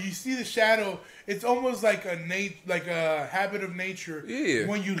see the shadow, it's almost like a habit of nature. Yeah.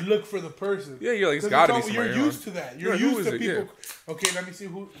 When you look for the person. Yeah, you're like, it's gotta be somebody. You're used to that. You're used to people. Yeah. Okay, let me see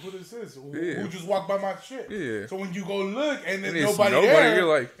who this is. Who just walked by my shit. Yeah. So when you go look and there's and nobody there,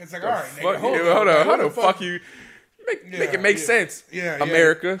 you're like, it's like, all right, nigga, hold on. How the fuck you make it make sense? Yeah,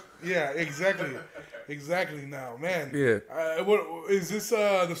 America. Yeah, exactly. Exactly. Now, man. Yeah. What is this?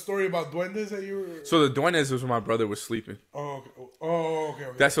 The story about duendes that you were? So the duendes was when my brother was sleeping. Oh, okay.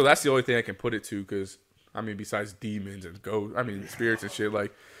 That's the only thing I can put it to, because I mean, besides demons and spirits and shit,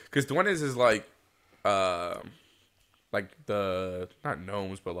 like, because duendes is like the not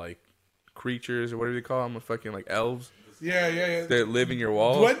gnomes, but like creatures or whatever they call them, fucking like elves. Yeah. That live in your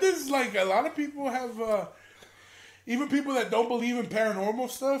walls. Duendes, like a lot of people have. Even people that don't believe in paranormal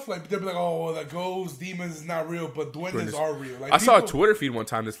stuff, like they'll be like, "Oh, well, that ghosts, demons is not real," but duendes are real. Like, I saw a Twitter feed one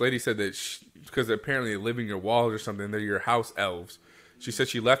time. This lady said that because apparently they live in your walls or something, they're your house elves. She said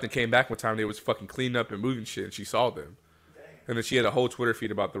she left and came back one time. They was fucking cleaning up and moving shit, and she saw them. And then she had a whole Twitter feed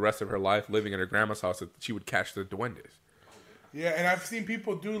about the rest of her life living in her grandma's house that she would catch the duendes. Yeah, and I've seen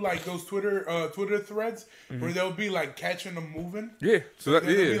people do like those Twitter threads where they'll be like catching them moving. Yeah, so that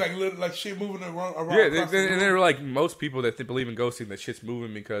be like shit moving around. Yeah, and they're like most people that believe in ghosts think that shit's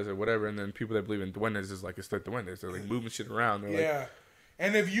moving because of whatever, and then people that believe in duendes is like it's the duendes. They're like moving shit around. They're like,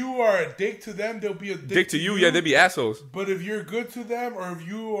 and if you are a dick to them, they'll be a dick to you. Yeah, they'd be assholes. But if you're good to them, or if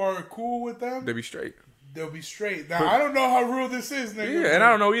you are cool with them, they'll be straight. They'll be straight. Now, I don't know how real this is, nigga. Yeah, and I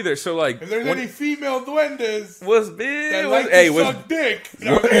don't know either. So, like, if there's any female duendes what's big? that like to suck dick,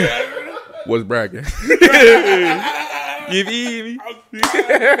 what's bragging? Give me.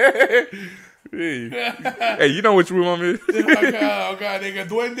 Hey, you know which room I'm in? Oh God, nigga,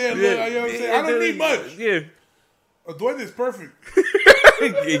 duende. Look, you know what I'm saying? I don't need much. Yeah. A duende is perfect.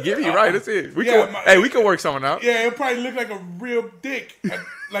 Give me right. That's it. We can work something out. Yeah, it'll probably look like a real dick.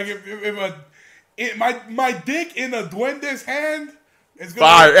 Like if my dick in a duende's hand is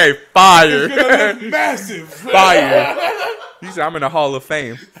gonna fire. It's gonna look massive. Fire. He said, I'm in the Hall of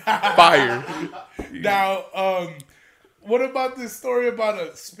Fame. Fire. Now, what about this story about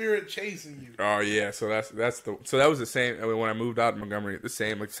a spirit chasing you? Oh yeah, so that was the same when I moved out in Montgomery, the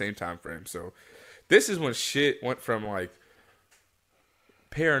same time frame. So this is when shit went from like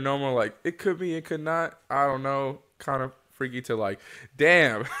paranormal, like it could be, it could not, I don't know, kind of freaky, to like,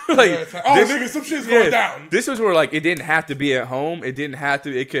 damn, like nigga, some shit's going down. This was where like it didn't have to be at home. It didn't have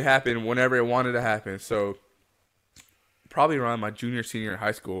to. It could happen whenever it wanted to happen. So probably around my junior, senior in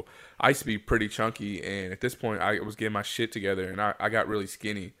high school, I used to be pretty chunky, and at this point, I was getting my shit together, and I got really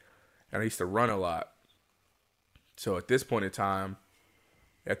skinny, and I used to run a lot. So at this point in time,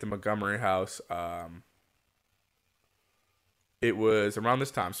 at the Montgomery house. It was around this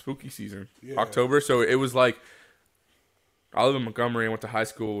time, spooky season, October. So it was like, I live in Montgomery and went to high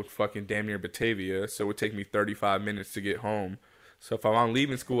school fucking damn near Batavia. So it would take me 35 minutes to get home. So if I'm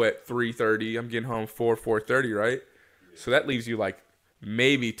leaving school at 3:30, I'm getting home 4:30, right? So that leaves you like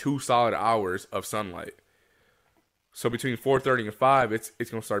maybe 2 solid hours of sunlight. So between 4:30 and 5, it's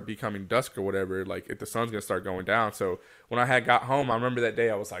gonna start becoming dusk or whatever. Like if the sun's gonna start going down. So when I had got home, I remember that day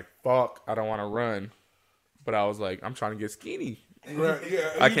I was like, "Fuck, I don't want to run," but I was like, "I'm trying to get skinny." Right,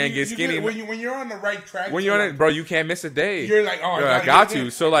 yeah. I can't get skinny. When you're on the right track. When you're on it, bro, you can't miss a day. You're like, oh, I got to.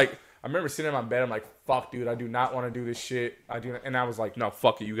 So like, I remember sitting in my bed. I'm like, "Fuck, dude, I do not want to do this shit." And I was like, "No,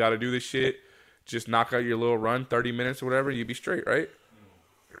 fuck it, you got to do this shit. Just knock out your little run, 30 minutes or whatever. You be straight, right?"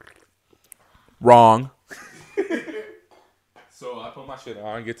 Wrong. So I put my shit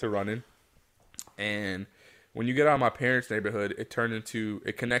on, get to running, and when you get out of my parents' neighborhood, it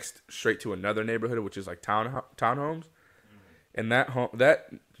connects straight to another neighborhood, which is like townhomes, and that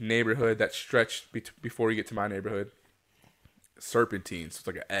neighborhood, that stretch before you get to my neighborhood, serpentine, so it's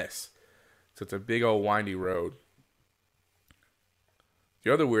like an S, so it's a big old windy road.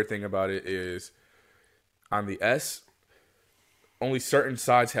 The other weird thing about it is, on the S, only certain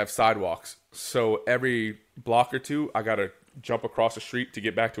sides have sidewalks, so every block or two, I gotta jump across the street to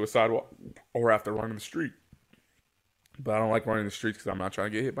get back to a sidewalk, or have to run in the street. But I don't like running the streets because I'm not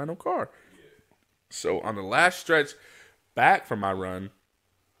trying to get hit by no car. So on the last stretch back from my run,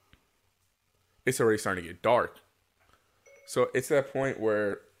 it's already starting to get dark. So it's that point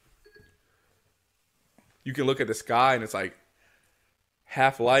where you can look at the sky and it's like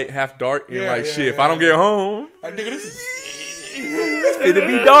half light, half dark. And you're like, shit, if I don't get home, it's finna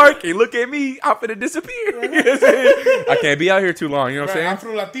be dark. And look at me, I'm finna disappear. You know what I'm saying? I can't be out here too long. You know what I'm saying?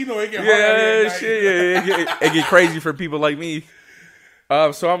 Afro Latino, it get hard. Shit, yeah. It get crazy for people like me.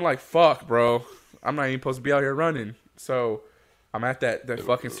 So I'm like, fuck, bro. I'm not even supposed to be out here running. So I'm at that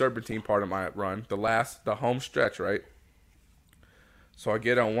fucking serpentine part of my run, the home stretch, right? So I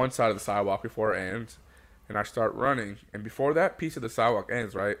get on one side of the sidewalk before it ends, and I start running. And before that piece of the sidewalk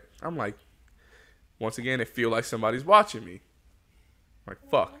ends, right, I'm like, once again, it feel like somebody's watching me. I'm like,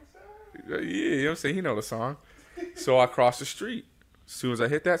 fuck. Yeah, you know what I'm saying? You know the song. So I cross the street. As soon as I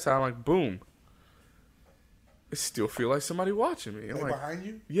hit that side, I'm like, boom. It still feel like somebody watching me. I'm like behind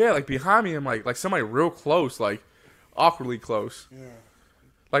you? Yeah, like behind me. I'm like somebody real close, like awkwardly close. Yeah.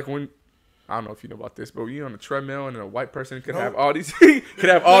 Like when, I don't know if you know about this, but when you're on a treadmill and a white person could have all these could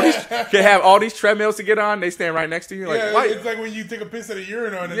have all these treadmills to get on. They stand right next to you. Like, yeah, it's like when you take a piss at a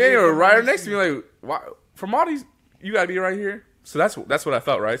urinal. And you're right next to me. Like, why, from all these, you gotta be right here. So that's what I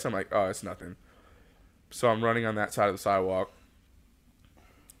felt, right? So I'm like, oh, it's nothing. So I'm running on that side of the sidewalk.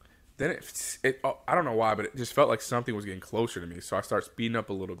 Then I don't know why, but it just felt like something was getting closer to me. So I start speeding up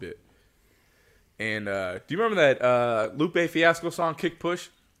a little bit. And do you remember that Lupe Fiasco song, Kick Push?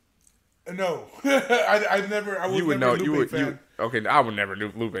 No, I was never a Lupe fan. Okay, I would never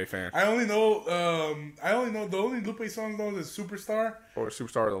do Lupe fan. I only know the only Lupe song though is Superstar or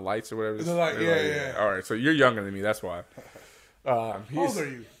Superstar of the Lights or whatever. The Light, yeah. All right, so you're younger than me. That's why. How old are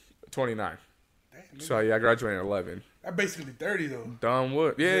you? 29. Damn, so yeah, I graduated at 11. I'm basically 30 though. Dumb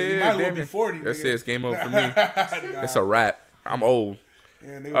what? Yeah. You might as well be 40. That's it. It's game over for me. It's a wrap. I'm old.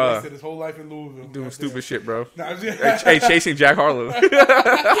 Yeah, they wasted his whole life in Louisville. Doing stupid shit, bro. Nah, hey, chasing Jack Harlow.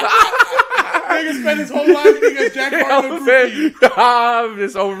 Nigga spent his whole life being a Jack Harlow groupie.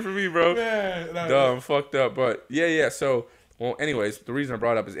 It's over for me, bro. Man, dumb, fucked up. But yeah. So, well, anyways, the reason I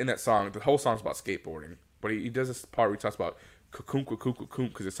brought it up is in that song, the whole song's about skateboarding. But he does this part where he talks about cocoon,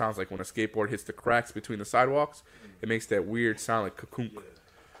 because it sounds like when a skateboard hits the cracks between the sidewalks, it makes that weird sound like cocoon.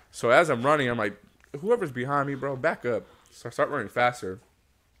 So as I'm running, I'm like, whoever's behind me, bro, back up. So I start running faster.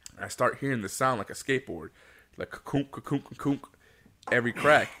 I start hearing the sound like a skateboard, like cocoon, every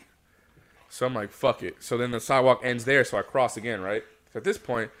crack. So I'm like, fuck it. So then the sidewalk ends there, so I cross again, right? So at this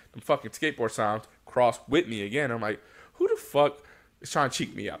point, the fucking skateboard sounds cross with me again. I'm like, who the fuck is trying to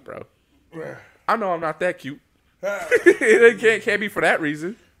cheat me out, bro? I know I'm not that cute. It can't be for that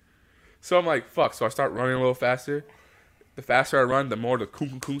reason. So I'm like, fuck. So I start running a little faster. The faster I run, the more the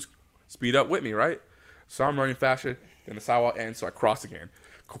coons speed up with me, right? So I'm running faster. Then the sidewalk ends, so I cross again.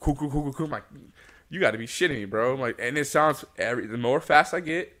 I'm like, you got to be shitting me, bro. I'm like, and it sounds the more fast I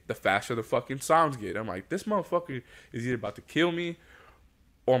get, the faster the fucking sounds get. I'm like, this motherfucker is either about to kill me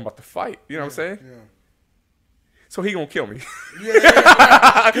or I'm about to fight. You know what I'm saying? Yeah. So he gonna kill me. Yeah.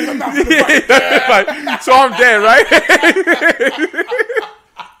 I'm not gonna fight. So I'm dead, right?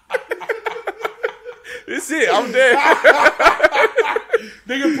 That's it. I'm dead.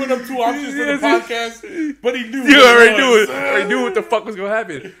 Nigga put up 2 options for the podcast, but he knew. You already knew it. Already knew what the fuck was gonna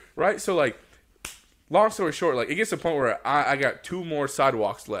happen, right? So like, long story short, like it gets to the point where I got 2 more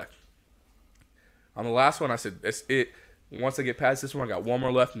sidewalks left. On the last one, I said that's it. Once I get past this one, I got 1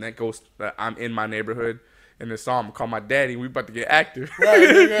 more left, and that goes. I'm in my neighborhood, and this song I'm gonna call my daddy. We about to get active. Right,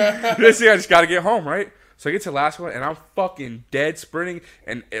 nigga. This thing, I just gotta get home, right? So I get to the last one, and I'm fucking dead sprinting,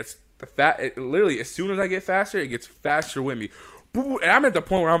 and it's literally as soon as I get faster, it gets faster with me. And I'm at the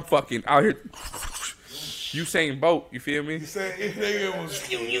point where I'm fucking out here. Usain Bolt, you feel me? You said if nigga was.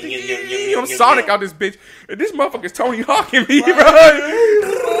 I'm Sonic out this bitch, and this motherfucker's Tony Hawking me, bro.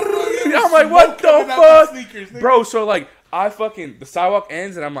 I'm like, what the fuck, bro? So like, the sidewalk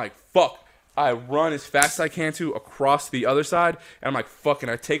ends, and I'm like, fuck. I run as fast as I can across the other side, and I'm like, fucking.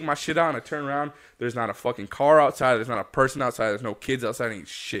 I take my shit out, and I turn around. There's not a fucking car outside. There's not a person outside. There's no kids outside. Ain't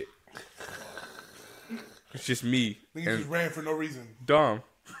shit. It's just me. Niggas just ran for no reason. Dumb.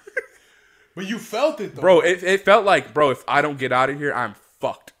 But you felt it though, bro. It felt like, bro, if I don't get out of here, I'm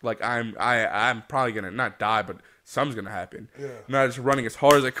fucked. Like I'm probably gonna not die, but something's gonna happen. Yeah. And I was just running as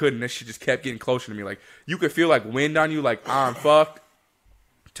hard as I could, and this shit just kept getting closer to me. Like you could feel like wind on you, like I'm fucked.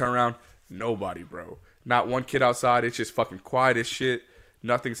 Turn around, nobody, bro. Not one kid outside. It's just fucking quiet as shit.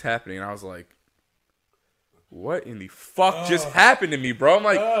 Nothing's happening. And I was like, what in the fuck just happened to me, bro? I'm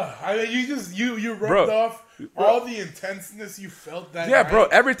like, I mean, you rubbed off all the intenseness you felt that yeah, night. bro,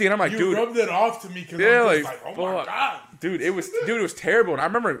 everything. I'm like, you dude, rubbed it off to me because yeah, I'm just like, oh my god, dude, it was terrible. And I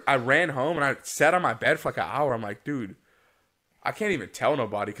remember I ran home and I sat on my bed for like an hour. I'm like, dude, I can't even tell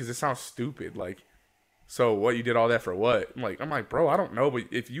nobody because it sounds stupid. Like, so what? You did all that for what? I'm like, bro, I don't know, but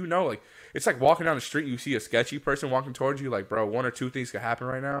if you know, like, it's like walking down the street, and you see a sketchy person walking towards you, like, bro, 1 or 2 things could happen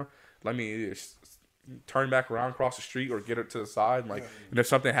right now. Let me either turn back around, cross the street, or get it to the side. Like, and if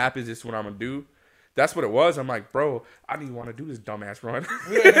something happens, this is what I'm gonna do. That's what it was. I'm like, bro, I didn't want to do this dumbass run.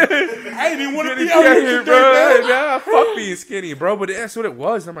 I didn't even want to be out here, bro. Yeah, fuck being skinny, bro. But that's what it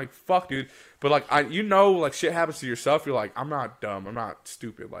was. I'm like, fuck, dude. But like, like shit happens to yourself. You're like, I'm not dumb. I'm not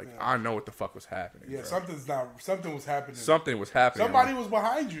stupid. Like, I know what the fuck was happening. Yeah, bro. something was happening. Something was happening. Somebody was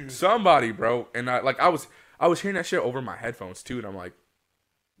behind you. Somebody, bro. And I was hearing that shit over my headphones too, and I'm like,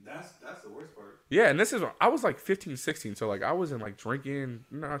 that's the worst part. yeah, and I was like 15, 16, so like I wasn't like drinking,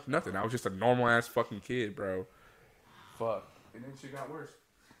 nothing. I was just a normal ass fucking kid, bro. Fuck. And then shit got worse.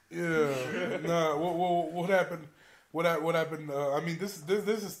 Yeah. Nah. What happened? What happened? I mean, this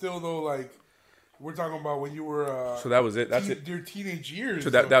is still though like we're talking about when you were. So that was it. That's it. Your teenage years. So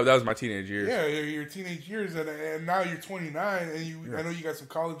that was my teenage years. Yeah, your teenage years, and now you're 29, and I know you got some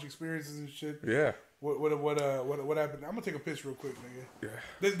college experiences and shit. Yeah. What happened? I'm gonna take a piss real quick, nigga.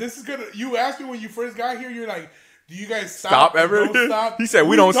 Yeah. This is gonna. You asked me when you first got here. You're like, do you guys stop ever? Don't stop? He said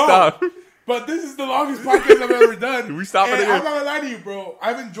we don't stop. But this is the longest podcast I've ever done. Do we stop it again? I'm not gonna lie to you, bro.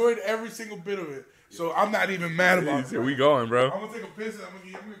 I've enjoyed every single bit of it, so I'm not even mad about it. We going, bro. I'm gonna take a piss. And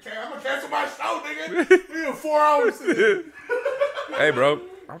I'm gonna cancel my show, nigga. We have 4 hours. Hey, bro.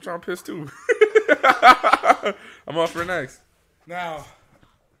 I'm trying to piss too. I'm off for next. Now,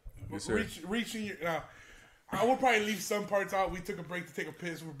 yes, sir. reaching your now. I will probably leave some parts out. We took a break to take a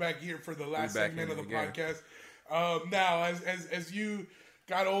piss. We're back here for the last segment of the podcast. Now, as you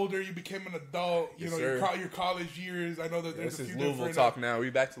got older, you became an adult. You know, your college years. I know that there's a few Louisville different talk now. We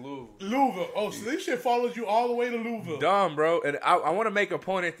back to Louisville. Louisville. Oh, so this shit followed you all the way to Louisville. Dumb, bro. And I want to make a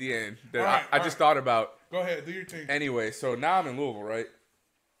point at the end that I just thought about. Go ahead, do your thing. Anyway, so now I'm in Louisville, right?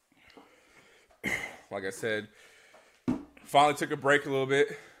 Like I said, finally took a break a little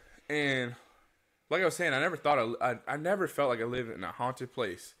bit, and like I was saying, I never felt like I lived in a haunted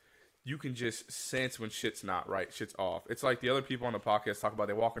place. You can just sense when shit's not right, shit's off. It's like the other people on the podcast talk about.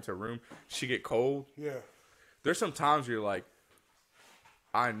 They walk into a room, shit get cold. Yeah. There's some times where you're like,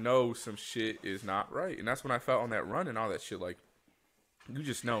 I know some shit is not right, and that's when I felt on that run and all that shit. Like, you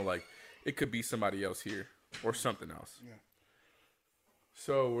just know, like, it could be somebody else here or something else. Yeah.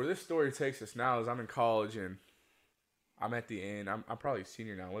 So where this story takes us now is I'm in college and I'm at the end. I'm probably a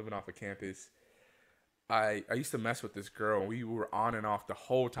senior now, living off of campus. I used to mess with this girl, and we were on and off the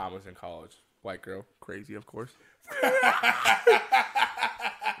whole time I was in college. White girl, crazy, of course.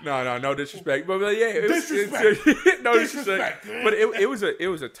 No disrespect, but yeah, no disrespect. But it was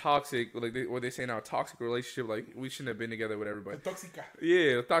a toxic, like what they say now, toxic relationship. Like we shouldn't have been together, whatever. But toxica.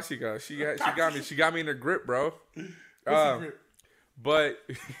 Yeah, toxica. She got me in her grip, bro. Grip? But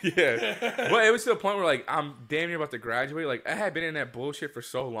yeah, but it was to the point where like I'm damn near about to graduate. Like I had been in that bullshit for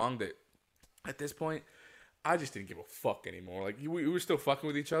so long that at this point I just didn't give a fuck anymore. Like we were still fucking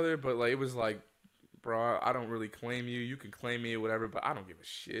with each other, but like it was like, bro, I don't really claim you. You can claim me or whatever, but I don't give a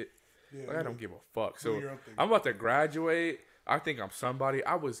shit. Yeah, like I don't give a fuck. So I'm about to graduate. I think I'm somebody.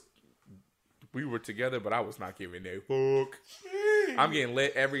 We were together, but I was not giving a fuck. I'm getting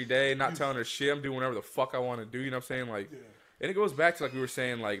lit every day, not telling her shit. I'm doing whatever the fuck I want to do. You know what I'm saying? Like, and it goes back to like we were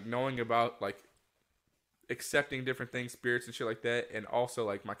saying, like knowing about like accepting different things, spirits and shit like that, and also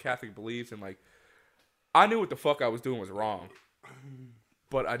like my Catholic beliefs and like I knew what the fuck I was doing was wrong,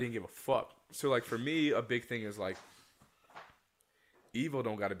 but I didn't give a fuck. So like for me, a big thing is like evil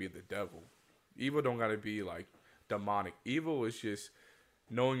don't got to be the devil. Evil don't got to be like demonic. Evil is just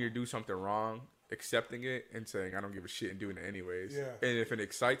knowing you do something wrong, accepting it, and saying I don't give a shit and doing it anyways. Yeah. And if it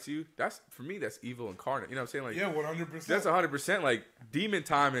excites you, that's for me. That's evil incarnate. You know what I'm saying? Like 100%. that's 100%. Like demon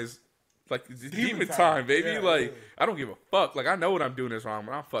time is. Like it's demon time, baby. Yeah, like I don't give a fuck. Like I know what I'm doing is wrong,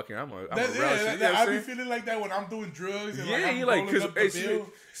 but I'm a relish. You know what I I'm be saying? feeling like that when I'm doing drugs. And Yeah, I'm you like rolling because up the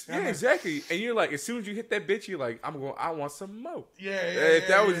bill. exactly. And you're like, as soon as you hit that bitch, you're like, I want some more. If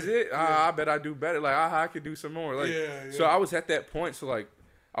that was it, I bet I do better. Like I could do some more. Like so, I was at that point. So like,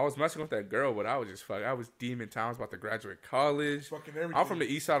 I was messing with that girl, but I was just fucking. I was demon time. I was about to graduate college. Fucking everything. I'm from the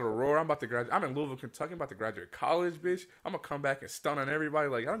east side of Aurora. I'm about to graduate. I'm in Louisville, Kentucky. I'm about to graduate college, bitch. I'm gonna come back and stun on everybody.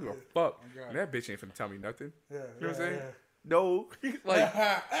 Like I don't give a fuck. And that bitch ain't finna tell me nothing. You know what I'm saying? No. Like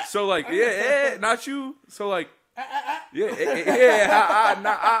so, like not you. So like. It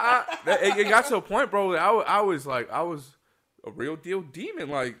got to a point, bro. I was a real deal demon.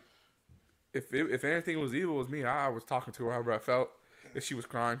 Like, if anything was evil, it was me. I was talking to her however I felt. If she was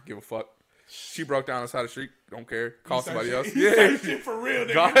crying, give a fuck. She broke down on the side of the street, don't care. Call somebody else. Yeah, shit for real.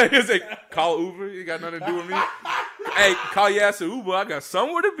 Call Uber. You got nothing to do with me. Hey, call your ass an Uber. I got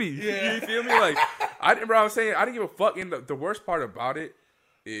somewhere to be. Yeah. You feel me? Like, I was saying, I didn't give a fuck. And the worst part about it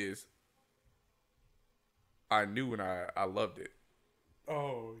is, I knew and I loved it.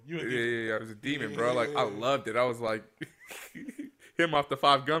 Oh, I was a demon, bro. Like I loved it. I was like him off the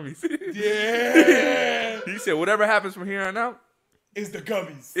 5 gummies. Yeah. He said, whatever happens from here on out, it's the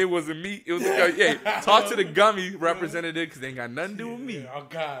gummies. it wasn't me. It was the gummy. Yeah, talk to the gummy representative because they ain't got nothing to do with me. Oh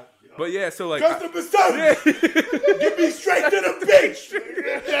God. But yeah, so like customer service. Get me straight to the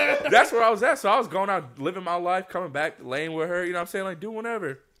bitch. That's where I was at. So I was going out, living my life, coming back, laying with her. You know what I'm saying? Like, do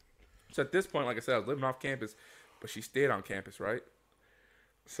whatever. So at this point, like I said, I was living off campus, but she stayed on campus, right?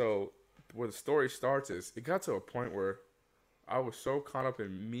 So where the story starts is it got to a point where I was so caught up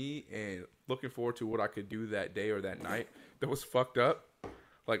in me and looking forward to what I could do that day or that night that was fucked up.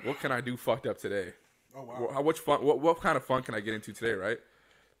 Like, what can I do fucked up today? Oh, wow. How much fun? What kind of fun can I get into today, right?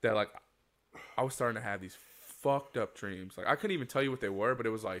 That, like, I was starting to have these fucked up dreams. Like, I couldn't even tell you what they were, but it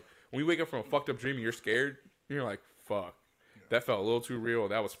was like, when you wake up from a fucked up dream and you're scared, you're like, fuck. That felt a little too real.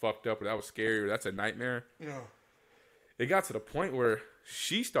 That was fucked up, or that was scary, or that's a nightmare. Yeah. It got to the point where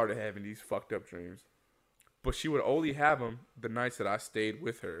she started having these fucked up dreams, but she would only have them the nights that I stayed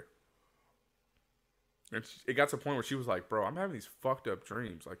with her. And it got to a point where she was like, bro, I'm having these fucked up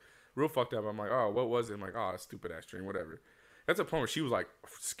dreams. Like, real fucked up. I'm like, oh, what was it? I'm like, oh, stupid ass dream, whatever. That's a point where she was like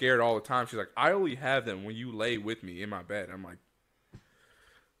scared all the time. She's like, I only have them when you lay with me in my bed. I'm like,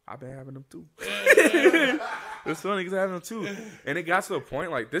 I've been having them too. There's some niggas having them too. And it got to a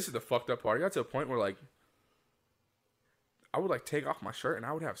point, like, this is the fucked up part. It got to a point where, like, I would, like, take off my shirt and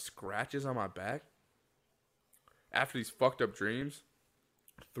I would have scratches on my back after these fucked up dreams.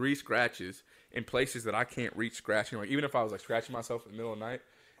 3 scratches in places that I can't reach scratching. Like, even if I was, like, scratching myself in the middle of the night,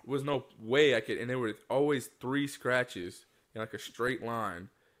 there was no way I could. And there were always 3 scratches in, like, a straight line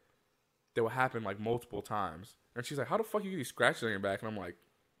that would happen, like, multiple times. And she's like, how the fuck you get these scratches on your back? And I'm like,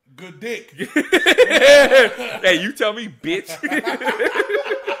 good dick. Hey, you tell me, bitch.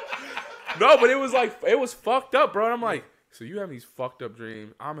 No, but it was like, it was fucked up, bro. And I'm like, so you having these fucked up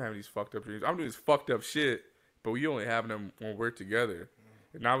dreams. I'm having these fucked up dreams. I'm doing this fucked up shit, but we only having them when we're together.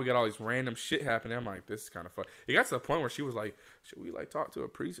 And now we got all these random shit happening. I'm like, this is kind of fun. It got to the point where she was like, should we, like, talk to a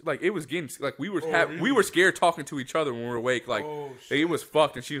priest? Like, it was getting, like, we were scared talking to each other when we were awake. Like, it was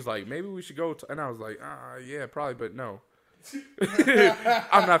fucked. And she was like, maybe we should go. And I was like, yeah, probably, but no.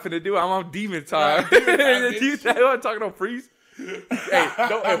 I'm not finna do it. I'm on demon time. You want to talk to no priest? Hey,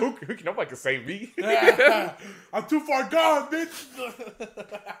 who nobody can save me. I'm too far gone,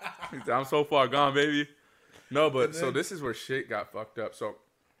 bitch. I'm so far gone, baby. No, but so this is where shit got fucked up. So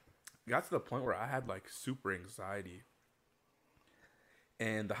it got to the point where I had, like, super anxiety.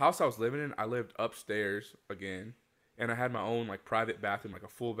 And the house I was living in, I lived upstairs again. And I had my own, like, private bathroom, like a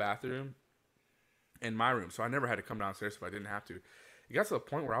full bathroom in my room. So I never had to come downstairs if I didn't have to. It got to the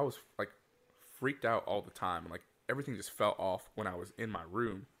point where I was, like, freaked out all the time. And, like, everything just fell off when I was in my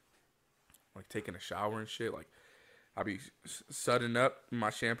room. Like, taking a shower and shit. Like, I'd be sudding up my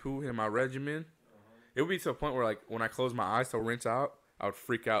shampoo and my regimen. It would be to a point where, like, when I close my eyes to rinse out, I would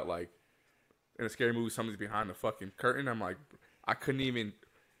freak out, like, in a scary movie, somebody's behind the fucking curtain. I'm like, I couldn't even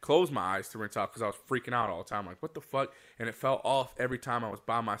close my eyes to rinse out because I was freaking out all the time. Like, what the fuck? And it fell off every time I was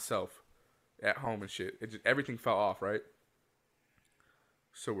by myself at home and shit. Everything fell off, right?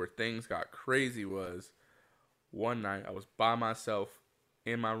 So where things got crazy was one night I was by myself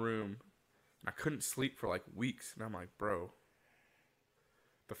in my room. And I couldn't sleep for like weeks. And I'm like, bro.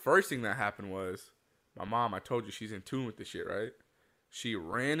 The first thing that happened was my mom, I told you she's in tune with this shit, right? She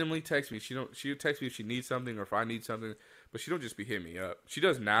randomly texts me. She'll text me if she needs something or if I need something, but she don't just be hitting me up. She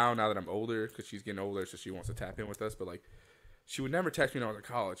does now that I'm older because she's getting older, so she wants to tap in with us. But like, she would never text me when I was in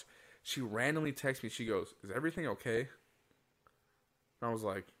college. She randomly texts me. She goes, "Is everything okay?" And I was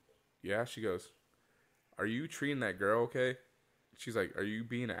like, "Yeah." She goes, "Are you treating that girl okay?" She's like, "Are you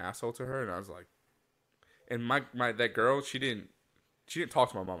being an asshole to her?" And I was like, and my that girl, she didn't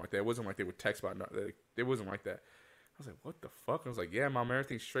talk to my mom like that. It wasn't like they would text about nothing. It wasn't like that. I was like, what the fuck? I was like, yeah, mom,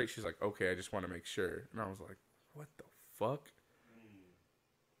 everything's straight. She's like, okay, I just want to make sure. And I was like, what the fuck?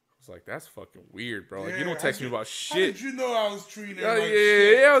 I was like, that's fucking weird, bro. Like, you don't text me about shit. How did you know I was treating her like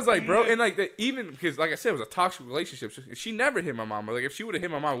shit? Yeah, I was like, bro. And like, even because, like I said, it was a toxic relationship. She never hit my mom. Like, if she would have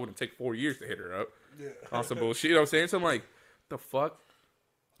hit my mom, it wouldn't take 4 years to hit her up. Yeah. On some bullshit. You know what I'm saying? So I'm like, the fuck?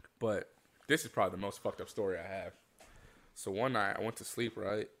 But this is probably the most fucked up story I have. So one night, I went to sleep,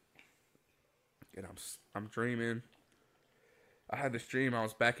 right? And I'm dreaming. I had this dream. I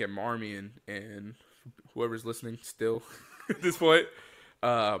was back at Marmion, and whoever's listening still at this point,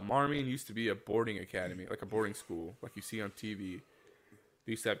 Marmion used to be a boarding academy, like a boarding school, like you see on TV.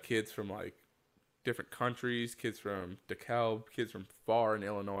 They used to have kids from like different countries, kids from DeKalb, kids from far in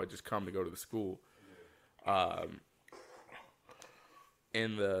Illinois just come to go to the school. And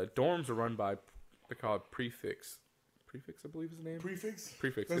the dorms are run by, they're called Prefix. Prefix, I believe is the name. Prefix?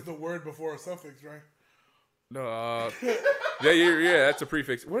 Prefix. That's the word before a suffix, right? No, yeah, that's a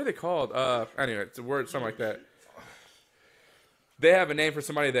prefix. What are they called? Anyway, it's a word, something like that. They have a name for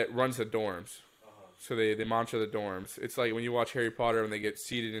somebody that runs the dorms. So they monitor the dorms. It's like when you watch Harry Potter when they get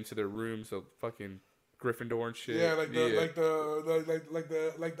seated into their rooms of fucking Gryffindor and shit. Yeah, like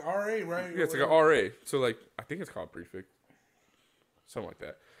the RA, right? Yeah, it's like an RA. So like I think it's called prefix. Something like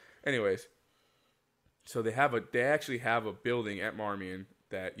that. Anyways, so they actually have a building at Marmion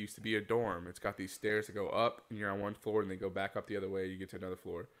that used to be a dorm. It's got these stairs that go up, and you're on one floor, and they go back up the other way. You get to another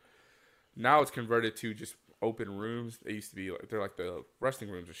floor. Now it's converted to just open rooms. They used to be they're like the resting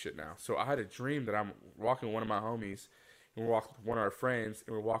rooms and shit now. So I had a dream that I'm walking with one of my homies, and we're walking with one of our friends,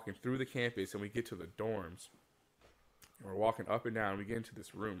 and we're walking through the campus, and we get to the dorms, and we're walking up and down. And we get into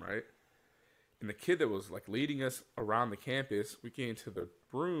this room, right? And the kid that was like leading us around the campus, we get into the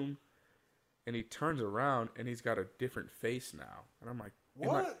room, and he turns around, and he's got a different face now, and I'm like,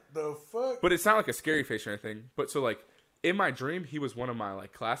 what the fuck? But it's not like a scary face or anything. But so like in my dream, he was one of my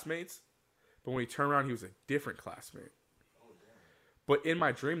like classmates. But when he turned around, he was a different classmate. Oh, damn. But in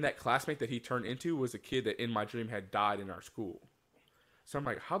my dream, that classmate that he turned into was a kid that in my dream had died in our school. So I'm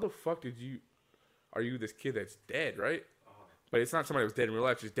like, how the fuck are you this kid that's dead, right? Uh-huh. But it's not somebody that was dead in real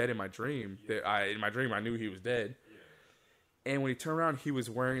life, just dead in my dream. Yeah. In my dream, I knew he was dead. Yeah. And when he turned around, he was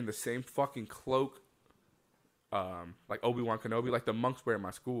wearing the same fucking cloak. Like Obi-Wan Kenobi, like the monks wear in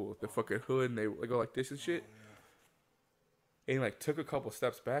my school, the fucking hood, and they go like this and shit. Oh, yeah. And he like took a couple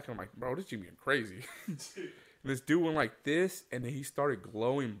steps back, and I'm like, bro, this is getting crazy. And this dude went like this, and then he started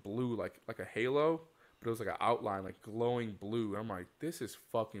glowing blue, like a halo, but it was like an outline, like glowing blue. I'm like, this is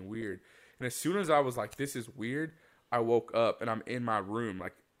fucking weird. And as soon as I was like, this is weird, I woke up, and I'm in my room,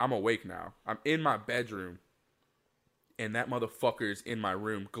 like I'm awake now. I'm in my bedroom, and that motherfucker is in my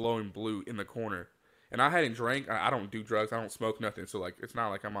room, glowing blue in the corner. And I hadn't drank. I don't do drugs. I don't smoke nothing. So, like, it's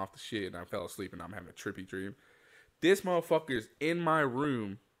not like I'm off the shit and I fell asleep and I'm having a trippy dream. This motherfucker is in my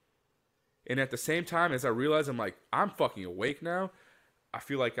room. And at the same time, as I realize I'm fucking awake now, I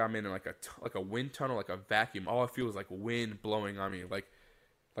feel like I'm in like a wind tunnel, like a vacuum. All I feel is like wind blowing on me, like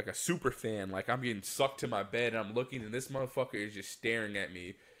a super fan. Like I'm getting sucked to my bed and I'm looking and this motherfucker is just staring at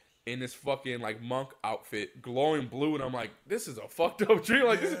me. In this fucking like monk outfit, glowing blue, and I'm like, this is a fucked up dream.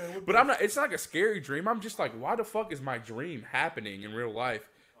 Like, but I'm not. It's not like a scary dream. I'm just like, why the fuck is my dream happening in real life?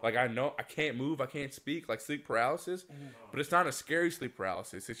 Like, I know I can't move, I can't speak, like sleep paralysis, but it's not a scary sleep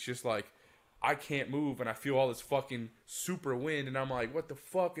paralysis. It's just like I can't move, and I feel all this fucking super wind, and I'm like, what the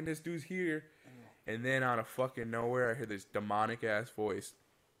fuck? And this dude's here, and then out of fucking nowhere, I hear this demonic ass voice,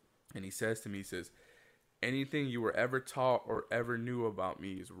 and he says to me, he says, anything you were ever taught or ever knew about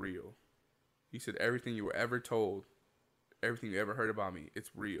me is real. He said, everything you were ever told, everything you ever heard about me, it's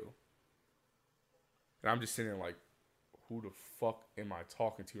real. And I'm just sitting there like, who the fuck am I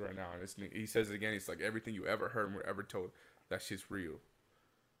talking to right now? And he says it again. He's like, everything you ever heard and were ever told, that shit's real.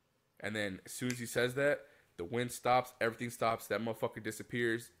 And then as soon as he says that, the wind stops, everything stops, that motherfucker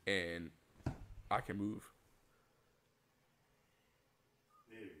disappears, and I can move.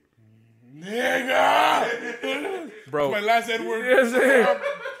 Nigga! Bro. My last Edward.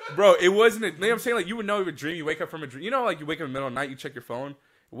 Bro, it wasn't you know what I'm saying? Like, you would know it was a dream. You wake up from a dream. You know, like, you wake up in the middle of the night, you check your phone.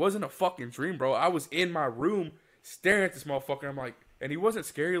 It wasn't a fucking dream, bro. I was in my room staring at this motherfucker. I'm like, and he wasn't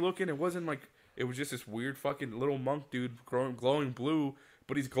scary looking. It wasn't like, it was just this weird fucking little monk dude glowing blue,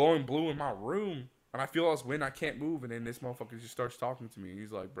 but he's glowing blue in my room. And I feel all this wind. I can't move. And then this motherfucker just starts talking to me.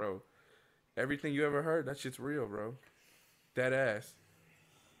 He's like, bro, everything you ever heard, that shit's real, bro. Dead ass.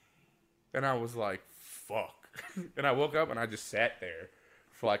 And I was like, fuck. And I woke up and I just sat there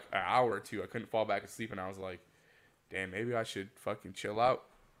for like an hour or two. I couldn't fall back asleep. And I was like, damn, maybe I should fucking chill out.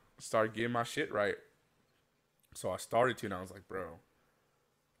 Start getting my shit right. So I started to, and I was like, bro,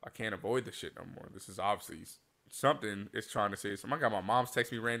 I can't avoid this shit no more. This is obviously something is trying to say something. I got my mom's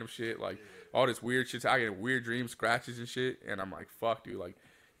text me random shit, like all this weird shit. I get weird dreams, scratches and shit. And I'm like, fuck, dude, like,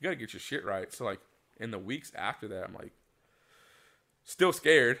 you gotta get your shit right. So, like, in the weeks after that, I'm like, still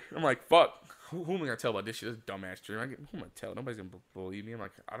scared. I'm like, fuck. Who am I gonna tell about this shit? This dumbass dream. Who am I gonna tell? Nobody's gonna believe me. I'm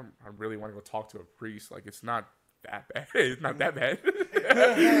like, I really want to go talk to a priest. Like, it's not that bad. It's not that bad.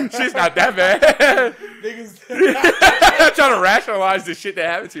 She's not that bad. I'm trying to rationalize the shit that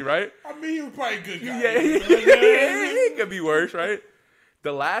happened to you, right? I mean, he was probably a good guy. Yeah, it could be worse, right?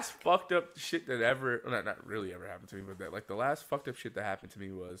 The last fucked up shit that ever, not really ever happened to me, but that, like, the last fucked up shit that happened to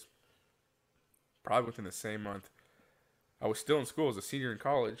me was probably within the same month. I was still in school as a senior in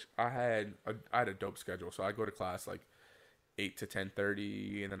college. I had a dope schedule, so I go to class like 8 to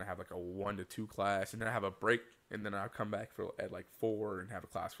 10:30, and then I have like a 1 to 2 class, and then I have a break, and then I come back at like 4 and have a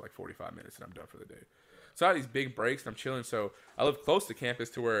class for like 45 minutes, and I'm done for the day. So I had these big breaks, and I'm chilling. So I live close to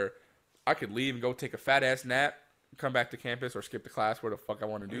campus to where I could leave and go take a fat ass nap, come back to campus, or skip the class, where the fuck I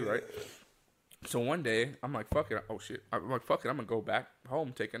want to do, right? So one day I'm like, fuck it. Oh shit. I'm like, fuck it. I'm gonna go back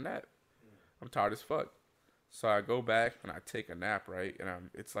home, take a nap. I'm tired as fuck. So I go back and I take a nap, right? And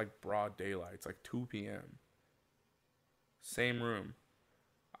it's like broad daylight. It's like 2 p.m. Same room.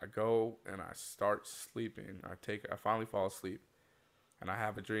 I go and I start sleeping. I finally fall asleep. And I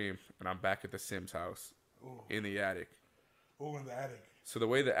have a dream. And I'm back at the Sims house. Ooh. In the attic. Oh, in the attic. So the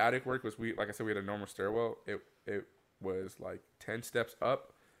way the attic worked was, like I said, we had a normal stairwell. It was like 10 steps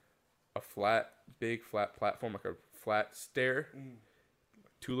up. A big flat platform, like a flat stair.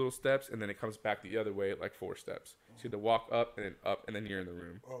 2 little steps, and then it comes back the other way, like 4 steps. So you have to walk up, and then you're in the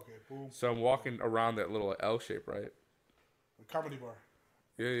room. Okay, boom. So I'm walking around that little L shape, right? A comedy bar.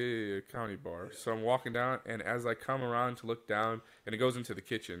 Yeah, comedy bar. Yeah. So I'm walking down, and as I come around to look down, and it goes into the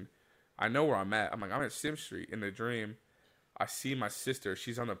kitchen, I know where I'm at. I'm like, I'm at Sim Street. In the dream, I see my sister.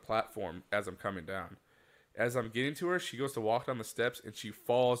 She's on the platform as I'm coming down. As I'm getting to her, she goes to walk down the steps, and she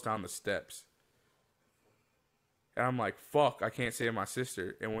falls down the steps. And I'm like, fuck, I can't save my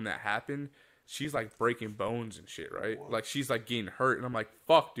sister. And when that happened, she's like breaking bones and shit, right? What? Like, she's like getting hurt. And I'm like,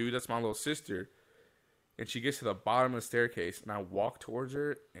 fuck, dude, that's my little sister. And she gets to the bottom of the staircase, and I walk towards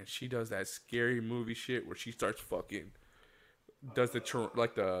her, and she does that scary movie shit where she starts fucking, does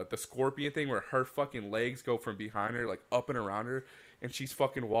the scorpion thing where her fucking legs go from behind her, like up and around her, and she's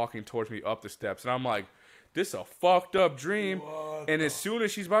fucking walking towards me up the steps. And I'm like, this is a fucked up dream. What? And as soon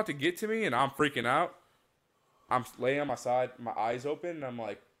as she's about to get to me, and I'm freaking out, I'm laying on my side, my eyes open, and I'm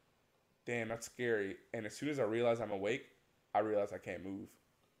like, damn, that's scary. And as soon as I realize I'm awake, I realize I can't move.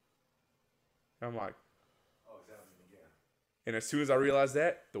 And I'm like, oh, it's happening again. And as soon as I realize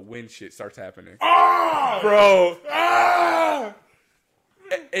that, the wind shit starts happening. Oh! Bro! Ah!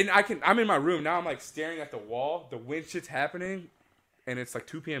 And I'm in my room. Now I'm like staring at the wall. The wind shit's happening, and it's like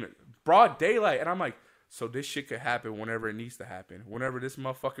 2 p.m. Broad daylight. And I'm like, so this shit could happen whenever it needs to happen. Whenever this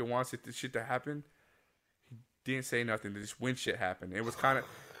motherfucker wants this shit to happen. Didn't say nothing. This wind shit happened. It was kind of,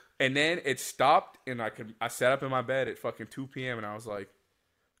 and then it stopped, and I sat up in my bed at fucking 2 p.m. and I was like,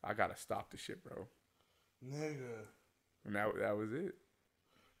 I gotta stop this shit, bro. Nigga. And that was it.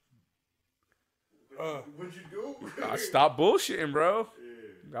 What'd you do? I stopped bullshitting, bro.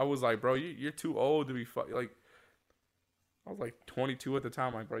 Yeah. I was like, bro, you're too old to be like. I was like 22 at the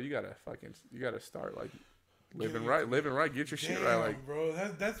time. Like, bro, you gotta start like living right. Get your shit right, like, bro.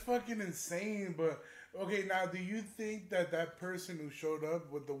 That's fucking insane, but. Okay, now do you think that person who showed up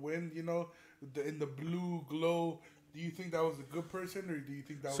with the wind, you know, in the blue glow, do you think that was a good person, or do you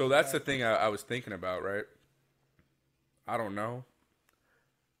think that was So that's the thing I was thinking about, right? I don't know.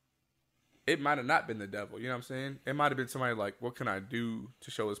 It might have not been the devil, you know what I'm saying? It might have been somebody like, what can I do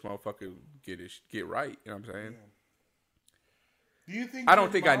to show this motherfucker get right, you know what I'm saying? Yeah. Do you think I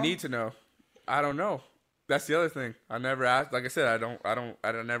don't think I need to know. I don't know. That's the other thing. I never asked. Like I said,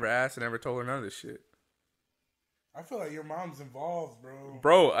 I never asked. I never told her none of this shit. I feel like your mom's involved, bro.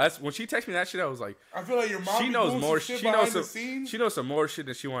 Bro, when she texted me that shit, I was like, I feel like your mom she knows more. Shit She knows the some. scenes. She knows some more shit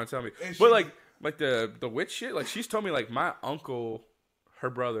than she want to tell me. And But she- like the witch shit. Like she's told me like my uncle, her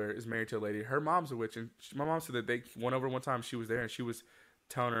brother is married to a lady. Her mom's a witch, and my mom said that they went over one time. She was there, and she was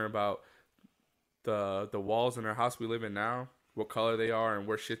telling her about the walls in her house we live in now, what color they are, and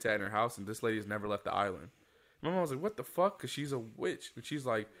where shit's at in her house. And this lady has never left the island. My mom was like, "What the fuck?" Because she's a witch, and she's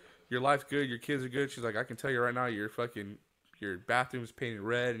like, "Your life's good, your kids are good." She's like, "I can tell you right now, your bathroom's painted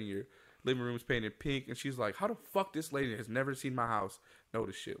red and your living room's painted pink." And she's like, "How the fuck this lady has never seen my house know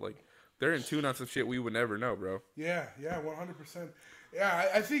this shit?" Like, they're in tune on some shit we would never know, bro. Yeah, 100%. Yeah,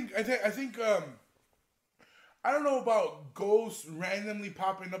 I think I don't know about ghosts randomly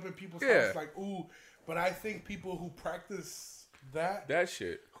popping up in people's houses like ooh, but I think people who practice that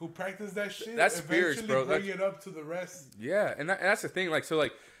shit, that's spirits, bro. Bring it up to the rest. Yeah, and that's the thing. Like, so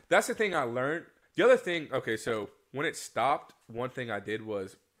like that's the thing I learned. The other thing, okay, so when it stopped, one thing I did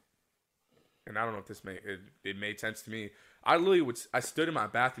was, and I don't know if this made sense to me. I stood in my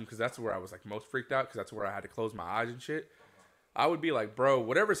bathroom because that's where I was like most freaked out because that's where I had to close my eyes and shit. I would be like, bro,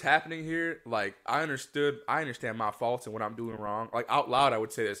 whatever's happening here, like I understand my faults and what I'm doing wrong. Like out loud, I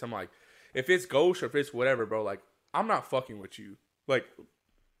would say this. I'm like, if it's ghost or if it's whatever, bro, like I'm not fucking with you. Like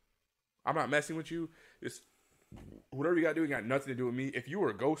I'm not messing with you. It's whatever you got to do, you got nothing to do with me. If you were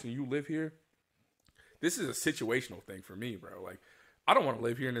a ghost and you live here, this is a situational thing for me, bro. Like, I don't want to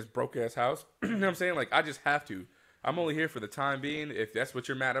live here in this broke ass house. You know what I'm saying? Like, I just have to. I'm only here for the time being. If that's what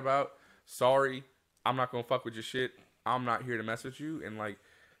you're mad about, sorry. I'm not going to fuck with your shit. I'm not here to mess with you. And, like,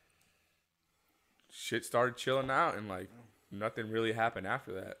 shit started chilling out and, like, nothing really happened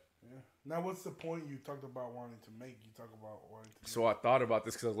after that. Yeah. Now, what's the point you talked about wanting to make? You talk about wanting to So I thought about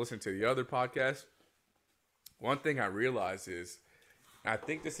this because I was listening to the other podcast. One thing I realized is, I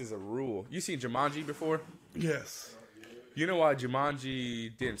think this is a rule. You seen Jumanji before? Yes. You know why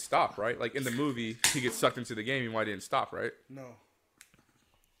Jumanji didn't stop, right? Like in the movie, he gets sucked into the game, and why it didn't stop, right? No.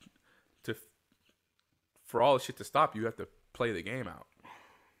 For all the shit to stop, you have to play the game out.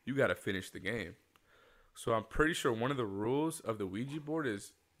 You got to finish the game. So I'm pretty sure one of the rules of the Ouija board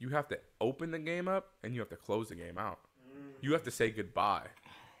is you have to open the game up and you have to close the game out. You have to say goodbye.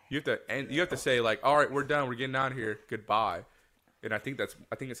 You have to say like, all right, we're done. We're getting out of here. Goodbye. And I think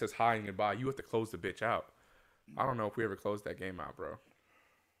it says hi and goodbye. You have to close the bitch out. I don't know if we ever closed that game out, bro.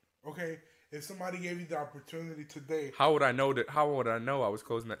 Okay, if somebody gave you the opportunity today, how would I know I was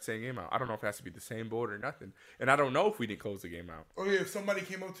closing that same game out? I don't know if it has to be the same board or nothing. And I don't know if we didn't close the game out. Okay, if somebody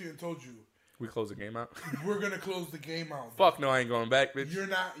came up to you and told you we closed the game out, we're gonna close the game out. Fuck no, I ain't going back, bitch. You're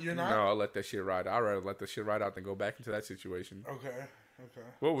not. No, I'll let that shit ride. I'd rather let that shit ride out than go back into that situation. Okay.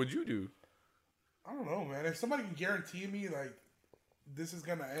 What would you do? I don't know, man. If somebody can guarantee me like this is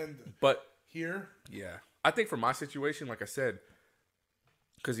gonna end, but here, yeah, I think for my situation, like I said,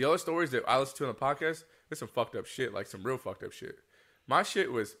 because the other stories that I listen to on the podcast, there's some fucked up shit, like some real fucked up shit. My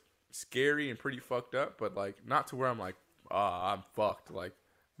shit was scary and pretty fucked up, but like not to where I'm like, I'm fucked. Like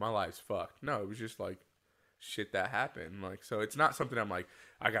my life's fucked. No, it was just like shit that happened. Like so, it's not something I'm like,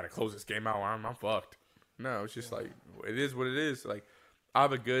 I gotta close this game out. I'm fucked. No, it's just like it is what it is. Like I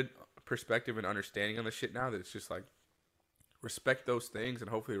have a good perspective and understanding on the shit now that it's just like respect those things and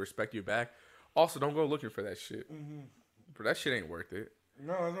hopefully respect you back. Also, don't go looking for that shit. Mm-hmm. But that shit ain't worth it.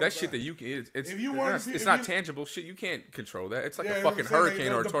 No, that shit that you can. It's not tangible shit. You can't control that. It's like a fucking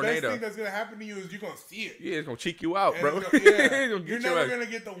hurricane or a tornado. The best thing that's gonna happen to you is you're gonna see it. Yeah, it's gonna cheek you out, bro. You're never gonna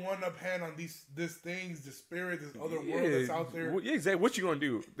get the one up hand on these things, the spirit, this other world that's out there. Yeah, exactly. What you gonna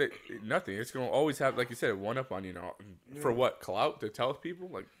do? Nothing. It's gonna always have, like you said, one up on you. For what? Clout to tell people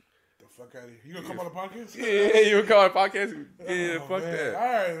like. The fuck out of here. You gonna come on the podcast? Yeah, you gonna come on the podcast? Yeah, fuck man. that. All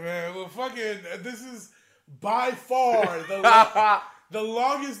right, man. Well, fucking, this is by far the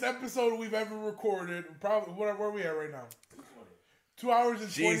longest episode we've ever recorded. Probably, where are we at right now? 2 hours and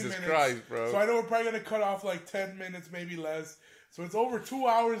 20 minutes. Jesus Christ, bro. So I know we're probably gonna cut off like 10 minutes, maybe less. So it's over 2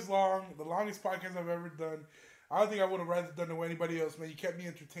 hours long. The longest podcast I've ever done. I don't think I would have rather done it with anybody else, man. You kept me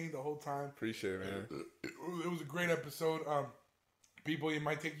entertained the whole time. Appreciate it, man. It was a great episode. People, it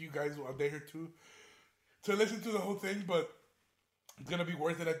might take you guys a day or two to listen to the whole thing, but it's going to be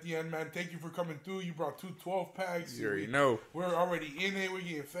worth it at the end, man. Thank you for coming through. You brought 2 12-packs. You already know. We're already in it. We're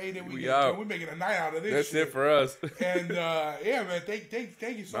getting faded. We're making a night out of this That's shit. it for us. And, yeah, man, thank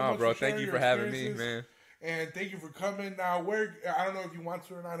you so much bro, for sharing thank you your for having me, experiences. man. And thank you for coming. Now, I don't know if you want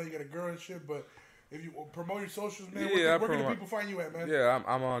to or not. I know you got a girl and shit, but if you promote your socials, man, where can the people find you at, man? Yeah,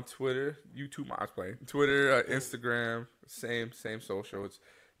 I'm on Twitter, YouTube, mine's playing. Twitter, Instagram, same social. It's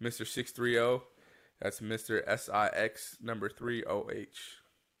Mr. 630. That's Mr. SIX number 30H.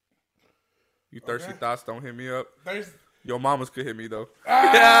 You thirsty Okay. thoughts, don't hit me up. Thirsty. Your mamas could hit me, though.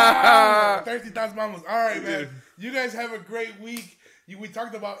 Thirsty Thoughts Mamas. All right, man. You guys have a great week. We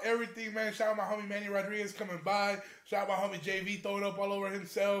talked about everything, man. Shout out my homie Manny Rodriguez coming by. Shout out my homie JV throwing up all over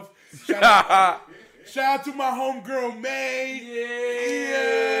himself. Shout out to my homegirl May.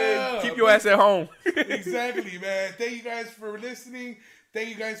 Yeah. Keep your ass at home. Exactly, man. Thank you guys for listening. Thank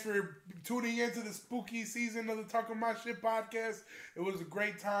you guys for tuning into the spooky season of the Talking My Shit podcast. It was a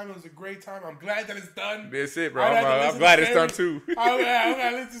great time. I'm glad that it's done. That's it, bro. I don't have to I'm listen glad to it's done, too. I'm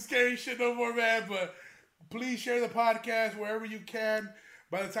not listening to scary shit no more, man. But please share the podcast wherever you can.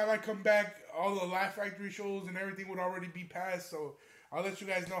 By the time I come back, all the Laugh Factory shows and everything would already be passed. So I'll let you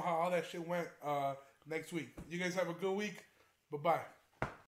guys know how all that shit went next week. You guys have a good week. Bye-bye.